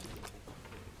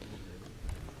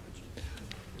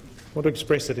want to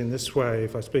express it in this way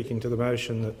by speaking to the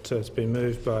motion that has been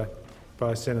moved by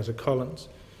Senator Collins.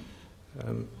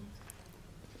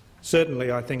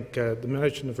 Certainly, I think the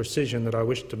motion of rescission that I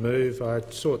wish to move, I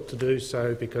sought to do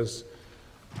so because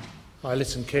I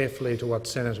listened carefully to what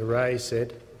Senator Ray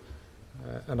said,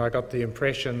 and I got the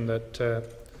impression that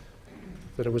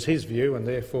it was his view, and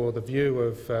therefore the view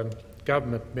of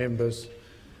government members,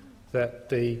 that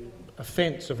the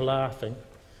offence of laughing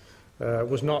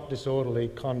was not disorderly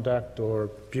conduct or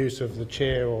abuse of the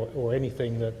chair or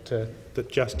anything that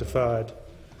justified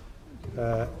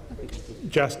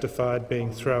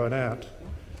being thrown out.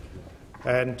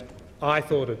 And I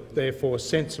thought it therefore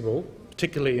sensible,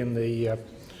 particularly in the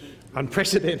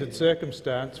unprecedented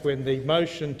circumstance when the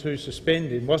motion to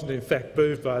suspend him wasn't in fact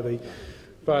moved by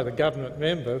the government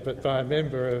member but by a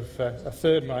member of a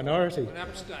third minority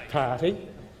party,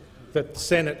 that the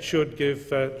Senate should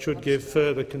give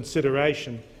further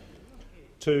consideration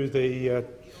to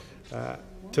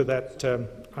that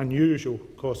unusual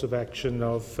course of action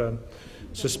of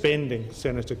suspending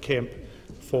Senator Kemp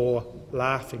for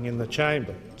laughing in the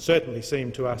chamber. It certainly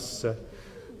seemed to us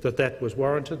that was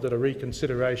warranted, that a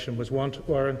reconsideration was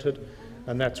warranted,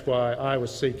 and that's why I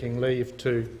was seeking leave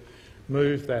to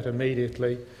move that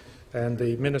immediately, and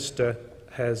the minister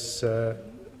has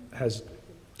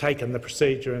taken the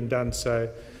procedure and done so,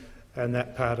 and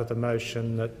that part of the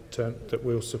motion that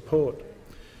we'll support.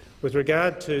 With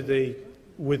regard to the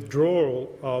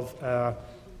withdrawal of our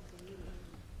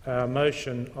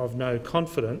motion of no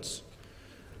confidence,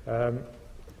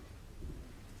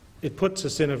 it puts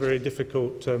us in a very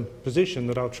difficult position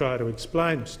that I'll try to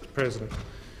explain, Mr. President.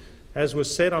 As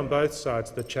was said on both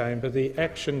sides of the chamber, the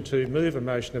action to move a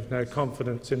motion of no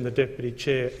confidence in the Deputy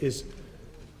Chair is,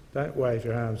 don't wave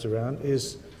your arms around,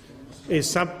 is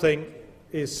something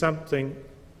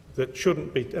that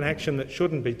shouldn't be, an action that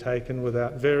shouldn't be taken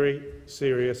without very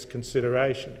serious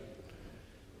consideration.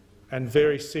 And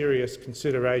very serious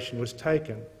consideration was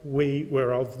taken. We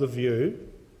were of the view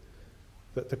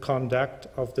that the conduct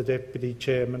of the Deputy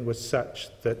Chairman was such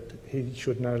that he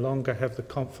should no longer have the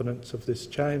confidence of this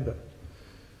chamber.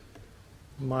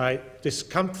 My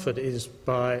discomfort is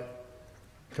by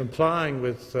complying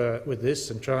with this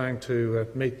and trying to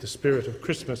meet the spirit of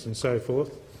Christmas and so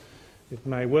forth, it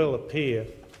may well appear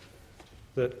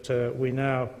that we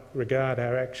now regard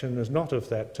our action as not of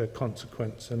that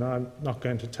consequence, and I'm not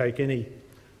going to take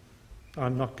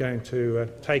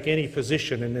any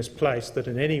position in this place that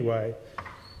in any way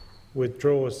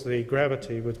withdraws the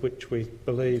gravity with which we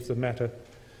believe of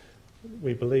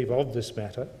this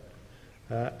matter,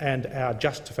 and our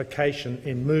justification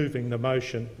in moving the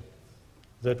motion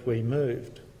that we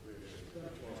moved.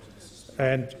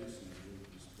 And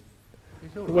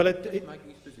well,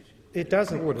 it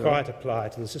doesn't quite apply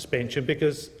to the suspension,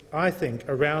 because I think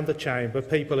around the chamber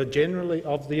people are generally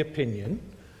of the opinion,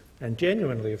 and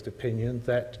genuinely of the opinion,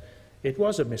 that it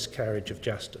was a miscarriage of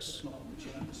justice.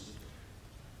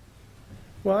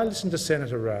 Well, I listened to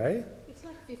Senator Ray,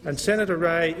 and Senator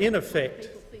Ray, in effect,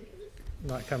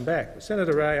 might come back.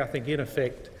 Senator Ray, I think, in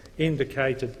effect,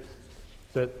 indicated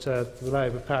that the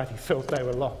Labor Party felt they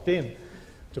were locked in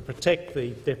to protect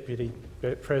the Deputy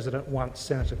President once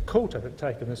Senator Coulter had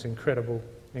taken this incredible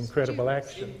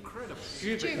action.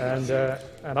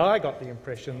 And I got the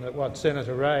impression that what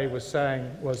Senator Ray was saying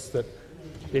was that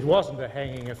it wasn't a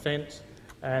hanging offence,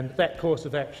 and that course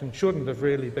of action shouldn't have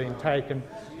really been taken,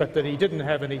 but that he didn't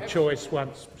have any choice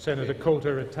once Senator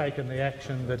Coulter had taken the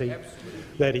action that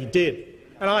he did.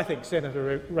 And I think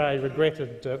Senator Ray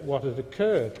regretted what had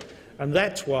occurred, and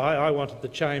that's why I wanted the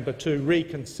chamber to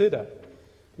reconsider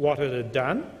what it had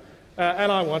done,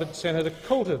 and I wanted Senator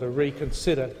Coulter to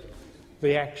reconsider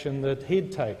the action that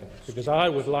he'd taken, because I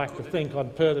would like to think,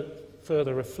 on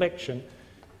further reflection,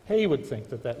 he would think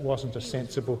that that wasn't a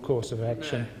sensible course of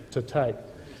action to take.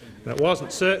 And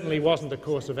it certainly wasn't a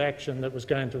course of action that was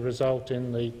going to result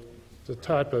in the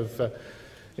type of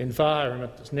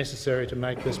environment that's necessary to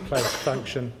make this place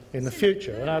function in the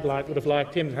future. And would have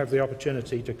liked him to have the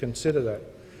opportunity to consider that.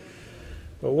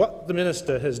 But what the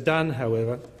minister has done,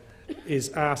 however, is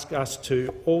ask us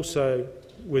to also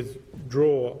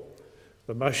withdraw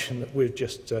the motion that we've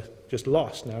just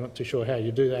lost. Now, I'm not too sure how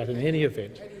you do that in any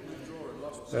event.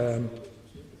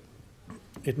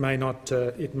 It may not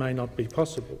be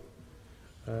possible.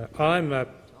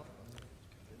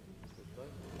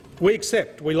 We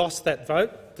accept we lost that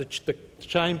vote. The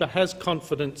chamber has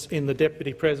confidence in the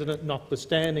Deputy President,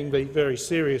 notwithstanding the very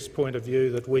serious point of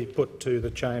view that we put to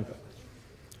the chamber,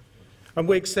 and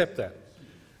we accept that.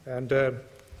 And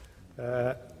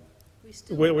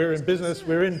we're in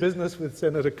business with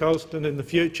Senator Colston in the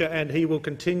future, and he will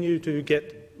continue to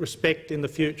get respect in the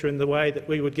future in the way that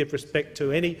we would give respect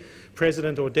to any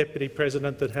President or Deputy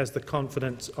President that has the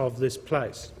confidence of this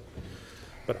place.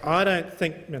 But I don't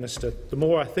think, Minister, the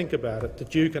more I think about it,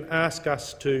 that you can ask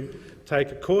us to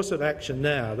take a course of action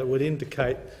now that would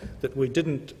indicate that we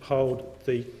didn't hold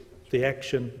the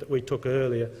action that we took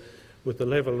earlier with the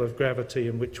level of gravity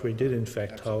in which we did in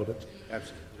fact hold it.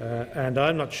 And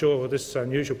I'm not sure with this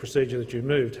unusual procedure that you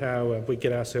moved how we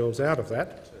get ourselves out of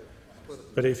that.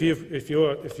 But if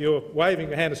you're waving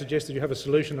your hand to suggest that you have a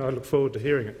solution, I look forward to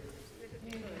hearing it.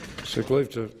 Seek leave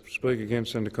to speak again,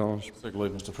 Senator Collins. Seek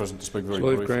leave, Mr. President, to speak very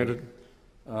leave briefly. Granted.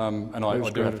 And I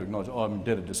do have to acknowledge I'm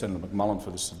indebted to Senator McMullen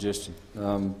for this suggestion.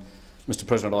 Mr.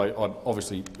 President, I'm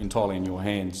obviously entirely in your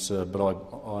hands, but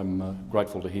I'm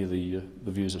grateful to hear the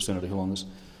views of Senator Hill on this.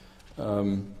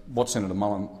 What Senator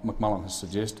McMullen has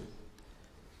suggested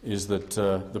is that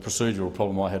the procedural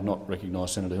problem I had not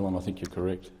recognised, Senator Hill, and I think you're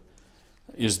correct,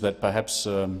 is that perhaps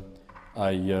a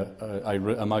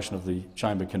motion of the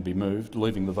chamber can be moved,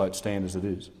 leaving the vote stand as it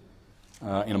is,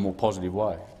 in a more positive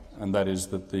way, and that is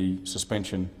that the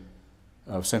suspension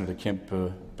of Senator Kemp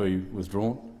be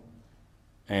withdrawn,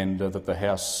 and that the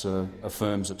House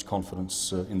affirms its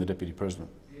confidence in the Deputy President.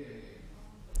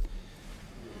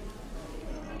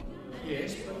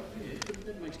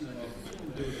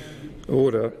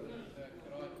 Order.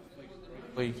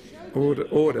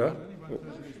 Order.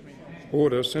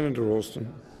 Order. Senator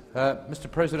Alston. Mr.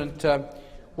 President,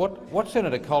 what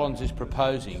Senator Collins is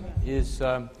proposing is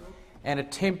an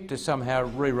attempt to somehow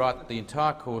rewrite the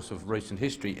entire course of recent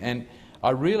history, and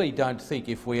I really don't think,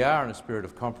 if we are in a spirit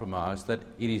of compromise, that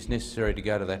it is necessary to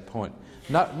go to that point.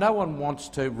 No one wants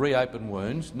to reopen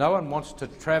wounds. No one wants to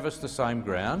traverse the same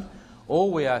ground.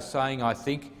 All we are saying, I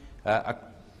think,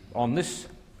 at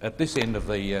this end of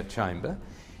the chamber,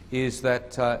 is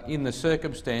that in the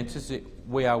circumstances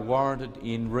we are warranted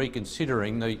in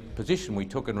reconsidering the position we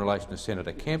took in relation to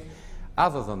Senator Kemp.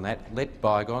 Other than that, let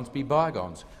bygones be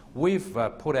bygones. We've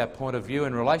put our point of view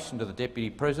in relation to the Deputy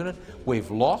President.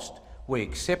 We've lost. We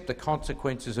accept the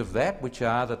consequences of that, which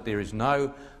are that there is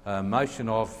no motion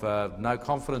of no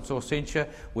confidence or censure.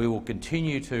 We will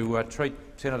continue to treat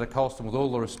Senator Colston with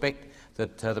all the respect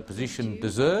that the position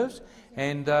deserves,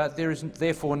 and there is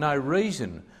therefore no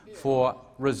reason for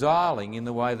resiling in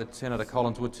the way that Senator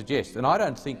Collins would suggest. And I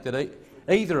don't think that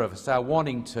either of us are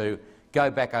wanting to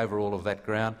go back over all of that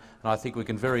ground, and I think we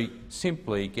can very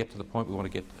simply get to the point we want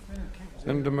to get to.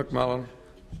 Senator McMullen.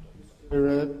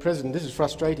 Mr. President, this is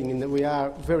frustrating in that we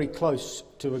are very close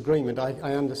to agreement.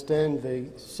 I understand the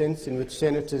sense in which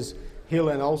Senators Hill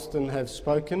and Alston have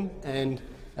spoken, and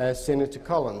Senator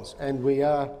Collins, and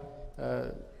we're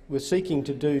seeking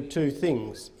to do two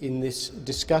things in this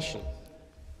discussion.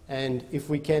 And if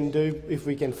we can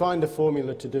find a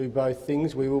formula to do both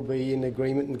things, we will be in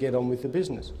agreement and get on with the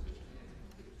business.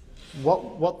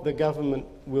 What the government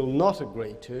will not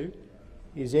agree to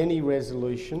is any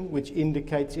resolution which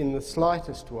indicates in the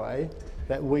slightest way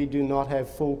that we do not have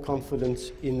full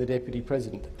confidence in the Deputy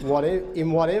President.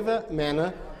 In whatever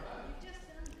manner.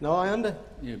 No,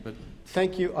 Yeah, but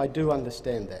thank you. I do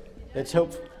understand that. That's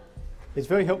helpful. It's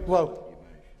very helpful. Well,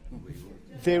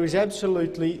 there is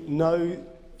absolutely no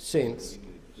sense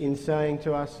in saying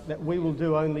to us that we will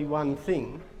do only one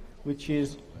thing, which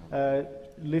is go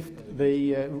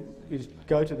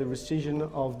to the rescission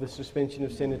of the suspension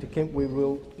of Senator Kemp. We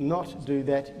will not do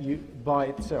that by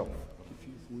itself.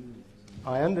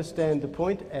 I understand the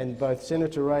point, and both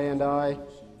Senator Ray and I,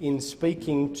 in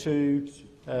speaking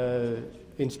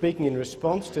in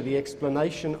response to the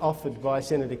explanation offered by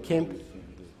Senator Kemp,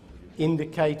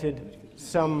 indicated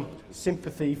some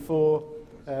sympathy for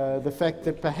the fact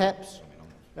that perhaps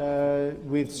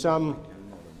with some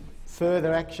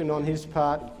further action on his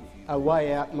part, a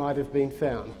way out might have been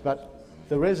found. But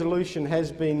the resolution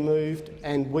has been moved,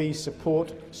 and we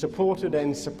supported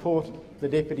and support the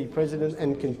Deputy President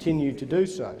and continue to do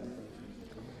so.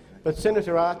 But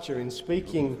Senator Archer, in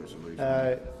speaking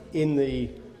in the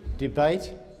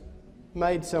debate,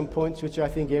 made some points which I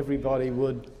think everybody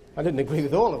would. I didn't agree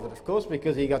with all of it, of course,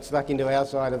 because he got stuck into our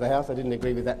side of the House. I didn't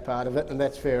agree with that part of it, and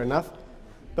that's fair enough.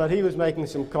 But he was making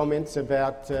some comments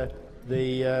about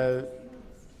the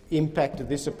impact of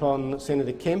this upon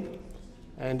Senator Kemp,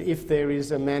 and if there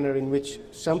is a manner in which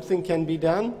something can be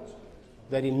done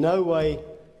that in no way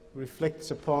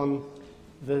reflects upon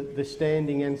the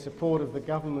standing and support of the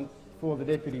government for the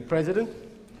Deputy President,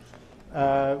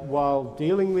 while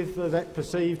dealing with that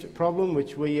perceived problem,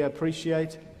 which we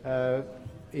appreciate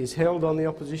is held on the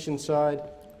opposition side,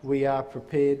 we are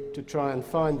prepared to try and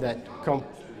find that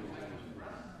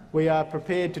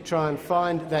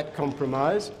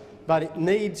compromise, but it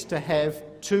needs to have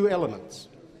two elements.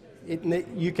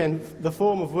 The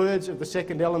form of words of the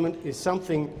second element is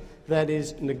something that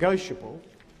is negotiable,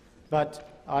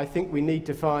 but I think we need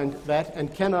to find that.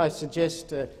 And can I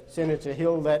suggest, Senator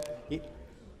Hill, that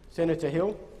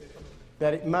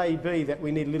it may be that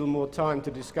we need a little more time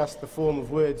to discuss the form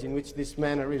of words in which this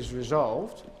matter is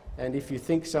resolved, and if you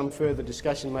think some further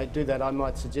discussion may do that, I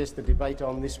might suggest the debate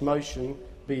on this motion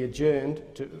be adjourned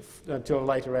until a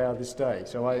later hour this day.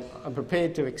 So I'm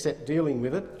prepared to accept dealing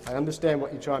with it. I understand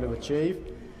what you're trying to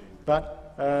achieve,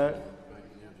 but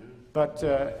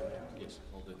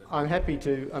I'm happy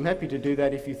to do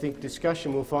that if you think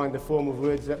discussion will find a form of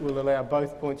words that will allow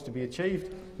both points to be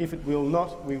achieved. If it will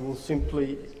not, we will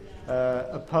simply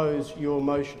oppose your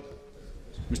motion.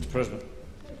 Mr. President,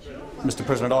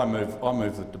 I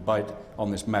move that debate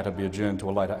on this matter be adjourned to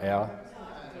a later hour.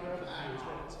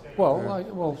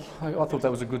 Well, I thought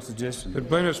that was a good suggestion. There'd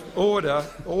been order.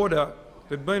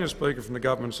 There'd been a speaker from the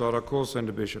government side. I call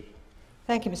Senator Bishop.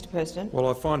 Thank you, Mr. President. Well,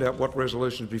 I find out what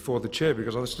resolution is before the chair,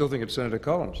 because I still think it's Senator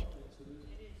Collins.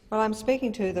 Well, I'm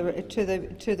speaking to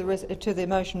the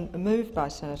motion moved by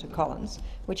Senator Collins,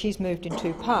 which he's moved in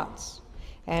two parts.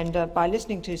 And by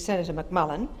listening to Senator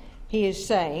McMullen, he is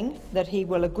saying that he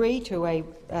will agree to a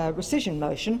rescission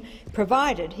motion,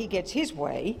 provided he gets his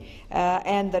way,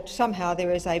 and that somehow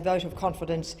there is a vote of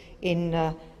confidence in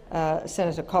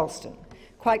Senator Colston.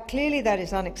 Quite clearly that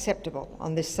is unacceptable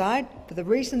on this side for the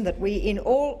reason that we, in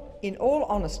all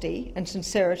honesty and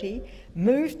sincerity,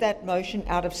 moved that motion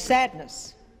out of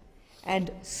sadness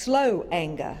and slow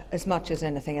anger as much as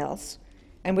anything else,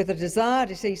 and with a desire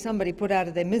to see somebody put out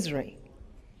of their misery.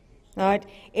 Right?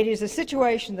 It is a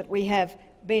situation that we have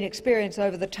been experienced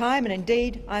over the time, and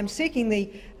indeed I'm seeking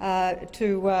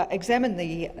to examine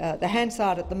the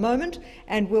Hansard at the moment,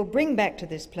 and will bring back to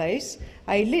this place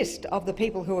a list of the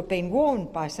people who have been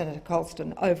warned by Senator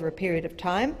Colston over a period of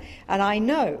time, and I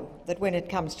know that when it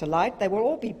comes to light they will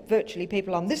all be virtually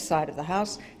people on this side of the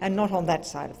House and not on that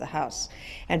side of the House.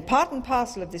 And part and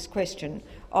parcel of this question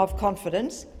of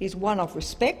confidence is one of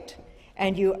respect,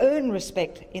 and you earn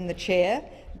respect in the chair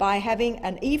by having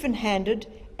an even-handed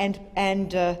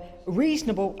and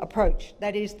reasonable approach.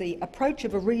 That is the approach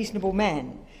of a reasonable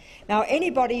man. Now,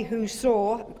 anybody who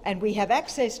saw, and we have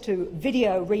access to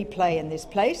video replay in this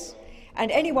place,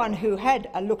 and anyone who had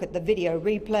a look at the video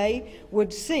replay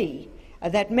would see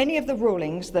that many of the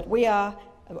rulings that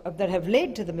have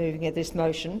led to the moving of this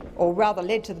motion, or rather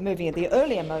led to the moving of the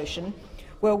earlier motion,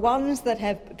 were ones that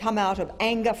have come out of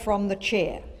anger from the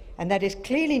chair, and that is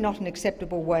clearly not an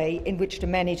acceptable way in which to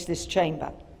manage this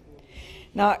chamber.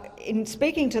 Now, in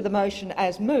speaking to the motion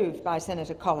as moved by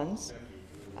Senator Collins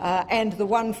and the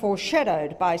one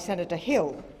foreshadowed by Senator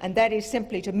Hill, and that is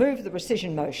simply to move the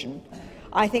rescission motion,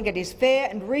 I think it is fair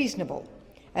and reasonable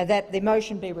that the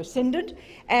motion be rescinded,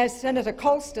 as Senator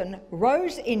Colston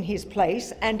rose in his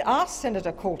place and asked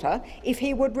Senator Coulter if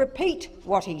he would repeat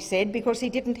what he said because he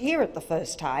didn't hear it the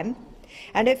first time,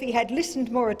 and if he had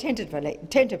listened more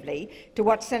attentively to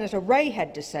what Senator Ray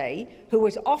had to say, who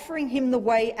was offering him the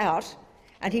way out,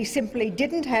 and he simply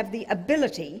didn't have the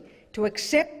ability to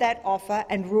accept that offer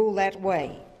and rule that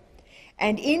way.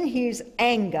 And in his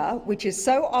anger, which is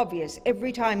so obvious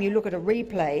every time you look at a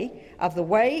replay of the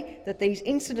way that these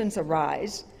incidents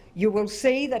arise, you will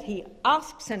see that he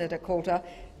asked Senator Coulter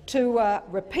to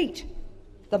repeat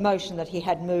the motion that he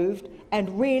had moved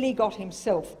and really got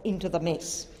himself into the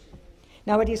mess.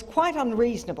 Now, it is quite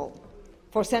unreasonable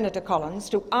for Senator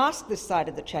Collins to ask this side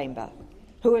of the chamber,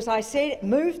 who, as I said,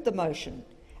 moved the motion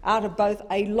out of both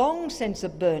a long sense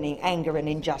of burning anger and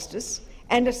injustice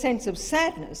and a sense of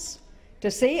sadness, to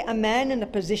see a man in a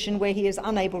position where he is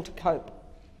unable to cope.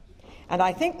 And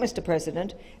I think, Mr.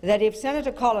 President, that if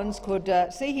Senator Collins could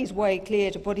see his way clear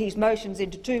to put his motions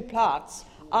into two parts,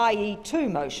 i.e. two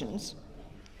motions,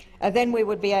 then we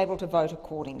would be able to vote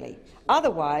accordingly.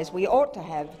 Otherwise, we ought to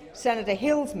have Senator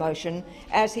Hill's motion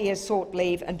as he has sought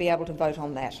leave and be able to vote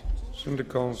on that. Senator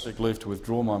Collins. I seek leave to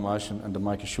withdraw my motion and to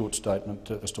make a short statement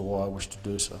as to why I wish to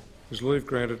do so. Is leave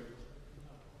granted?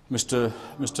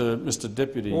 Mr.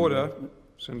 Deputy. Order.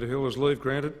 Senator Hill, is leave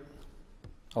granted?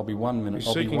 I'll be 1 minute.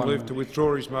 He's seeking leave to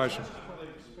withdraw his motion.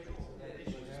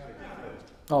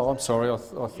 Oh, I'm sorry. I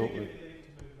thought we...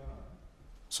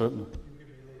 Certainly.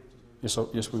 Yes,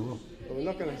 we will. But we're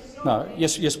not going to... No,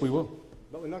 yes, we will.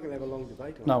 But we're not going to have a long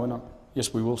debate on No, we're not.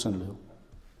 Yes, we will, Senator Hill.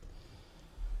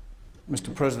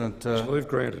 Mr. President... leave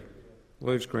granted.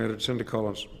 Leave's granted. Senator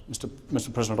Collins.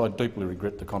 Mr. President, I deeply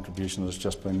regret the contribution that has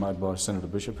just been made by Senator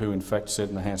Bishop, who in fact said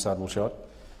in the Hansard will show it,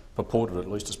 purported at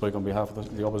least to speak on behalf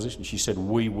of the opposition. She said,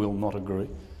 "We will not agree,"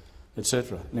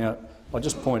 etc. Now, I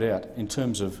just point out, in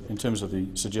terms of the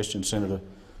suggestion Senator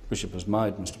Bishop has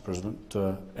made, Mr. President,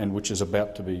 and which is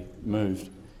about to be moved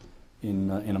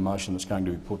in a motion that's going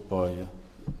to be put by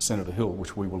Senator Hill,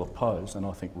 which we will oppose, and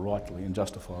I think rightly and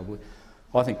justifiably.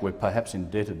 I think we're perhaps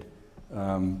indebted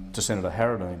to Senator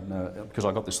Harradine, because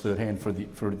I got this third hand for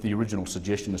the original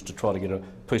suggestion is to try to get a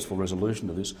peaceful resolution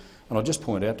to this. And I just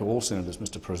point out to all senators,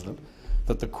 Mr. President,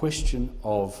 that the question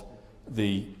of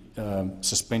the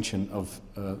suspension of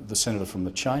the senator from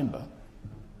the chamber,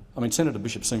 I mean, Senator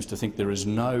Bishop seems to think there is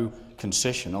no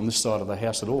concession on this side of the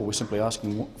House at all. We're simply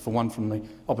asking for one from the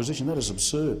opposition. That is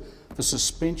absurd. The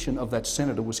suspension of that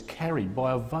senator was carried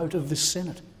by a vote of the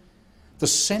Senate. The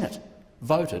Senate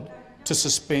voted to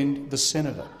suspend the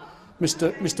senator.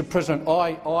 Mr. President,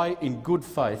 I, in good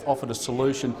faith, offered a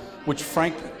solution which,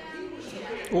 frankly...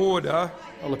 Order.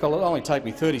 Oh, look, it'll only take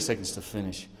me 30 seconds to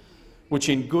finish. Which,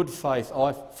 in good faith,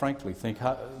 I frankly think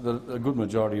a good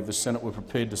majority of the Senate were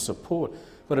prepared to support.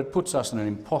 But it puts us in an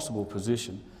impossible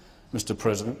position, Mr.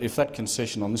 President, if that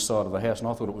concession on this side of the House, and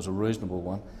I thought it was a reasonable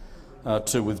one,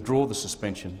 to withdraw the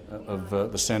suspension of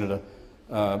the senator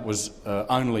was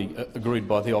only agreed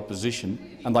by the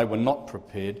opposition, and they were not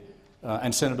prepared,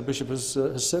 and Senator Bishop has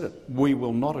said it. We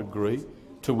will not agree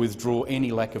to withdraw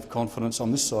any lack of confidence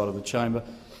on this side of the chamber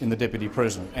in the Deputy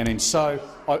President. And in so,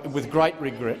 with great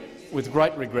regret, with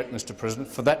great regret, Mr President,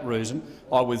 for that reason,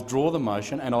 I withdraw the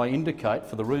motion and I indicate,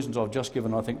 for the reasons I've just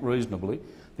given, I think reasonably,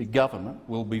 the government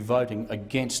will be voting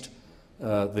against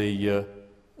the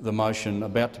motion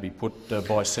about to be put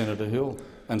by Senator Hill,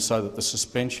 and so that the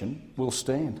suspension will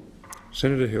stand.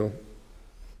 Senator Hill.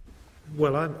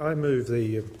 Well, I move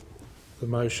the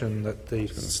motion that the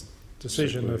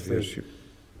decision of the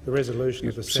resolution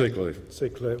of the Senate...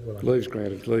 Seek leave. Leave's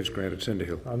granted. Leave's granted. Senator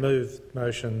Hill. I move the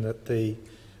motion that the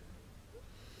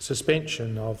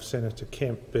suspension of Senator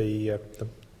Kemp be... the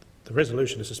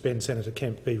resolution to suspend Senator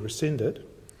Kemp be rescinded,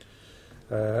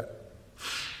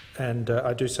 and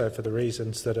I do so for the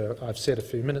reasons that I've said a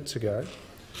few minutes ago.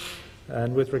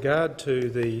 And with regard to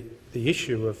the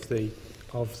issue of the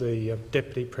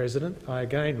Deputy President, I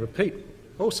again repeat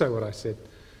also what I said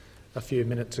a few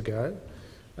minutes ago,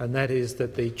 and that is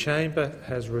that the chamber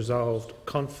has resolved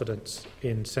confidence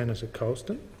in Senator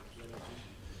Colston.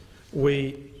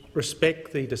 We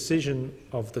respect the decision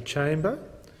of the chamber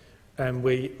and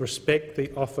we respect the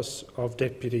office of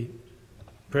Deputy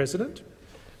President,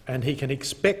 and he can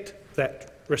expect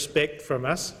that respect from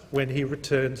us when he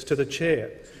returns to the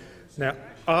chair. Now,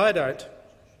 I don't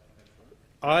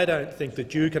think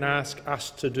that you can ask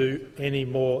us to do any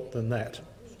more than that,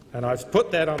 and I've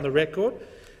put that on the record.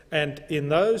 And in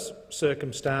those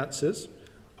circumstances,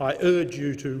 I urge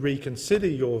you to reconsider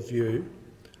your view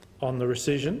on the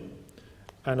rescission,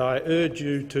 and I urge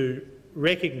you to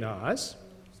recognise,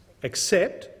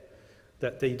 accept,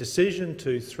 that the decision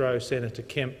to throw Senator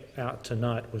Kemp out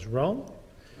tonight was wrong,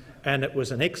 and it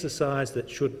was an exercise that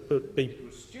should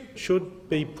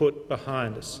be put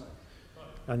behind us.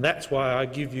 And that's why I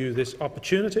give you this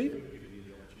opportunity,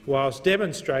 whilst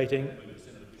demonstrating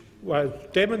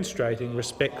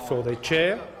respect for the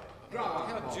chair.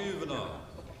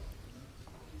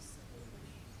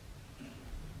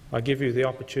 I give you the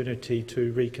opportunity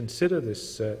to reconsider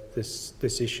this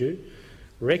issue,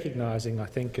 recognising, I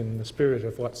think, in the spirit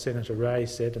of what Senator Ray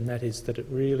said, and that is that it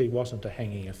really wasn't a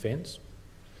hanging offence.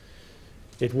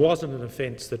 It wasn't an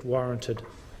offence that warranted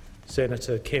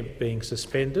Senator Kemp being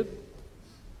suspended.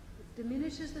 It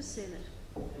diminishes the Senate.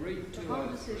 Read the whole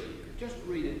decision. Just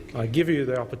read it. I give you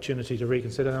the opportunity to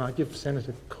reconsider, and I give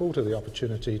Senator Coulter the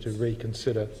opportunity to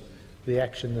reconsider the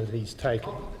action that he's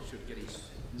taken.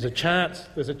 There's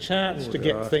a chance to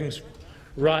get things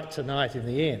right tonight in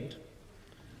the end,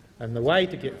 and the way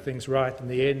to get things right in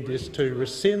the end is to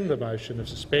rescind the motion of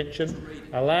suspension,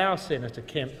 allow Senator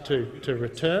Kemp to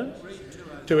return,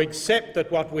 to accept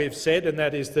that what we've said, and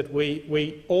that is that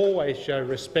we always show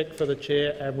respect for the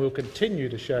chair and will continue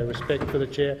to show respect for the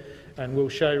chair, and will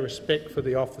show respect for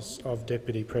the office of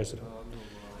Deputy President.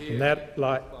 In that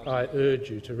light, I urge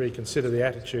you to reconsider the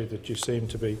attitude that you seem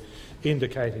to be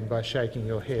indicating by shaking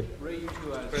your head.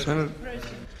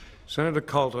 Senator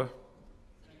Coulter.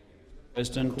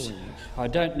 President, I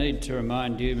don't need to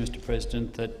remind you, Mr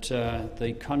President, that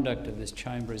the conduct of this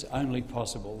chamber is only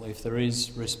possible if there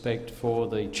is respect for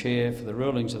the chair, for the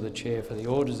rulings of the chair, for the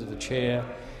orders of the chair,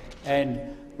 and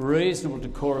reasonable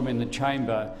decorum in the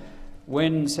chamber.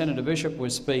 When Senator Bishop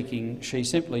was speaking, she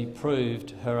simply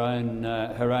proved her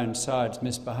own side's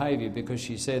misbehaviour, because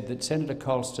she said that Senator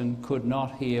Colston could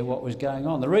not hear what was going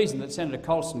on. The reason that Senator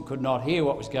Colston could not hear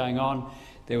what was going on,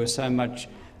 there was so much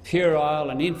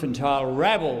puerile and infantile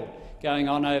rabble going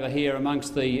on over here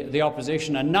amongst the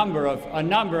opposition. A number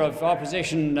of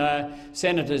opposition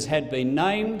senators had been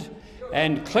named,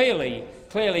 and clearly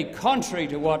contrary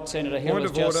to what Senator Hill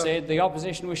has just said, the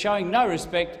opposition was showing no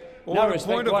respect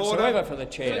whatsoever for the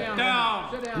chair. Sit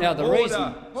down. Now the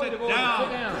reason. Sit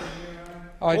down.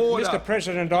 Mr.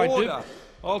 President,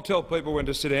 I'll tell people when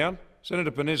to sit down.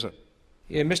 Senator Panizza.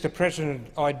 Yeah, Mr. President,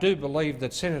 I do believe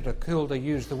that Senator Coulter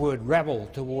used the word rabble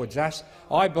towards us.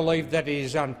 I believe that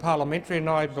is unparliamentary, and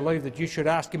I believe that you should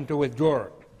ask him to withdraw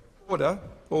it.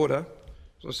 Order.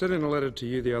 As I said in a letter to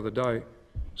you the other day,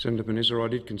 Senator Panizza, I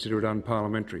did consider it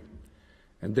unparliamentary,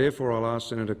 and therefore I'll ask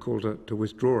Senator Coulter to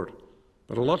withdraw it.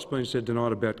 But a lot's been said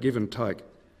tonight about give and take,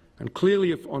 and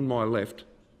clearly if on my left,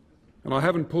 and I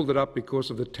haven't pulled it up because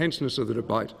of the tenseness of the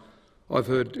debate, I've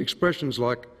heard expressions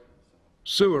like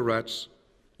sewer rats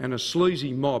and a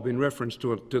sleazy mob in reference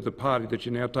to the party that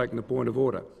you're now taking the point of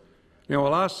order. Now,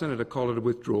 I'll ask Senator Coulter to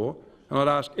withdraw, and I'd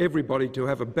ask everybody to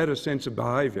have a better sense of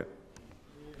behaviour.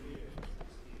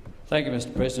 Thank you,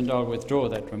 Mr President. I'll withdraw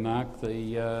that remark.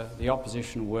 The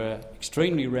opposition were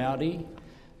extremely rowdy,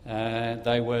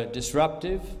 they were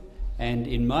disruptive, and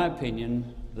in my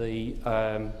opinion the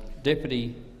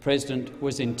Deputy President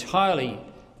was entirely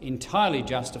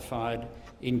justified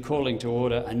in calling to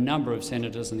order a number of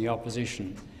senators in the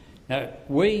opposition. Now,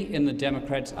 we in the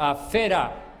Democrats are fed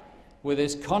up with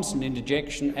this constant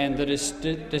interjection and the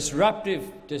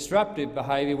disruptive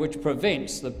behaviour which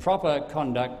prevents the proper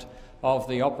conduct of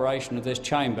the operation of this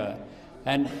chamber.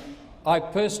 And I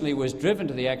personally was driven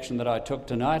to the action that I took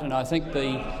tonight, and I think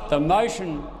the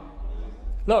motion.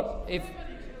 Look, if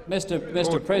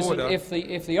Mr. President,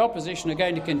 if the opposition are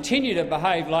going to continue to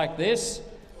behave like this,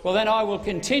 well, then I will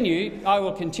continue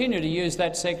to use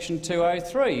that Section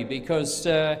 203, because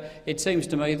it seems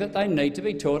to me that they need to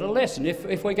be taught a lesson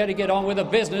if we're going to get on with the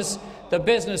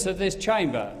business of this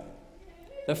chamber.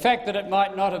 The fact that it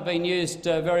might not have been used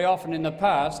very often in the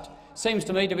past seems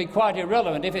to me to be quite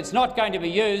irrelevant. If it's not going to be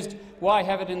used, why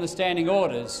have it in the standing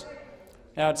orders?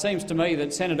 Now, it seems to me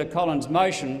that Senator Collins'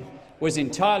 motion was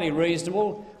entirely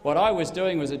reasonable. What I was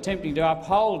doing was attempting to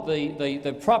uphold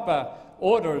the proper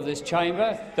order of this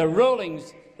chamber, the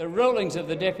rulings of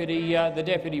the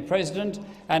Deputy President,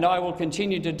 and I will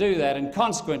continue to do that. And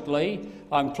consequently,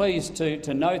 I'm pleased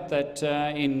to note that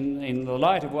in the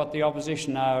light of what the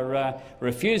opposition are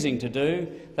refusing to do,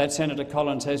 that Senator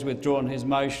Collins has withdrawn his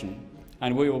motion,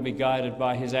 and we will be guided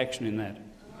by his action in that.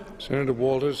 Senator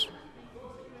Walters.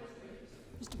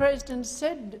 Mr.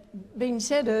 President, being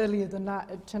said earlier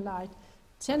tonight,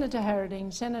 Senator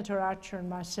Harradine, Senator Archer and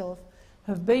myself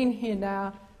have been here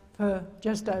now for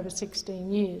just over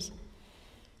 16 years.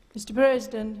 Mr.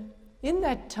 President, in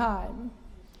that time,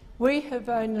 we have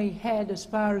only had, as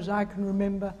far as I can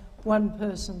remember, one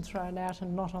person thrown out,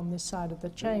 and not on this side of the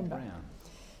chamber.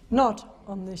 Not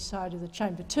on this side of the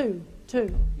chamber. Two.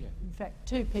 In fact,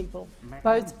 two people,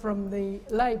 both from the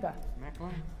Labor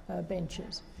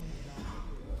benches.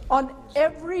 On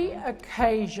every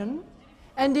occasion,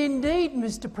 and indeed,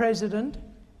 Mr. President,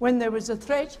 when there was a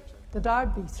threat that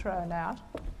I'd be thrown out,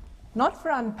 not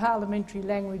for unparliamentary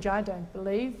language, I don't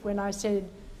believe, when I said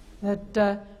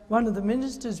that one of the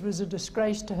ministers was a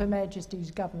disgrace to Her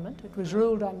Majesty's government. It was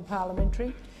ruled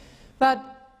unparliamentary, but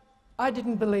I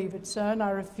didn't believe it so, and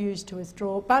I refused to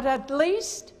withdraw. But at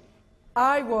least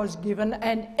I was given,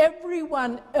 and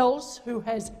everyone else who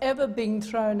has ever been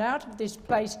thrown out of this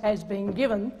place has been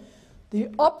given, the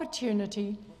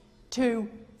opportunity to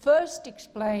first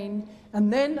explain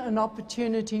and then an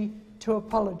opportunity to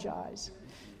apologise.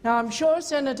 Now, I'm sure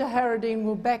Senator Harradine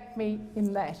will back me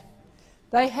in that.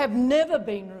 They have never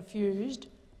been refused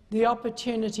the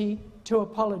opportunity to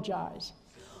apologise.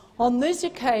 On this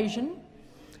occasion,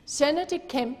 Senator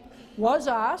Kemp was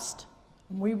asked,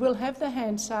 and we will have the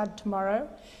Hansard tomorrow,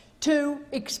 to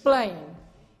explain.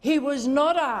 He was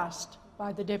not asked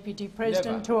by the Deputy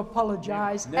President to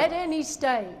apologise at any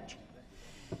stage.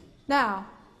 Now,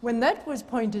 when that was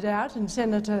pointed out and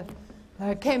Senator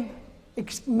Kemp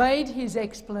made his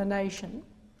explanation,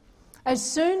 as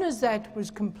soon as that was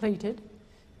completed,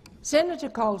 Senator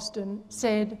Colston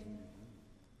said,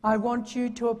 "I want you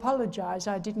to apologise.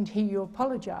 I didn't hear you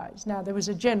apologise." Now, there was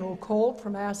a general call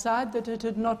from our side that it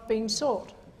had not been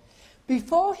sought.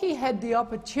 Before he had the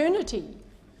opportunity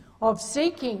of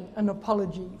seeking an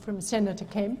apology from Senator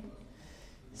Kemp,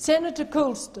 Senator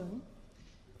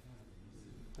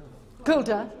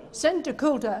Senator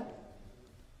Coulter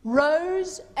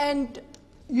rose and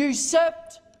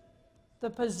usurped the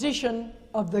position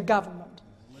of the government.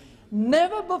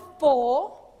 Never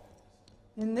before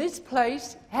in this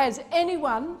place has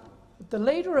anyone, the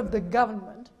leader of the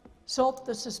government, sought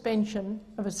the suspension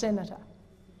of a senator,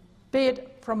 be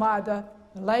it from either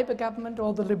the Labor government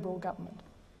or the Liberal government.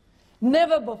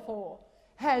 Never before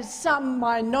has some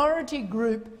minority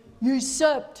group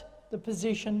usurped the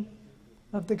position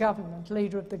of the government,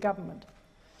 leader of the government.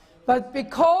 But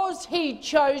because he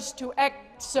chose to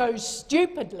act so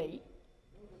stupidly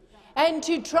and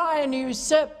to try and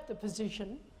usurp the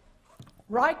position,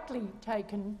 rightly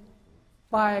taken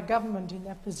by a government in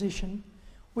that position,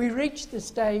 we reached the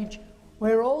stage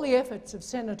where all the efforts of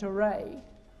Senator Ray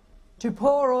to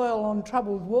pour oil on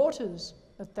troubled waters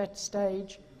at that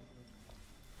stage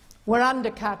were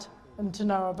undercut and to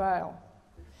no avail.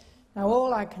 Now,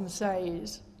 all I can say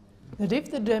is that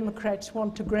if the Democrats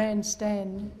want to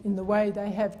grandstand in the way they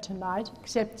have tonight,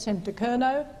 except Senator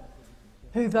Curnow,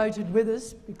 who voted with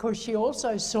us because she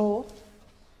also saw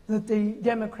that the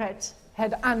Democrats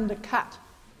had undercut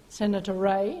Senator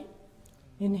Ray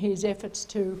in his efforts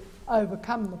to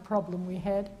overcome the problem we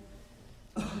had,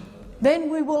 then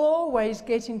we will always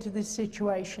get into this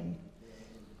situation.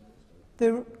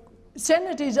 The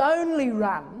Senate is only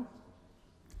run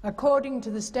according to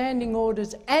the standing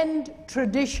orders and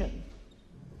tradition.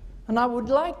 And I would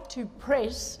like to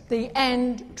press the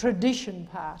 "and tradition"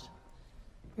 part,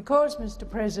 because, Mr.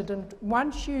 President,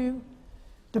 once you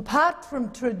depart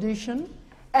from tradition,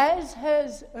 as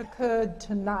has occurred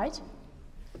tonight,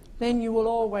 then you will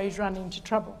always run into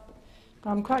trouble.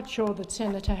 I'm quite sure that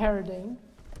Senator Harradine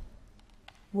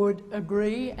would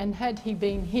agree, and had he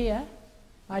been here,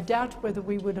 I doubt whether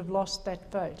we would have lost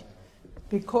that vote,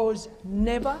 because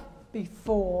never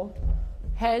before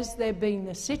has there been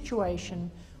a situation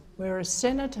where a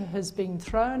senator has been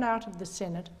thrown out of the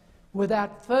Senate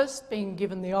without first being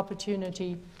given the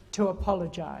opportunity to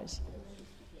apologise.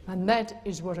 And that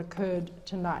is what occurred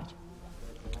tonight.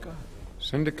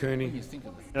 Senator Kearney.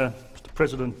 Mr.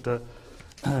 President,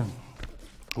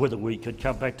 whether we could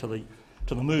come back to the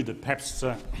mood that perhaps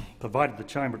pervaded the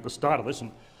chamber at the start of this,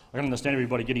 and I can understand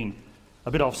everybody getting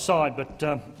a bit offside,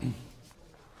 but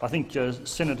I think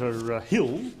Senator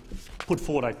Hill put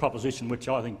forward a proposition which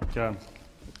I think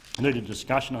needed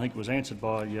discussion. I think it was answered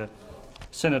by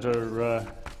Senator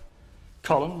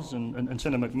Collins and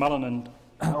Senator McMullen, and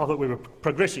I thought we were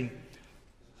progressing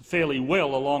fairly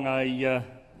well along a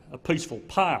peaceful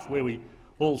path where we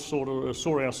all sort of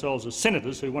saw ourselves as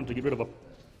senators who wanted to get rid of a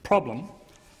problem,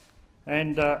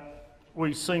 and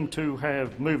we seem to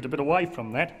have moved a bit away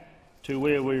from that to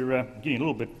where we're getting a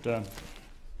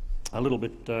little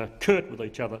bit curt with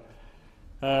each other.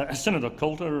 Senator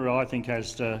Coulter, I think,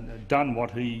 has done what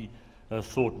he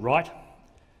thought right.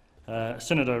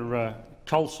 Senator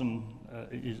Colson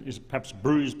is perhaps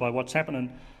bruised by what's happened,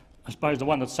 and I suppose the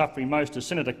one that's suffering most is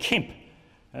Senator Kemp.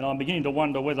 And I'm beginning to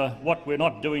wonder whether what we're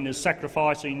not doing is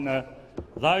sacrificing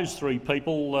those three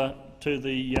people to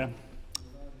the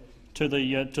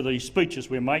speeches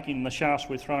we're making and the shafts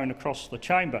we're throwing across the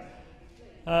chamber.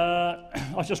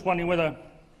 I was just wondering whether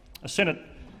a Senate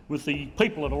with the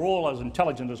people that are all as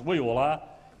intelligent as we all are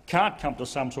can't come to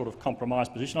some sort of compromise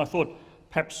position. I thought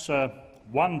perhaps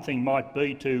one thing might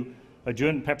be to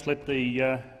adjourn, perhaps let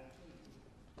the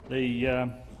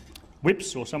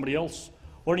whips or somebody else,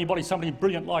 or somebody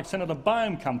brilliant like Senator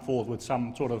Bohm come forward with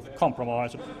some sort of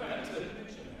compromise.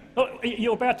 Oh,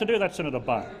 you're about to do that, Senator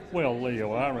Bohm. Well, there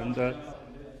you are. And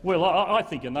well, I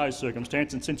think in those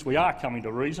circumstances, and since we are coming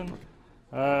to reason,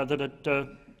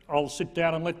 I'll sit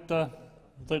down and let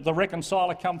the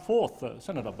reconciler come forth,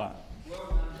 Senator Bohm.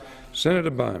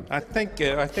 Senator Bohm. I thank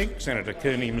Senator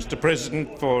Kearney, Mr.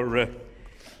 President,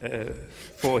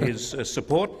 for his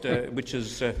support, which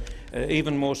is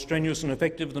even more strenuous and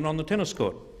effective than on the tennis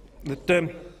court. But,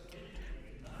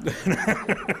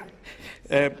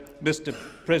 Mr.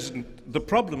 President, the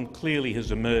problem clearly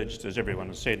has emerged, as everyone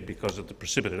has said, because of the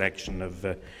precipitate action of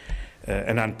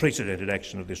an unprecedented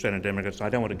action of the Australian Democrats. I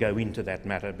don't want to go into that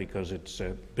matter because it's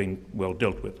been well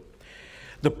dealt with.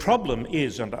 The problem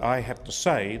is, and I have to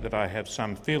say that I have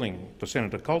some feeling for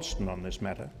Senator Colston on this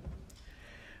matter,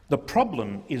 the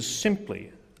problem is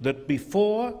simply that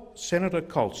before Senator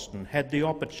Colston had the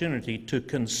opportunity to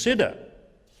consider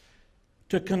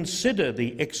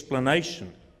the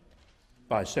explanation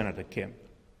by Senator Kemp,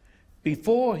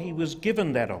 before he was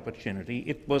given that opportunity,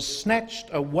 it was snatched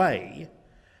away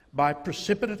by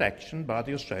precipitate action by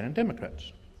the Australian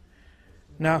Democrats.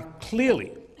 Now,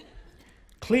 clearly,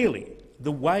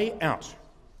 the way out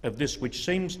of this, which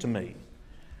seems to me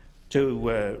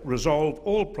to resolve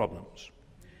all problems,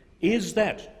 is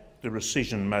that the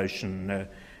rescission motion,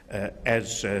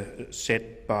 as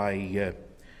set by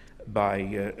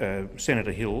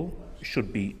Senator Hill,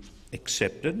 should be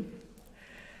accepted,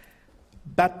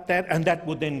 but that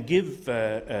would then give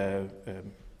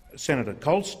Senator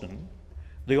Colston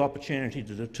the opportunity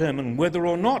to determine whether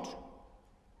or not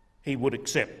he would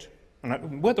accept.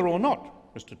 And whether or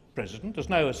not, Mr. President, there's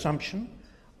no assumption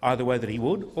either way that he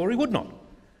would or he would not,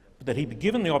 but that he'd be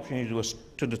given the opportunity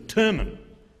to determine,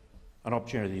 an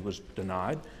opportunity he was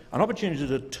denied, an opportunity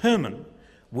to determine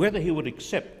whether he would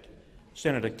accept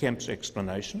Senator Kemp's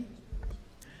explanation.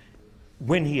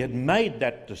 When he had made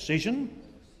that decision,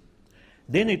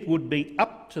 then it would be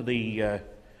up to the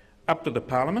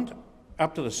Parliament,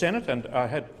 up to the Senate, and I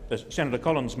had Senator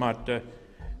Collins might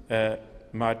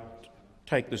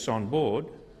take this on board.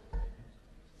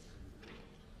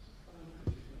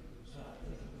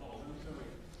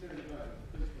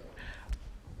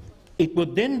 It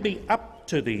would then be up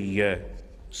to the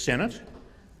Senate,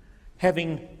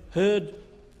 having heard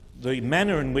the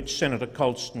manner in which Senator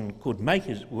Colston would make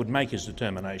his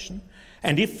determination,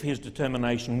 and if his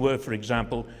determination were, for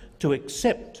example, to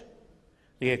accept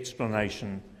the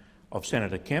explanation of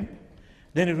Senator Kemp,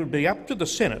 then it would be up to the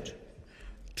Senate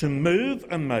to move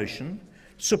a motion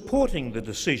supporting the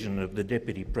decision of the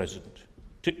Deputy President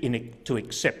to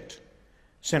accept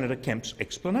Senator Kemp's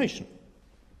explanation.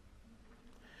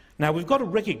 Now, we've got to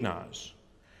recognise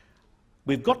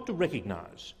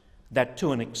that,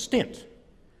 to an extent,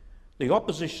 the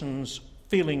opposition's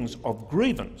feelings of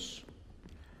grievance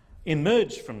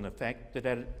emerged from the fact that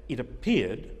it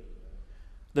appeared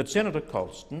that Senator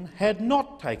Colston had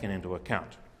not taken into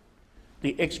account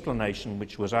the explanation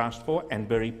which was asked for and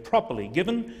very properly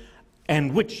given,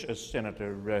 and which, as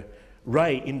Senator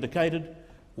Ray indicated,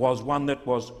 was one that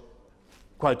was,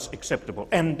 quotes, acceptable,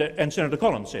 and Senator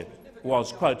Collins said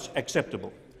was, quotes,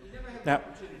 acceptable. Now,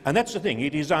 and that's the thing,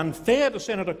 it is unfair to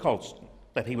Senator Colston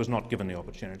that he was not given the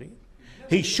opportunity.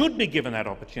 He should be given that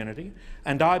opportunity,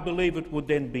 and I believe it would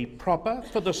then be proper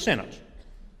for the Senate,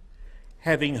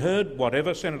 having heard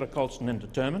whatever Senator Colston then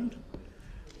determined,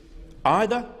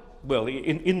 either, well,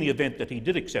 in the event that he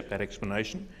did accept that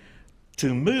explanation,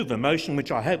 to move a motion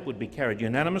which I hope would be carried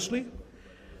unanimously,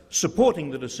 supporting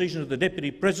the decision of the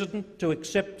Deputy President to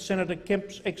accept Senator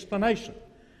Kemp's explanation.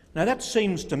 Now, that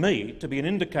seems to me to be an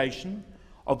indication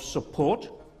of support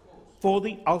for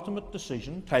the ultimate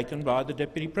decision taken by the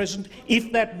Deputy President,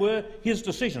 if that were his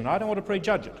decision. I don't want to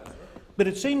prejudge it. But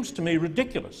it seems to me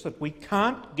ridiculous that we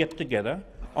can't get together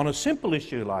on a simple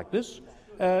issue like this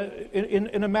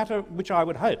in a matter which I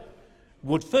would hope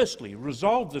would firstly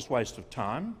resolve this waste of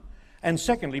time and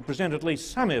secondly present at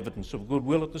least some evidence of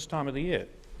goodwill at this time of the year.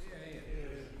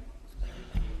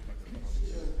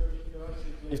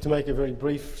 To make a very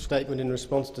brief statement in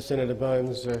response to Senator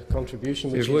Bowen's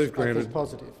contribution, which is, I think,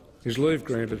 positive. Is leave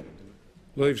granted?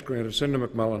 Leave's granted. Senator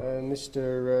McMullen.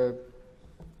 Mr.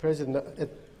 President,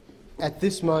 at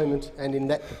this moment and in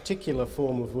that particular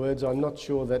form of words, I'm not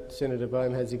sure that Senator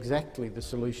Bowen has exactly the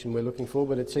solution we're looking for,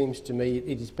 but it seems to me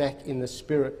it is back in the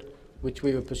spirit which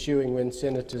we were pursuing when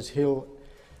Senators Hill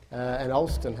and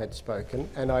Alston had spoken,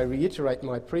 and I reiterate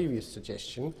my previous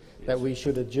suggestion that we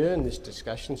should adjourn this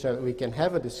discussion so that we can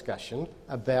have a discussion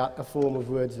about a form of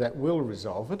words that will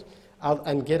resolve it,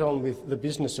 and get on with the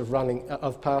business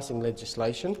of passing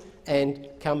legislation, and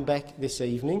come back this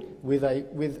evening with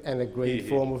an agreed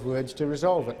form of words to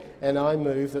resolve it. And I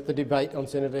move that the debate on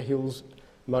Senator Hill's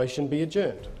motion be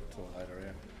adjourned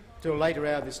to a later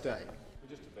hour this day.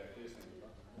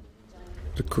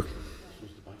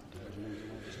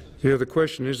 The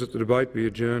question is that the debate be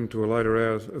adjourned to a later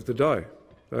hour of the day.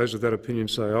 Those of that opinion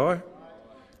say aye.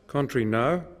 Contrary,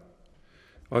 no.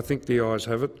 I think the ayes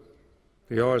have it.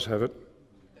 The ayes have it.